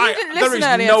listen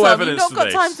there earlier, is no Tom. evidence You've not got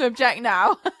to time this. to object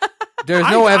now. There's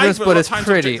no evidence, I've but it's time to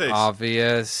pretty object this.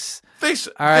 obvious. This,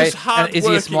 all right. this hard is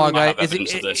he a small guy? Is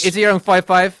he around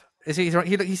 5'5"? Is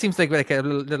he seems like a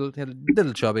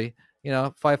little chubby. You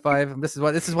know, 5'5".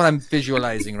 This is what I'm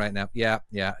visualizing right now. Yeah.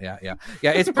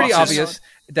 It's pretty Bosses. obvious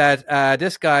that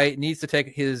this guy needs to take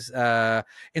his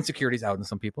insecurities out on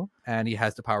some people, and he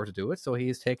has the power to do it. So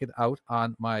he's taken out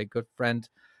on my good friend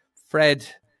Fred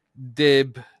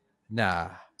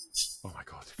Dibna. Oh my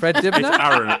god, Fred it's Dibna.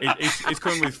 Aaron. It's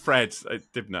coming with Fred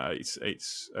Dibna.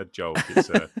 It's a joke. It's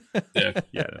Yeah.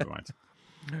 never mind.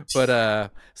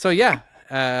 But so yeah.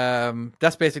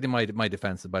 That's basically my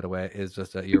defense, by the way, is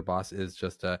just your boss is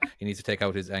just he needs to take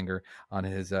out his anger on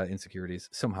his insecurities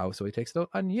somehow, so he takes it out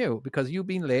on you because you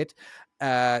being late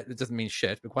it doesn't mean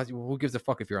shit, because who gives a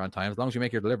fuck if you're on time as long as you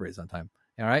make your deliveries on time.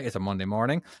 All right, it's a Monday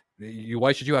morning.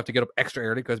 Why should you have to get up extra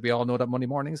early? Because we all know that Monday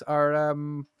mornings are a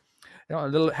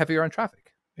little heavier on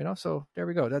traffic, so there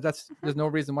we go. There's no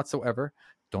reason whatsoever.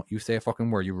 Don't you say a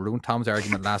fucking word. You ruined Tom's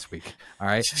argument last week. All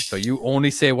right. So you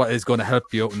only say what is going to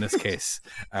help you out in this case.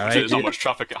 All right. There's not much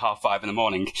traffic at 5:30 in the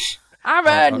morning.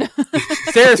 Aaron!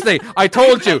 Seriously, I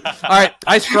told you. All right.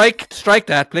 I strike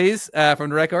that, please, from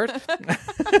the record.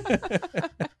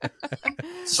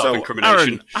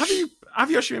 Self-incrimination. Aaron,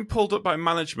 have you actually been pulled up by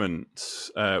management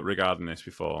regarding this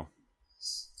before?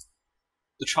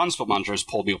 The transport manager has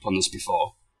pulled me up on this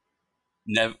before.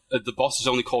 The boss has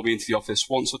only called me into the office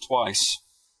once or twice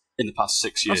in the past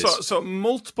 6 years. So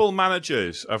multiple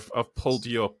managers have pulled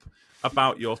you up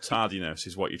about your tardiness,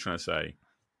 is what you're trying to say.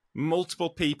 Multiple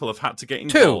people have had to get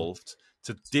involved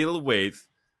to deal with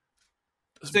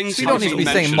Things We don't need to be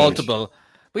saying mentioned. multiple.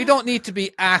 We don't need to be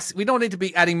We don't need to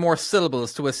be adding more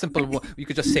syllables to a simple one. You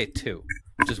could just say two,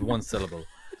 which is one syllable.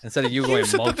 Instead of you going You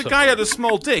said multiple. that the guy had a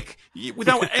small dick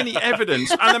without any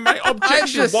evidence, and then my I'm objection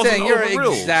just wasn't saying you're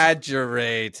overruled.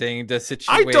 exaggerating the I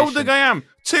situation. don't think I am.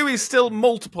 2 is still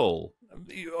multiple.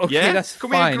 Okay, Yeah, that's can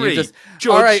fine. we agree? You just,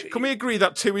 Judge, all right. can we agree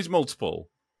that 2 is multiple?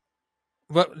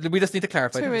 Well, we just need to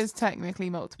clarify. Two this. is technically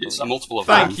multiple. It's a multiple of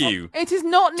Thank one. you. It is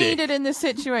not Dick. needed in this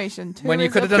situation. Two When you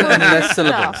is could have done it in less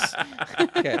syllables.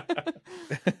 enough.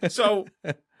 Okay. So,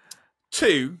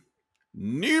 2,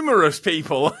 numerous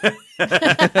people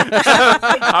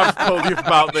have told you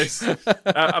about this,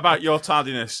 about your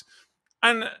tardiness.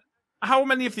 And how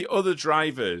many of the other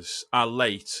drivers are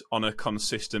late on a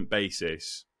consistent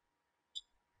basis?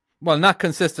 Well, not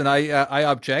consistent. I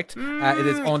object. It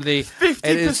is only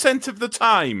 50% of the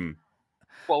time.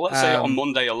 Well, let's say on Um,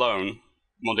 Monday alone,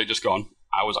 Monday just gone,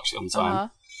 I was actually on time. Uh-huh.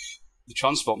 The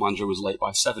transport manager was late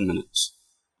by 7 minutes.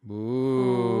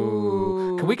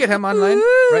 Ooh. Can we get him online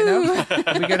right now?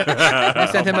 Can we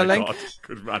send him Oh a my link? God,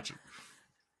 could imagine.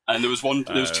 And there was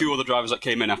 2 other drivers that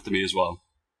came in after me as well.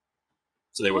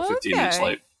 So they were 15 minutes Okay.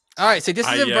 late. All right. See, this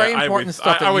is very important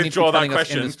stuff that I you need to be withdraw that telling us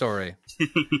in question. the story.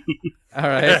 All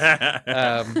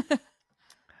right.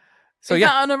 So Is yeah.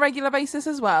 that on a regular basis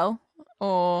as well?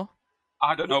 Or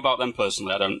I don't know about them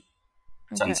personally. I don't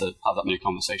tend Okay. to have that many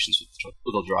conversations with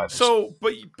other drivers. So,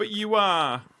 but you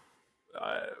are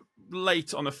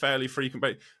late on a fairly frequent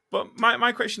basis. But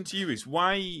my question to you is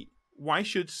why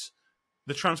should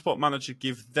the transport manager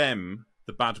give them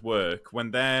the bad work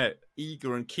when they're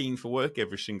eager and keen for work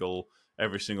every single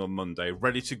Monday,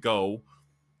 ready to go,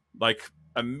 like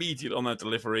immediately on their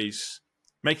deliveries,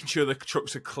 making sure the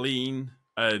trucks are clean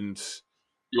and.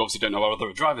 You obviously don't know about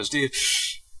other drivers, do you?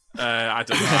 I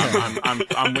don't know.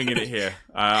 I'm winging it here.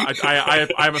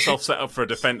 I myself set up for a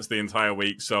defence the entire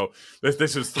week, so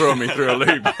this has thrown me through a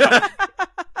loop.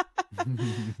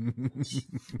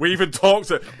 We even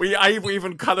I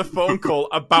even had a phone call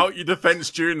about your defence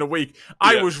during the week.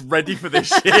 I Yeah. was ready for this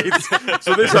shit,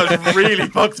 so this has really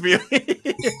bugged me.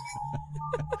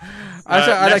 I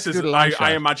like Ness to do is- the long shot.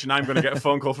 I imagine I'm going to get a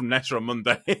phone call from Nessa on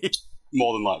Monday,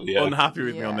 More than likely, yeah. unhappy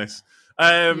with me Yeah. on this.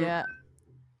 yeah.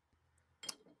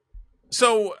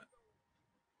 So,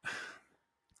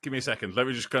 give me a second. Let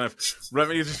me just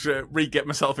re-get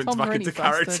myself into Tom back really into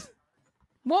character. flustered.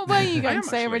 What were you going am to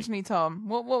say actually. originally, Tom?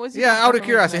 What was your Yeah, out of originally?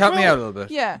 curiosity, help me out a little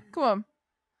bit. Yeah, come on.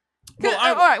 Well,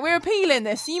 all right, we're appealing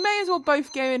this. So you may as well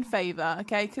both go in favour,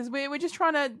 okay? Because we're just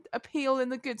trying to appeal in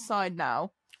the good side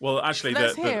now. Well, actually,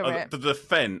 Let's hear it. the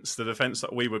defence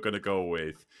that we were going to go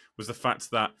with was the fact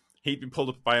that he'd been pulled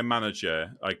up by a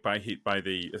manager, like by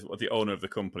the owner of the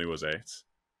company, was it?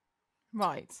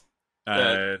 Right.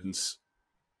 And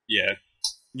Yeah.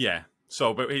 yeah,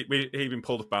 so but he'd been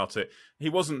pulled up about it. He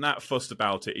wasn't that fussed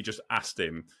about it. He just asked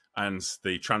him, and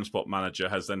the transport manager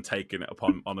has then taken it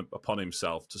upon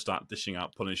himself to start dishing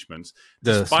out punishments,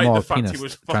 The despite small the fact penis he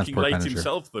was fucking transport late manager.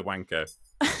 himself, the wanker.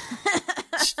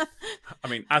 I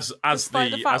mean, as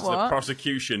Despite the fact the what?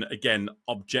 prosecution, again,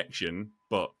 objection,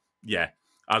 but yeah,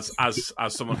 as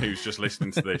someone who's just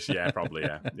listening to this, yeah, probably,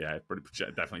 yeah, it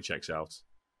definitely checks out.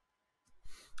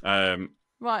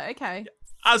 Right, okay.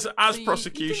 as you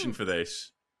prosecution didn't- for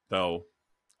this, though,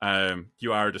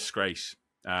 you are a disgrace,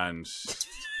 and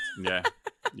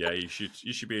yeah, you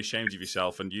should be ashamed of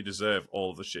yourself, and you deserve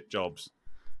all the shit jobs.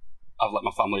 I've let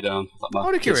my family down. Let my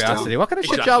Out of kids curiosity, down. what kind of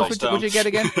shit Exactly. jobs would you get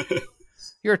again?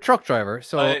 You're a truck driver,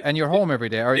 so and you're home every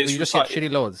day, or you it's just get shitty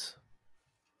loads.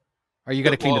 Or you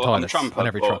got to clean the Well, I'm a toilets tramper, on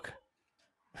every but- truck.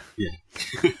 Yeah.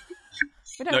 We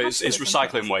don't No, have it's toilets on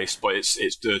recycling trucks. waste, but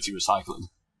it's dirty recycling.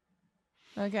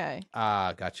 Okay.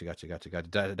 Ah, gotcha.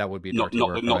 That would be Not dirty not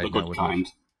work, the, not right? the No, good wouldn't it? kind.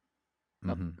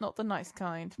 Mhm. Not the nice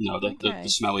kind. No, the Okay.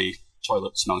 smelly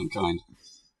toilet smelling kind.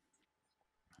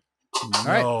 All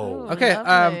right. No. Ooh, Okay,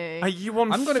 lovely. Are you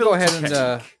on? I'm going to go ahead filter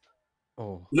and. cake?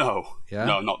 Oh, No, Yeah?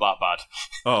 no, not that bad.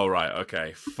 Oh right,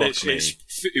 okay. Fuck It's me.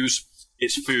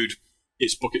 it's food.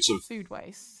 It's buckets of Food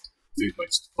waste. food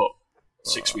waste, but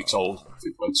 6 weeks old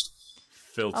food waste.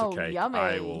 Filter Oh, cake. yummy.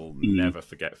 I will Mm. never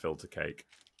forget filter cake.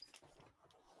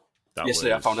 That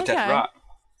Yesterday, I was- found a dead Okay. rat.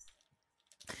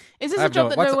 Is this I a have job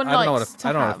that no one I don't know likes what to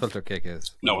I don't know what a have? filter cake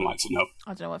is. No one likes it. No.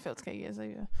 I don't know what filter cake is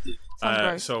either. Sounds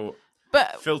gross. So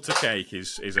But filter cake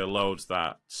is a load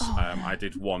that Oh, I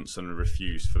did once and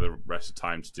refused for the rest of the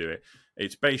time to do it.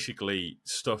 It's basically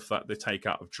stuff that they take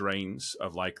out of drains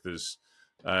of like there's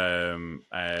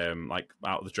like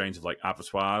out of the drains of like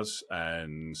abattoirs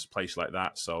and places like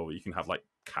that. So you can have like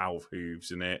cow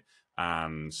hooves in it,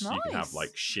 and you can have Nice.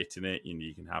 like shit in it, and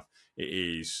you can have it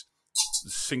is the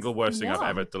single worst thing I've Yum.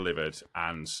 ever delivered,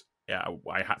 and yeah,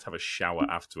 I had to have a shower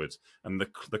afterwards, and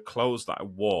the clothes that I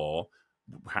wore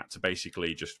had to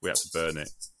basically we had to burn it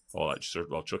or like just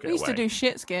chuck it we used away. to do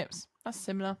shit skips. That's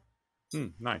similar.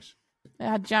 Nice. It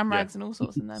had jam Yeah. rags and all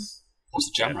sorts in them. What's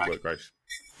the jam Yeah, rag? work great.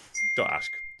 Don't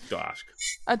ask.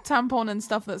 A tampon and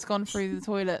stuff that's gone through the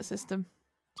toilet system.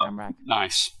 Jam rag.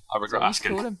 Nice. I That's regret what we used to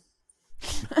asking. call them.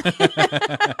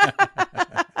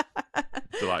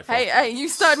 Delightful. Hey, you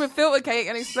started with filter cake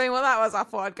and explain what that was. I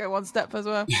thought I'd go one step as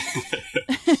well.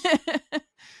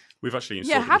 We've actually installed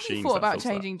Yeah, have you machines thought that about filter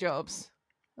that. changing jobs?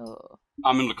 Oh,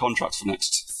 I'm under contract for the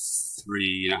next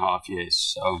 3.5 years.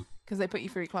 So because they put you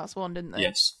through class 1, didn't they?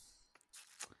 yes,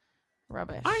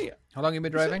 Rubbish. How long have you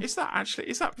been driving? Is that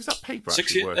paper 6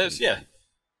 actually working? years. Yeah.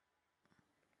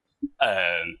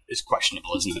 It's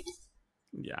questionable, isn't it?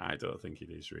 Yeah, I don't think it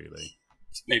is really.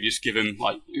 Maybe just give him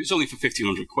like it's only for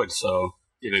 1,500 quid, so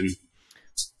give him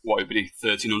what would be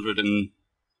 1,300 and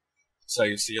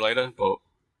say see you later. But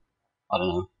I don't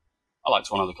know. I like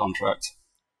to honour the contract.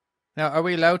 Now, are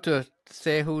we allowed to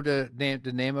say who the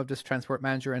name of this transport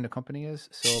manager in the company is?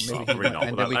 So maybe Probably not,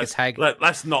 and but then we can let's- tag.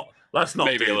 Let's not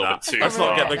Maybe do a little that. bit too Let's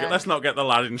not far. get the let's not get the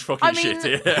lad in fucking I mean,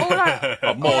 shit here.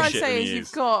 all more I'd shit say than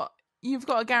is he you've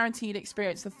got a guaranteed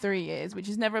experience for 3 years, which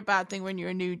is never a bad thing when you're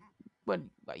a new. When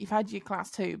you've had your class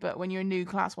 2, but when you're a new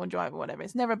class 1 driver, or whatever,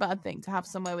 it's never a bad thing to have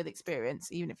somewhere with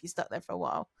experience, even if you're stuck there for a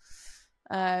while.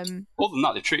 Other than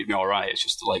that, they treated me all right. It's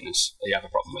just the lateness that you have a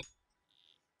problem with.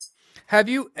 Have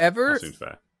you ever That seems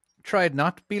fair. tried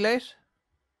not to be late?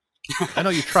 I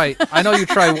know you try.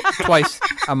 Twice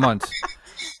a month.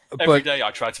 Every day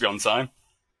I try to be on time.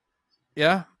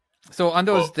 Yeah. So on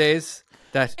those Well- days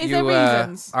that Is you there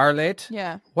reasons? are late,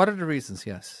 Yeah. what are the reasons?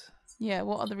 Yes. Yeah.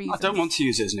 What are the reasons? I don't want to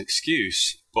use it as an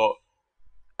excuse, but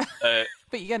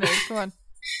But you're gonna. Come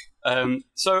on.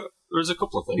 so there's a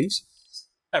couple of things.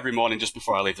 Every morning, just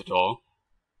before I leave the door,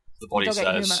 the body Dog ate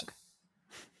your says, milk.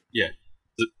 "Yeah,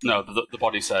 the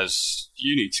body says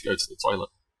you need to go to the toilet."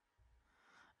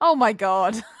 Oh my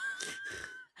god.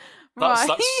 That's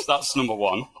Right. that's number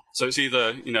one. So it's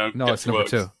either No, get it's to number work.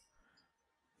 2.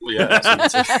 Well, yeah, that's number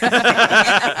two.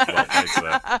 Well played,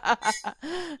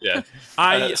 sir. Yeah,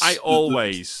 I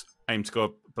always aim to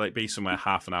go be somewhere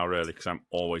half an hour early because I'm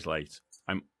always late.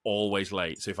 I'm always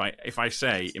late. So if I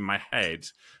say in my head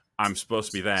I'm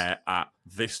supposed to be there at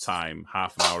this time,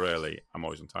 half an hour early, I'm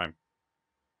always on time.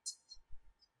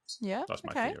 Yeah. That's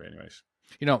my okay. theory, anyways.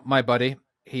 You know, my buddy,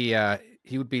 he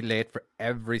would be late for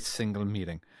every single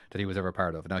meeting that he was ever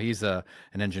part of. Now he's an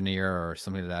engineer or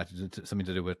something like that, something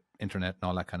to do with internet and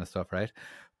all that kind of stuff, right?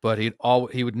 But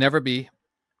he would never be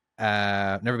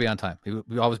on time. He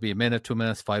would always be a minute, 2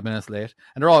 minutes, 5 minutes late.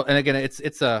 And they're all, and again,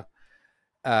 it's a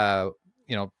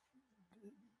you know,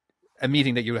 a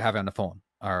meeting that you have on the phone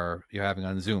or you're having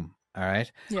on Zoom. All right.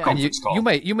 Yeah. And Conference call.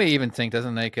 you may even think,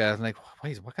 doesn't like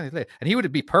what kind of late? And he would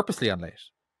be purposely on late.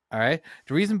 All right.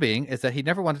 The reason being is that he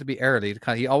never wanted to be early.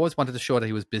 He always wanted to show that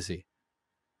he was busy.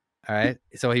 All right.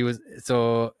 So he was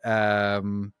I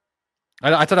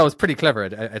thought that was pretty clever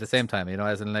at the same time, you know,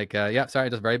 as in like, yeah, sorry,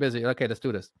 just very busy. Okay, let's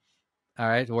do this. All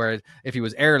right. Whereas if he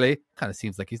was early, kind of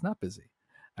seems like he's not busy.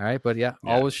 All right. But yeah,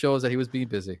 always shows that he was being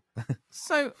busy.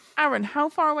 So, Aaron, how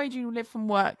far away do you live from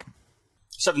work?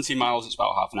 17 miles. It's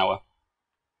about half an hour.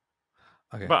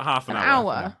 Okay. About half an An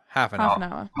hour. hour. Half an Half hour.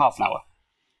 an hour. Half an hour.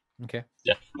 Okay.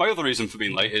 Yeah. My other reason for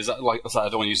being late is that, like I said, I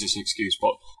don't want to use this as an excuse,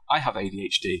 but I have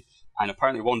ADHD, and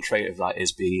apparently one trait of that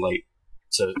is being late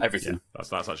to everything. Yeah,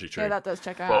 that's actually true. Yeah, that does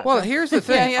check out. Well, here's the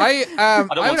thing. Yeah, yeah. I don't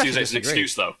would want to use it actually as an disagree.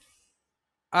 excuse, though.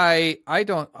 I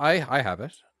don't. I have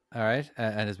it. All right,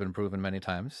 and it's been proven many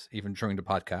times, even during the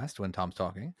podcast when Tom's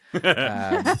talking. But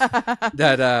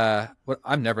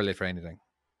I'm never late for anything.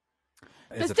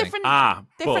 is There's the thing. different but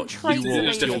different traits. you will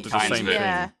There's still different do the kinds same of it.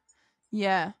 Yeah. thing.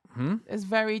 Yeah. There's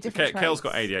very different traits. Kale's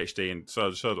got ADHD, and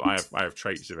so I have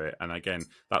traits of it. And again,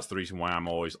 that's the reason why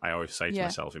I always say to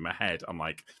myself in my head, I'm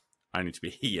like, I need to be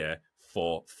here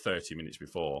for 30 minutes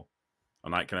before,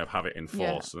 and I kind of have it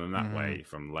enforced. And in that way,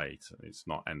 if I'm late, it's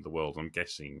not end the world. I'm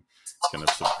guessing kind of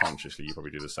subconsciously you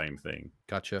probably do the same thing.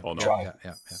 Gotcha. Or not.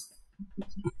 Yeah.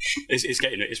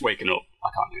 It's waking up. I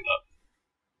can't do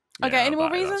that. Okay, any more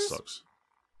that reasons? sucks.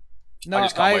 No, I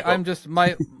just can't wake I'm up. just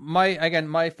my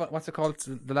what's it called?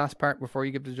 The last part before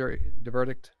you give the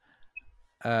verdict.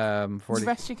 For the,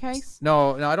 Rest your case.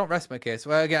 no, I don't rest my case.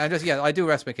 Well, again, I do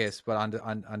rest my case, but on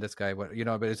this guy, but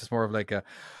but it's just more of like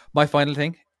my final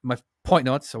thing, my point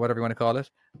notes or whatever you want to call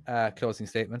it, closing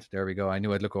statement. There we go. I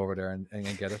knew I'd look over there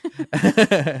and get it.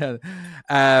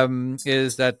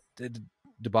 Is that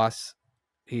the boss?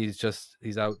 He's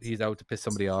out to piss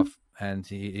somebody off. And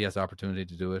he has the opportunity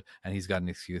to do it, and he's got an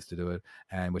excuse to do it,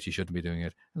 and which he shouldn't be doing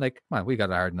it. Like, man, we got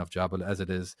a hard enough job as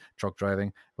it is, truck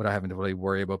driving, without having to really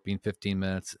worry about being 15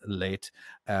 minutes late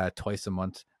twice a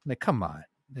month. Like, come on,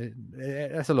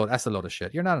 that's a load of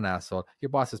shit. You're not an asshole. Your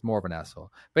boss is more of an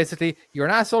asshole. Basically, you're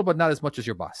an asshole, but not as much as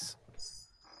your boss.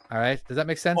 All right, does that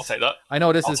make sense? I'll take that. I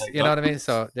know this I'll is, take you know that. what I mean.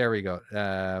 So there we go.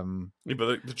 Yeah,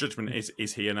 but the judgment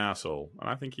is he an asshole? And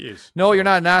I think he is. No, you're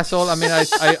not an asshole. I mean,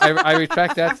 I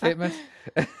retract that statement.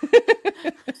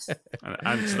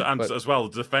 And But- as well,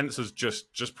 the defense has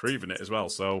just proven it as well.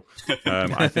 So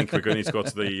I think we're going to need to go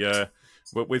to the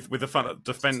with the fact that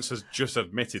defense has just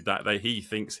admitted that he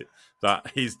thinks that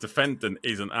his defendant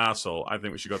is an asshole. I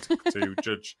think we should go to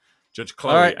Judge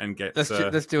Chloe All right, and get.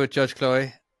 let's do it, Judge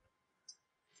Chloe.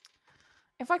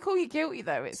 If I call you guilty,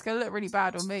 though, it's going to look really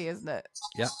bad on me, isn't it?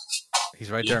 Yeah,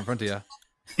 he's right there in front of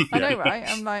you. I know, right?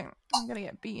 I'm like, I'm going to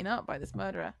get beaten up by this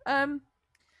murderer.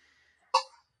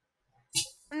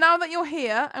 Now that you're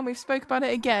here and we've spoke about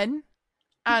it again,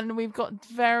 and we've got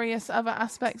various other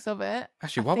aspects of it.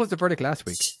 Actually, what was the verdict last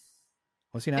week?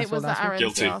 Was he an It asshole was that last week?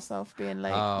 Aaron's Guilty. arsehole for being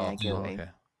late. Yeah, guilty. okay.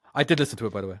 I did listen to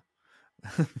it, by the way.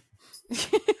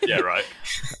 Yeah, right.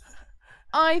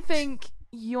 I think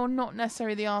you're not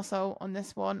necessarily the arsehole on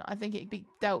this one. I think it'd be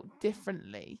dealt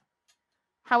differently.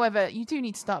 However, you do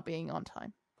need to start being on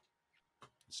time.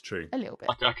 It's true. A little bit.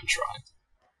 I can try.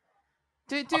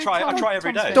 Do I try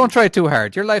every Tom's day. thing. Don't try it too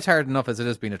hard. Your life's hard enough as it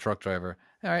is being a truck driver.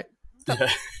 All right.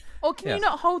 Or can Yeah. you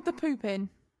not hold the poop in?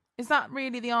 Is that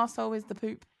really the arsehole is the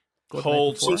poop?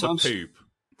 Hold the Sometimes. poop.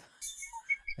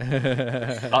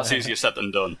 That's easier said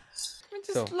than done. I mean,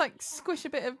 just So- like squish a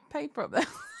bit of paper up there.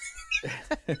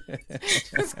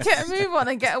 Just get a move on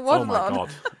and get a waddle on.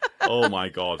 Oh my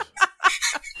god.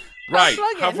 Right,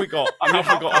 Plug in. have we got How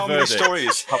a many verdict?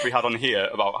 stories have we had on here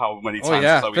about how many times Oh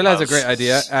yeah, Chloe Phil has a great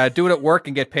idea. Do it at work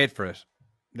and get paid for it.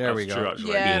 There That's we go. true,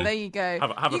 actually. Yeah, Yeah. there you go.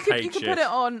 Have a you could paid put shift. it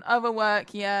on other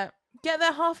work, yeah. Get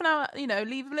there half an hour,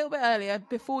 leave a little bit earlier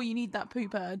before you need that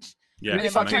poop urge. Yeah, And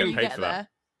if then I by do the time get you paid get for that. there,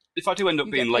 If I do end up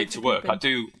You being get late paid to for work, pooping. I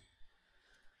do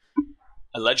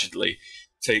allegedly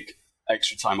take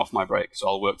extra time off my break, so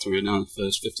I'll work through the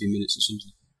first 15 minutes or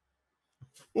something.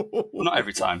 Well, not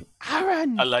every time.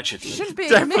 Aaron, Allegedly. you shouldn't be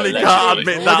Definitely admitting can't to-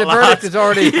 admit Well, that, the verdict lad. is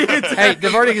already. Hey, the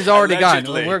verdict is already gone.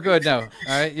 Allegedly. We're good now. All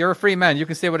right, you're a free man. You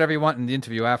can say whatever you want in the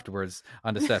interview afterwards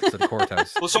on the steps of the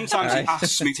courthouse. Well, sometimes Alright. he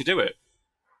asks me to do it.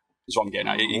 Is what I'm getting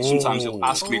at. Sometimes he'll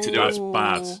ask me to do That's it. Ooh.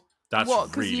 bad. That's What,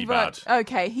 'cause really you've bad.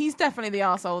 Okay, he's definitely the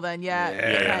arsehole then, yeah. Yeah,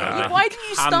 Okay. yeah, Why he did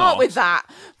you cannot. start with that?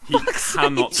 He Fuck's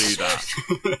cannot sake. do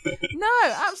that.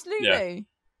 No, absolutely.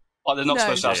 Like, they're not No.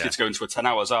 supposed to ask Yeah. you to go into a 10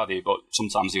 hours, are they? But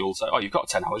sometimes he'll say, oh, you've got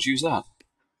 10 hours, use that.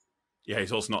 Yeah,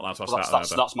 he's also not allowed to ask Well, that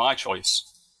either. that's my choice.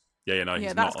 Yeah, no, Yeah,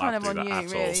 he's that's not allowed kind to of do on that you,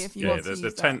 at really, all. if you Yeah, want to the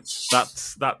use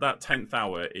 10th that 10th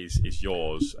hour is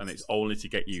yours, and it's only to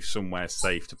get you somewhere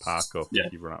safe to park up Yeah.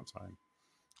 if you run out of time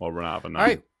or run out of a All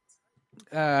night.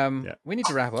 right. Yeah. We need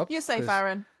to wrap up. You're safe, 'cause-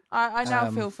 Aaron. I now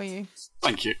um, feel for you.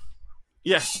 Thank you.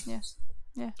 Yes.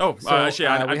 Yeah. Oh, So, actually,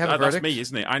 we have a that's verdict. me,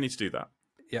 isn't it? I need to do that.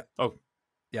 Yeah. Oh.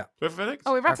 Yeah. Do we have a verdict?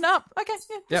 Oh, we're wrapping up. Okay,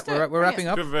 yeah. Yeah, just do it. we're Bring wrapping it.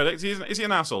 up. Do we have a verdict? Is he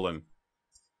an asshole then?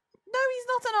 No, he's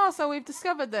not an arsehole. We've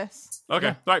discovered this. Okay,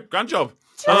 Yeah. right, grand job.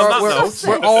 Just And on that we're- note,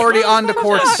 we're already on the For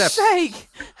court God's steps. sake.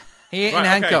 He ain't Right, in okay.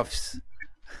 handcuffs.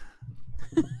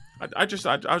 I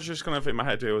was just kind of in my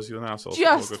head here was you an asshole.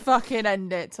 Just fucking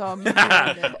end it, Tom. You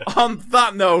end it. On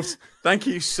that note, thank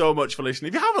you so much for listening.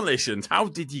 If you haven't listened, how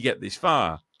did you get this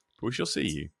far? We shall see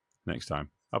you next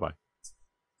time. Bye-bye.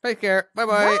 Take care.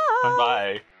 Bye-bye.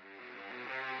 Bye.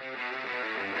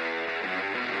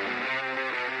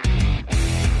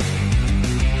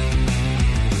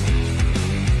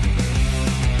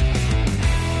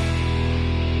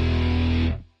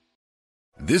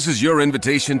 This is your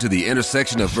invitation to the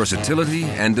intersection of versatility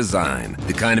and design.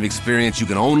 The kind of experience you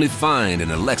can only find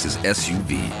in a Lexus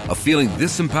SUV. A feeling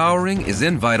this empowering is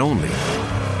invite only.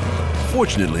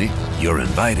 Fortunately, you're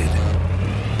invited.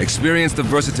 Experience the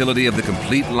versatility of the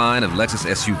complete line of Lexus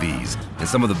SUVs and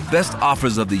some of the best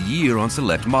offers of the year on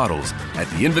select models at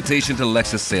the Invitation to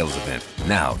Lexus sales event,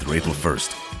 now through April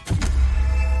 1st.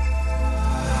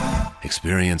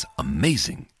 Experience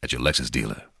amazing at your Lexus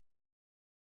dealer.